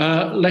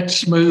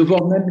 let's move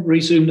on then,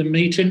 resume the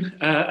meeting.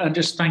 And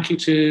just thank you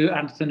to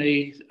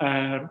Anthony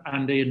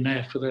and Ian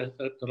there for the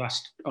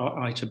last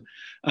item.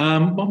 What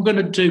I'm going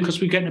to do,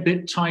 because we're getting a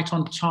bit tight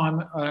on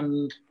time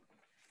and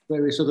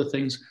various other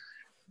things,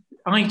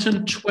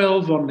 item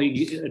 12 on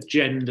the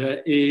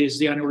agenda is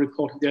the annual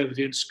report of the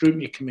Overview and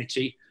Scrutiny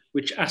Committee,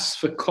 which asks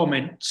for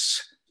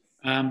comments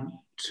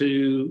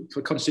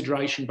for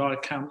consideration by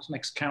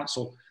next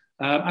council.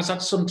 As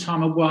that's some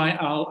time away,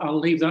 I'll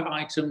leave that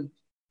item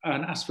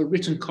and ask for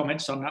written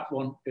comments on that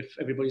one if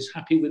everybody's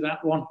happy with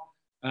that one.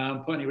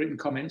 Put any written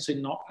comments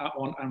in, not that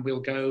one, and we'll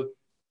go.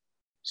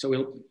 So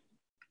we'll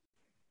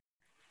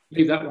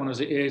leave that one as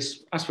it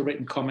is, ask for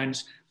written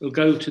comments. We'll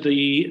go to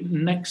the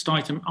next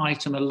item,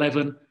 item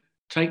 11,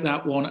 take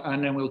that one,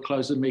 and then we'll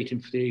close the meeting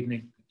for the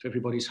evening if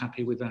everybody's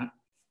happy with that.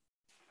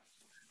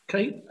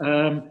 Okay.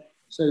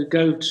 So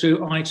go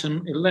to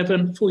item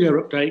 11, full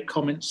year update,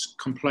 comments,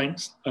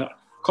 compliments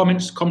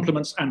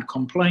and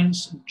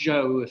complaints.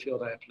 Joe, if you're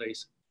there,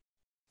 please.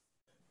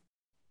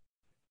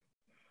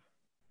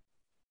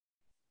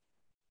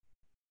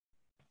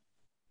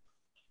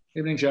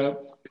 Evening,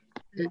 Joe.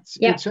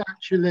 It's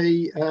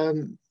actually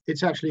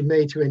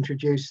me to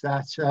introduce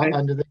that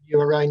under the new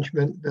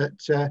arrangement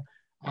that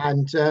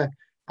I'm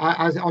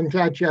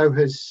glad Joe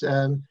has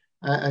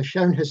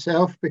shown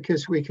herself,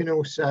 because we can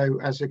also,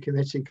 as a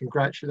committee,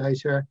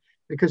 congratulate her,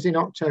 because in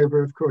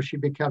October, of course, she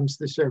becomes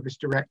the Service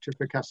Director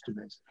for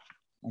Customers.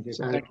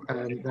 So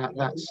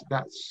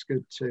that's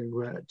good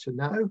to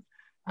know,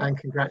 and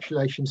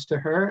congratulations to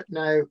her.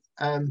 Now,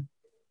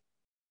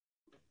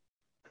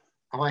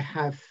 I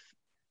have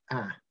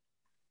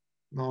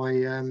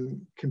my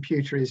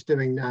computer is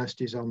doing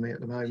nasties on me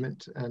at the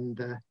moment,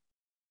 and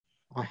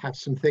I have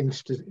some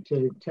things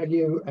to tell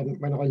you, and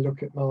when I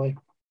look at my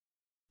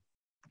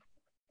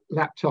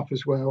laptop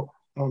as well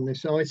on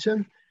this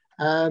item.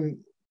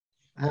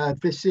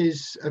 This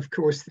is, of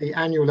course, the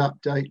annual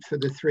update for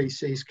the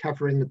 3Cs,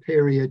 covering the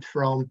period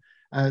from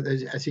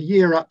as a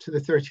year up to the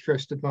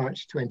 31st of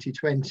March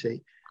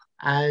 2020.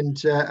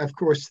 And of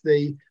course,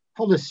 the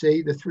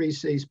policy, the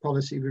 3Cs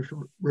policy, was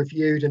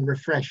reviewed and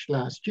refreshed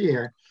last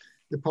year.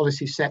 The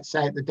policy sets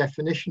out the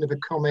definition of a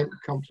comment,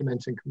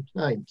 compliment and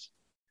complaint.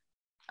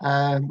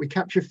 We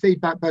capture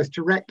feedback both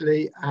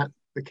directly at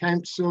the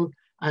council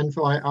and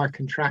via our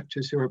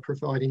contractors who are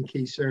providing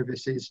key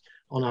services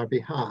on our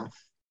behalf.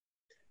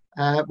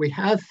 We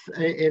have,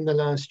 in the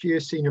last year,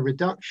 seen a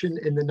reduction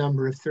in the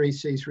number of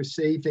 3Cs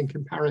received in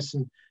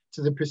comparison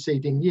to the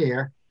preceding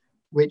year,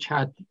 which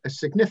had a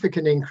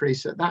significant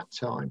increase at that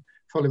time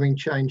following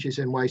changes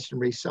in waste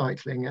and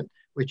recycling, and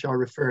which I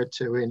referred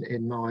to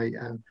in my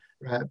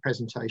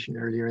presentation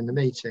earlier in the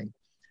meeting.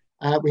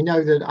 We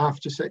know that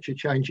after such a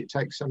change, it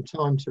takes some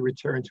time to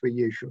return to a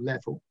usual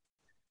level.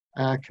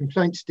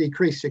 Complaints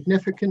decreased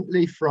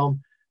significantly from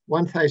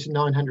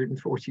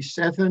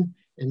 1,947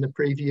 in the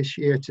previous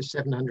year to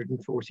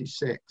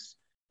 746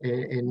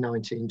 in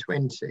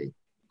 1920.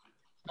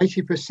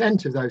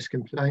 80% of those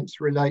complaints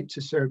relate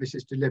to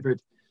services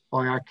delivered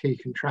by our key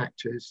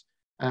contractors,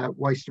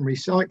 waste and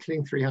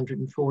recycling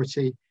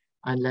 340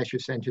 and leisure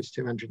centres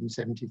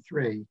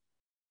 273.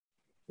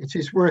 It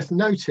is worth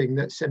noting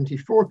that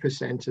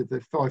 74% of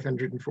the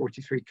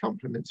 543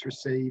 compliments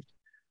received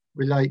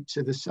relate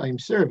to the same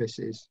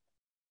services.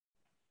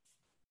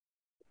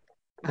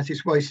 That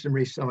is waste and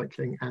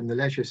recycling and the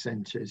leisure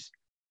centres.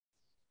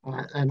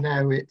 And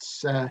now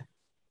it's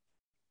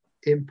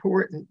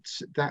important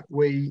that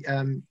we,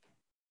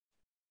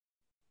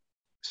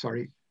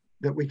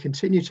 that we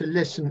continue to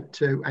listen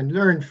to and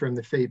learn from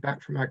the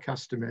feedback from our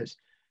customers.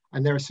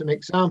 And there are some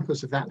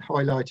examples of that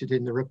highlighted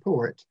in the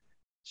report,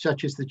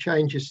 such as the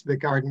changes to the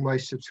garden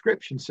waste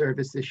subscription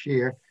service this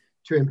year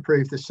to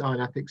improve the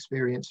sign-up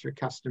experience for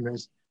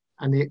customers,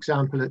 and the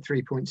example at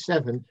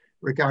 3.7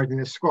 regarding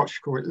the squash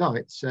court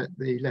lights at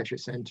the leisure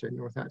centre,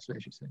 North Hants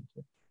Leisure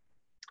Centre.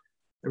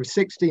 There were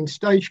 16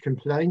 stage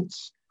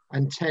complaints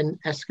and 10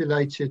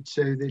 escalated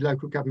to the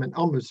local government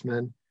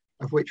ombudsman,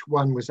 of which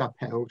one was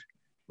upheld,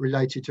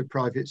 related to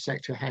private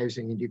sector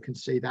housing, and you can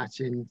see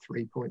that in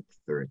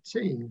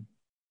 3.13.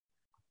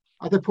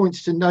 Other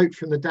points to note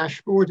from the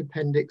dashboard,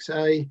 Appendix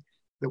A,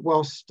 that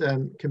whilst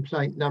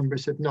complaint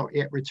numbers have not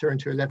yet returned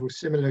to a level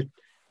similar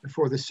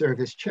before the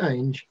service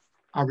change,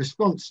 our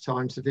response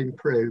times have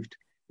improved,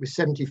 with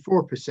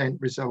 74%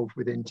 resolved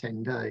within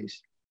 10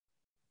 days.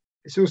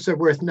 It's also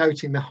worth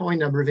noting the high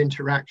number of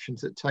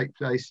interactions that take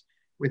place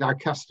with our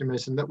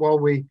customers, and that while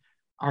we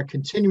are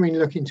continuing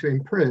looking to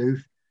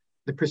improve,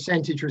 the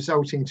percentage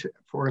resulting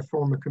for a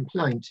formal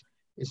complaint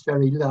is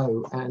very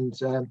low, and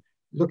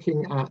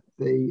looking at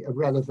the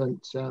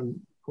relevant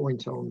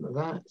point on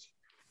that,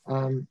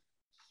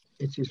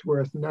 it is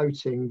worth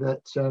noting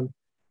that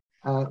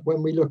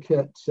when we look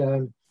at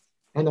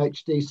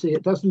NHDC,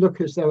 it does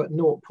look as though at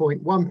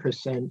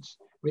 0.1%,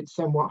 it's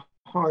somewhat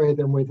higher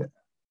than with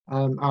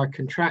our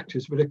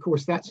contractors, but of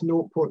course that's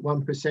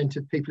 0.1%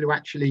 of people who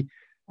actually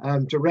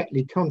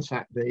directly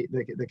contact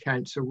the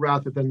council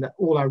rather than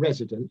all our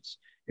residents,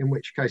 in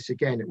which case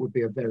again it would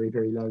be a very,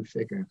 very low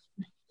figure.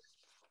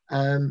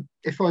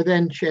 If I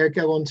then, Chair,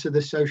 go on to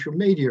the social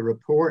media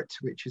report,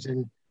 which is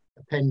in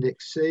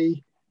Appendix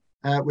C,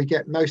 we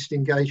get most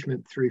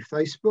engagement through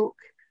Facebook,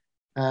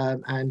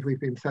 and we've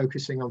been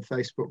focusing on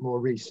Facebook more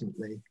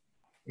recently.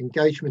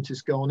 Engagement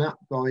has gone up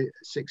by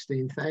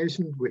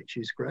 16,000, which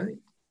is great.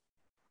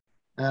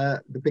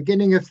 The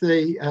beginning of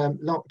the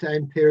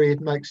lockdown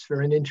period makes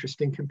for an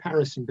interesting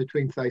comparison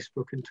between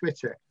Facebook and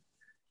Twitter.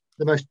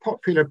 The most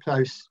popular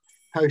post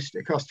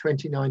across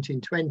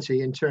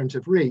 2019-20 in terms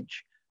of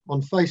reach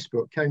on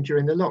Facebook came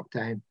during the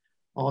lockdown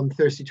on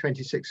Thursday,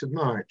 26th of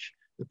March.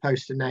 The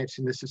post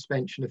announcing the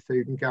suspension of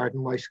food and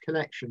garden waste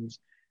collections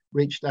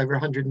reached over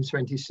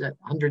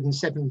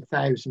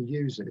 107,000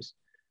 users,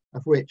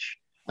 of which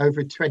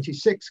over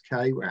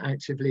 26k were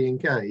actively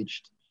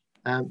engaged,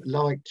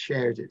 liked,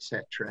 shared,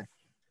 etc.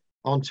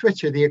 On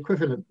Twitter, the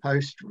equivalent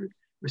post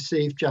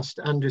received just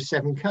under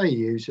 7k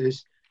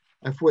users,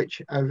 of which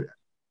over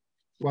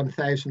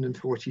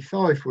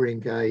 1,045 were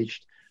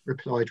engaged,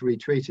 replied,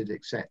 retweeted,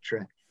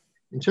 etc.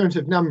 In terms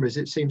of numbers,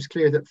 it seems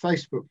clear that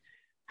Facebook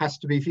has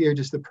to be viewed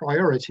as the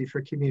priority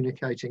for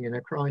communicating in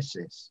a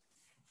crisis.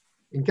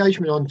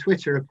 Engagement on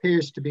Twitter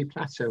appears to be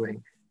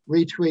plateauing.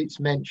 Retweets,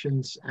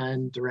 mentions,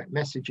 and direct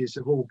messages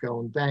have all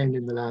gone down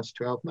in the last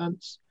 12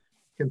 months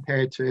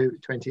compared to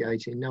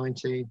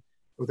 2018-19,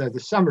 although the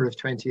summer of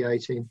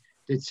 2018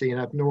 did see an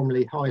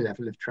abnormally high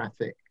level of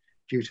traffic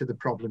due to the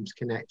problems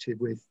connected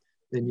with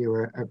the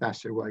newer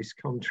Urbasa Waste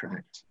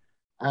contract.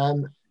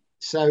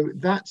 So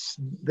that's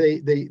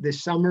the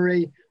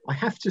summary. I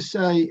have to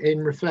say, in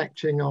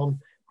reflecting on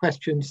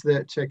questions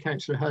that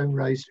Councillor Hone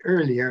raised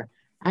earlier,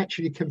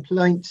 actually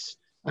complaints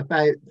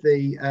about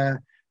the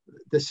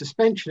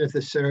suspension of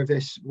the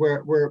service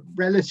were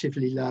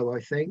relatively low,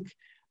 I think.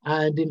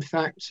 And in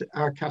fact,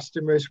 our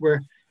customers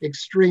were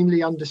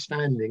extremely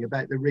understanding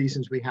about the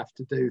reasons we have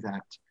to do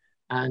that.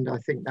 And I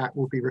think that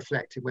will be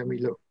reflected when we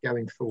look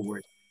going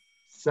forward.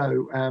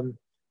 So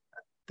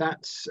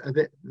that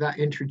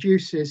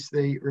introduces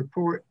the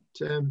report.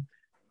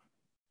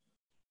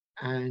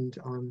 And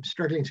I'm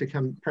struggling to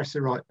press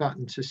the right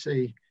button to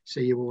see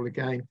you all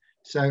again.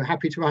 So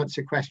happy to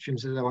answer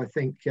questions, although I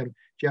think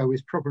Joe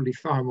is probably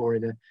far more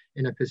in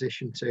a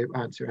position to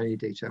answer any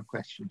detailed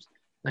questions.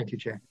 Thank you,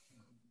 Chair.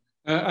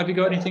 Have you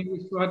got anything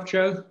to add,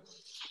 Joe?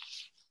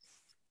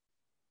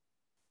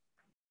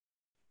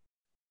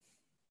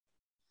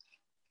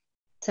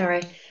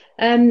 Sorry.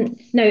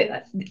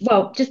 No,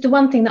 well, just the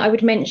one thing that I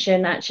would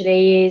mention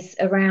actually is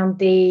around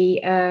the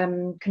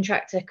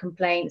contractor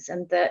complaints,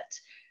 and that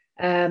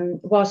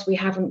whilst we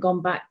haven't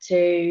gone back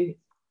to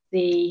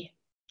the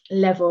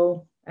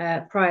level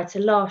prior to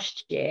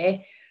last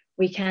year,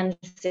 we can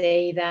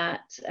see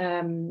that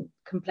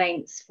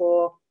complaints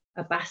for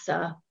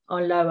Urbasa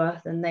are lower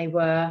than they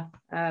were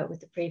with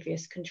the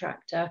previous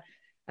contractor.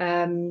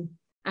 And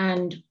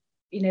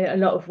you know, a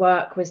lot of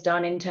work was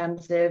done in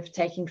terms of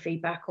taking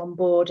feedback on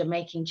board and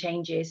making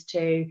changes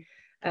to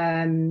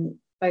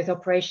both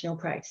operational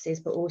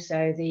practices, but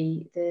also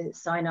the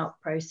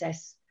sign-up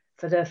process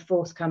for the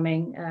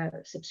forthcoming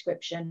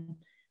subscription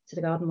to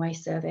the garden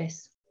waste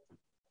service.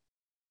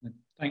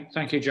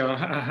 Thank you, Joe.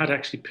 I had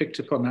actually picked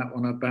up on that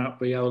one about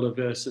Viola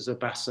versus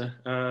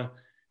Urbasa.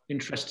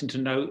 Interesting to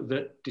note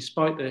that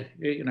despite the,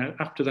 you know,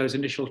 after those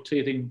initial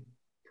teething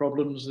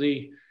problems,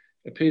 it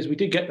appears we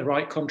did get the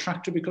right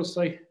contractor because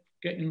they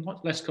getting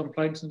less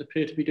complaints and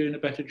appear to be doing a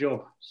better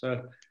job.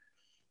 So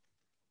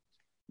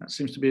that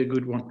seems to be a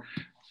good one.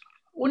 I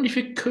wonder if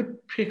you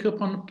could pick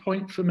up on a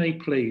point for me,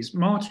 please.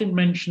 Martin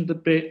mentioned the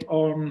bit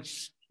on,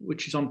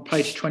 which is on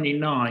page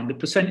 29, the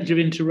percentage of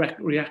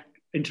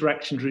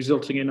interactions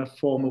resulting in a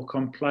formal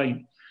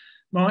complaint.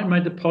 Martin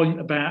made the point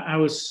about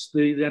ours,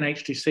 the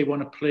NHDC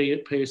one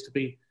appears to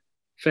be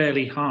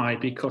fairly high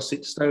because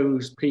it's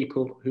those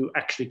people who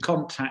actually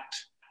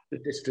contact the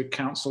district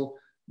council,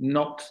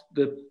 not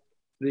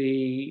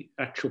the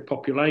actual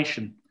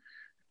population.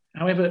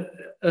 However,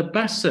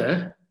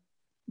 Urbasa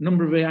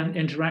number of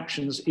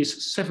interactions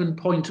is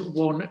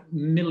 7.1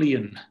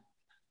 million.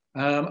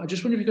 I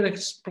just wonder if you could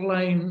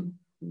explain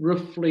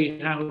roughly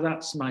how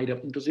that's made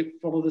up, and does it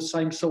follow the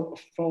same sort of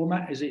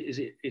format? Is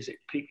it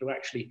people who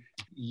actually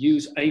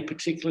use a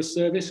particular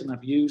service and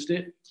have used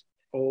it,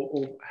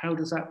 or how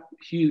does that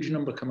huge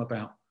number come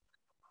about?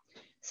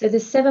 So the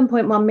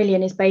 7.1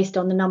 million is based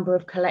on the number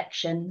of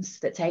collections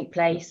that take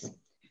place.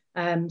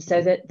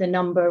 So that the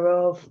number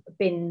of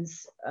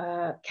bins,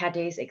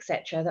 caddies,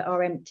 etc. that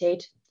are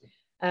emptied.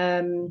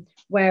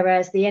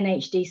 Whereas the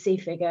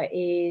NHDC figure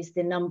is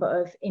the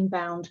number of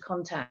inbound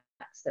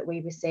contacts that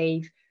we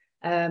receive.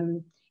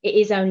 It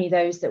is only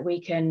those that we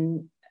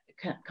can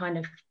kind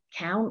of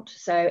count.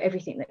 So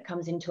everything that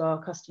comes into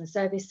our customer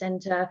service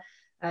centre,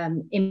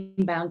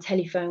 inbound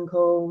telephone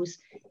calls,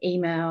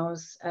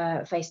 emails,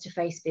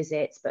 face-to-face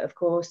visits. But of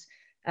course,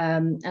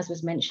 as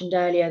was mentioned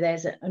earlier,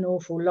 there's an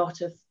awful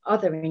lot of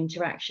other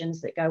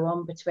interactions that go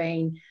on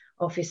between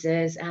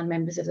officers and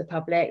members of the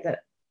public that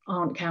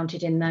aren't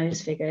counted in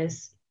those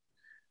figures.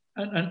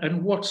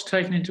 And what's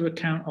taken into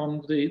account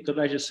on the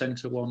leisure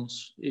centre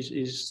ones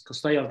is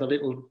because they have the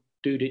little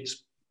doodits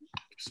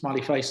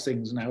smiley face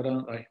things now,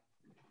 don't they?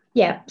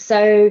 Yeah,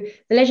 so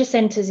the leisure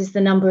centres is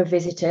the number of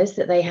visitors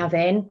that they have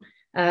in,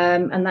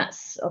 and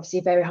that's obviously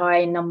a very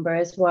high number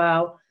as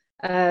well.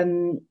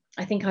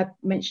 I think I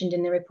mentioned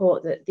in the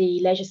report that the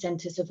leisure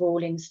centres have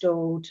all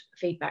installed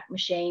feedback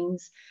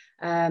machines.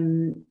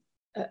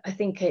 I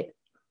think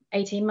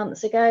 18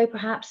 months ago,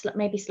 perhaps,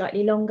 maybe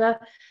slightly longer.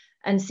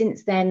 And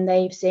since then,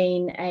 they've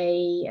seen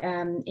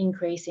a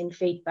increase in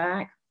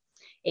feedback.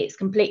 It's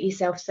completely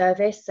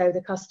self-service, so the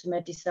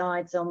customer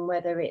decides on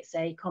whether it's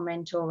a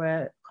comment or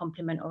a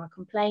compliment or a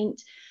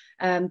complaint.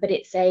 But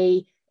it's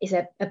a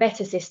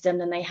better system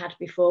than they had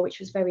before, which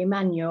was very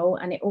manual,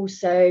 and it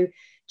also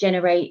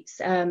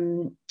generates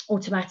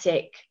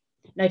automatic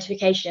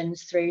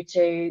notifications through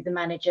to the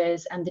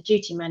managers and the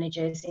duty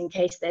managers in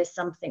case there's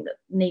something that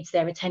needs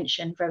their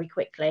attention very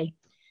quickly.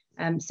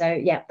 So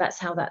yeah, that's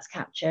how that's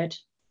captured.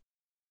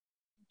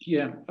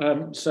 Yeah,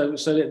 so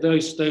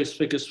those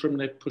figures from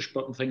the push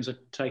button things are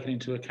taken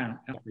into account.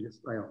 Yes,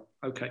 they are.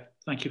 Okay,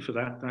 thank you for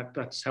that.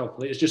 That's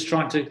helpful. It's just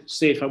trying to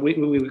see if we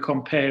were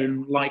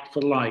comparing like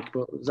for like,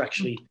 but it's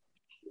actually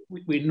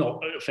we're not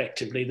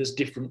effectively. There's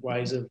different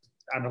ways of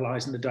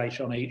analysing the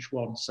data on each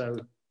one. So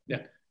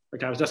yeah,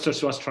 okay. That's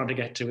just what I was trying to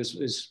get to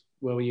is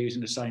where we're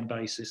using the same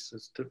basis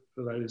as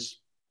for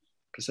those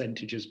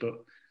percentages, but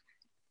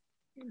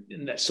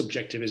that's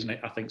subjective, isn't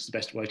it? I think it's the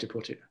best way to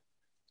put it.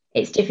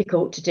 It's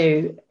difficult to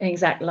do an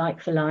exact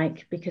like for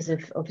like because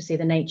of obviously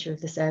the nature of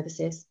the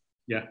services.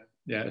 Yeah,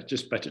 it's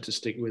just better to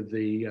stick with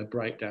the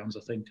breakdowns, I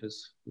think.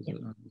 Yeah.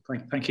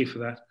 Thank you for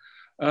that.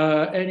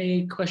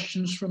 Any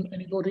questions from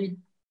anybody?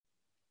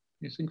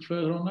 Anything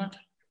further on that?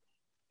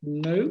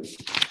 No.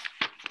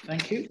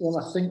 Thank you. Well,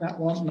 I think that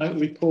one note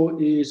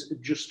report is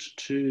just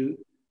to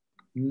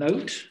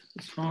note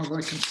as far as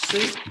I can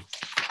see.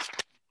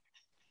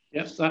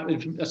 Yes,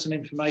 that's an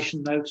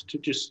information note to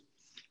just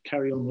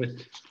carry on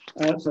with.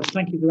 So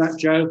thank you for that,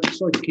 Joe.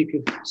 Sorry to keep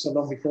you so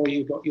long before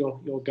you got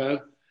your go.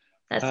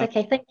 That's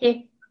okay, thank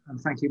you. And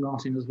thank you,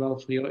 Martin, as well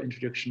for your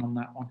introduction on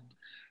that one.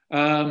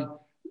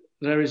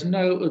 There is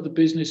no other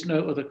business,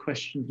 no other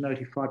questions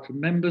notified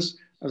from members.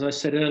 As I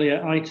said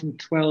earlier, item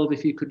 12,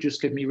 if you could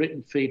just give me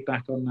written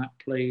feedback on that,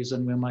 please,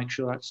 and we'll make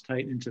sure that's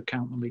taken into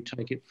account when we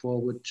take it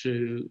forward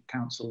to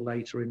council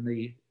later in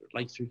the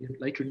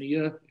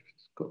year, a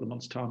couple of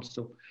months' time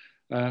still.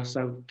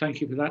 So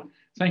thank you for that.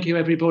 Thank you,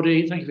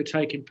 everybody. Thank you for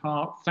taking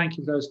part. Thank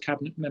you to those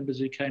cabinet members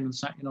who came and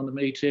sat in on the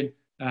meeting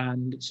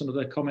and some of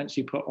the comments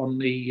you put on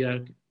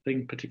the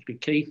thing, particularly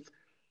Keith.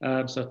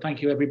 So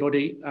thank you,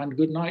 everybody, and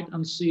good night,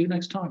 and see you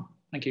next time.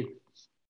 Thank you.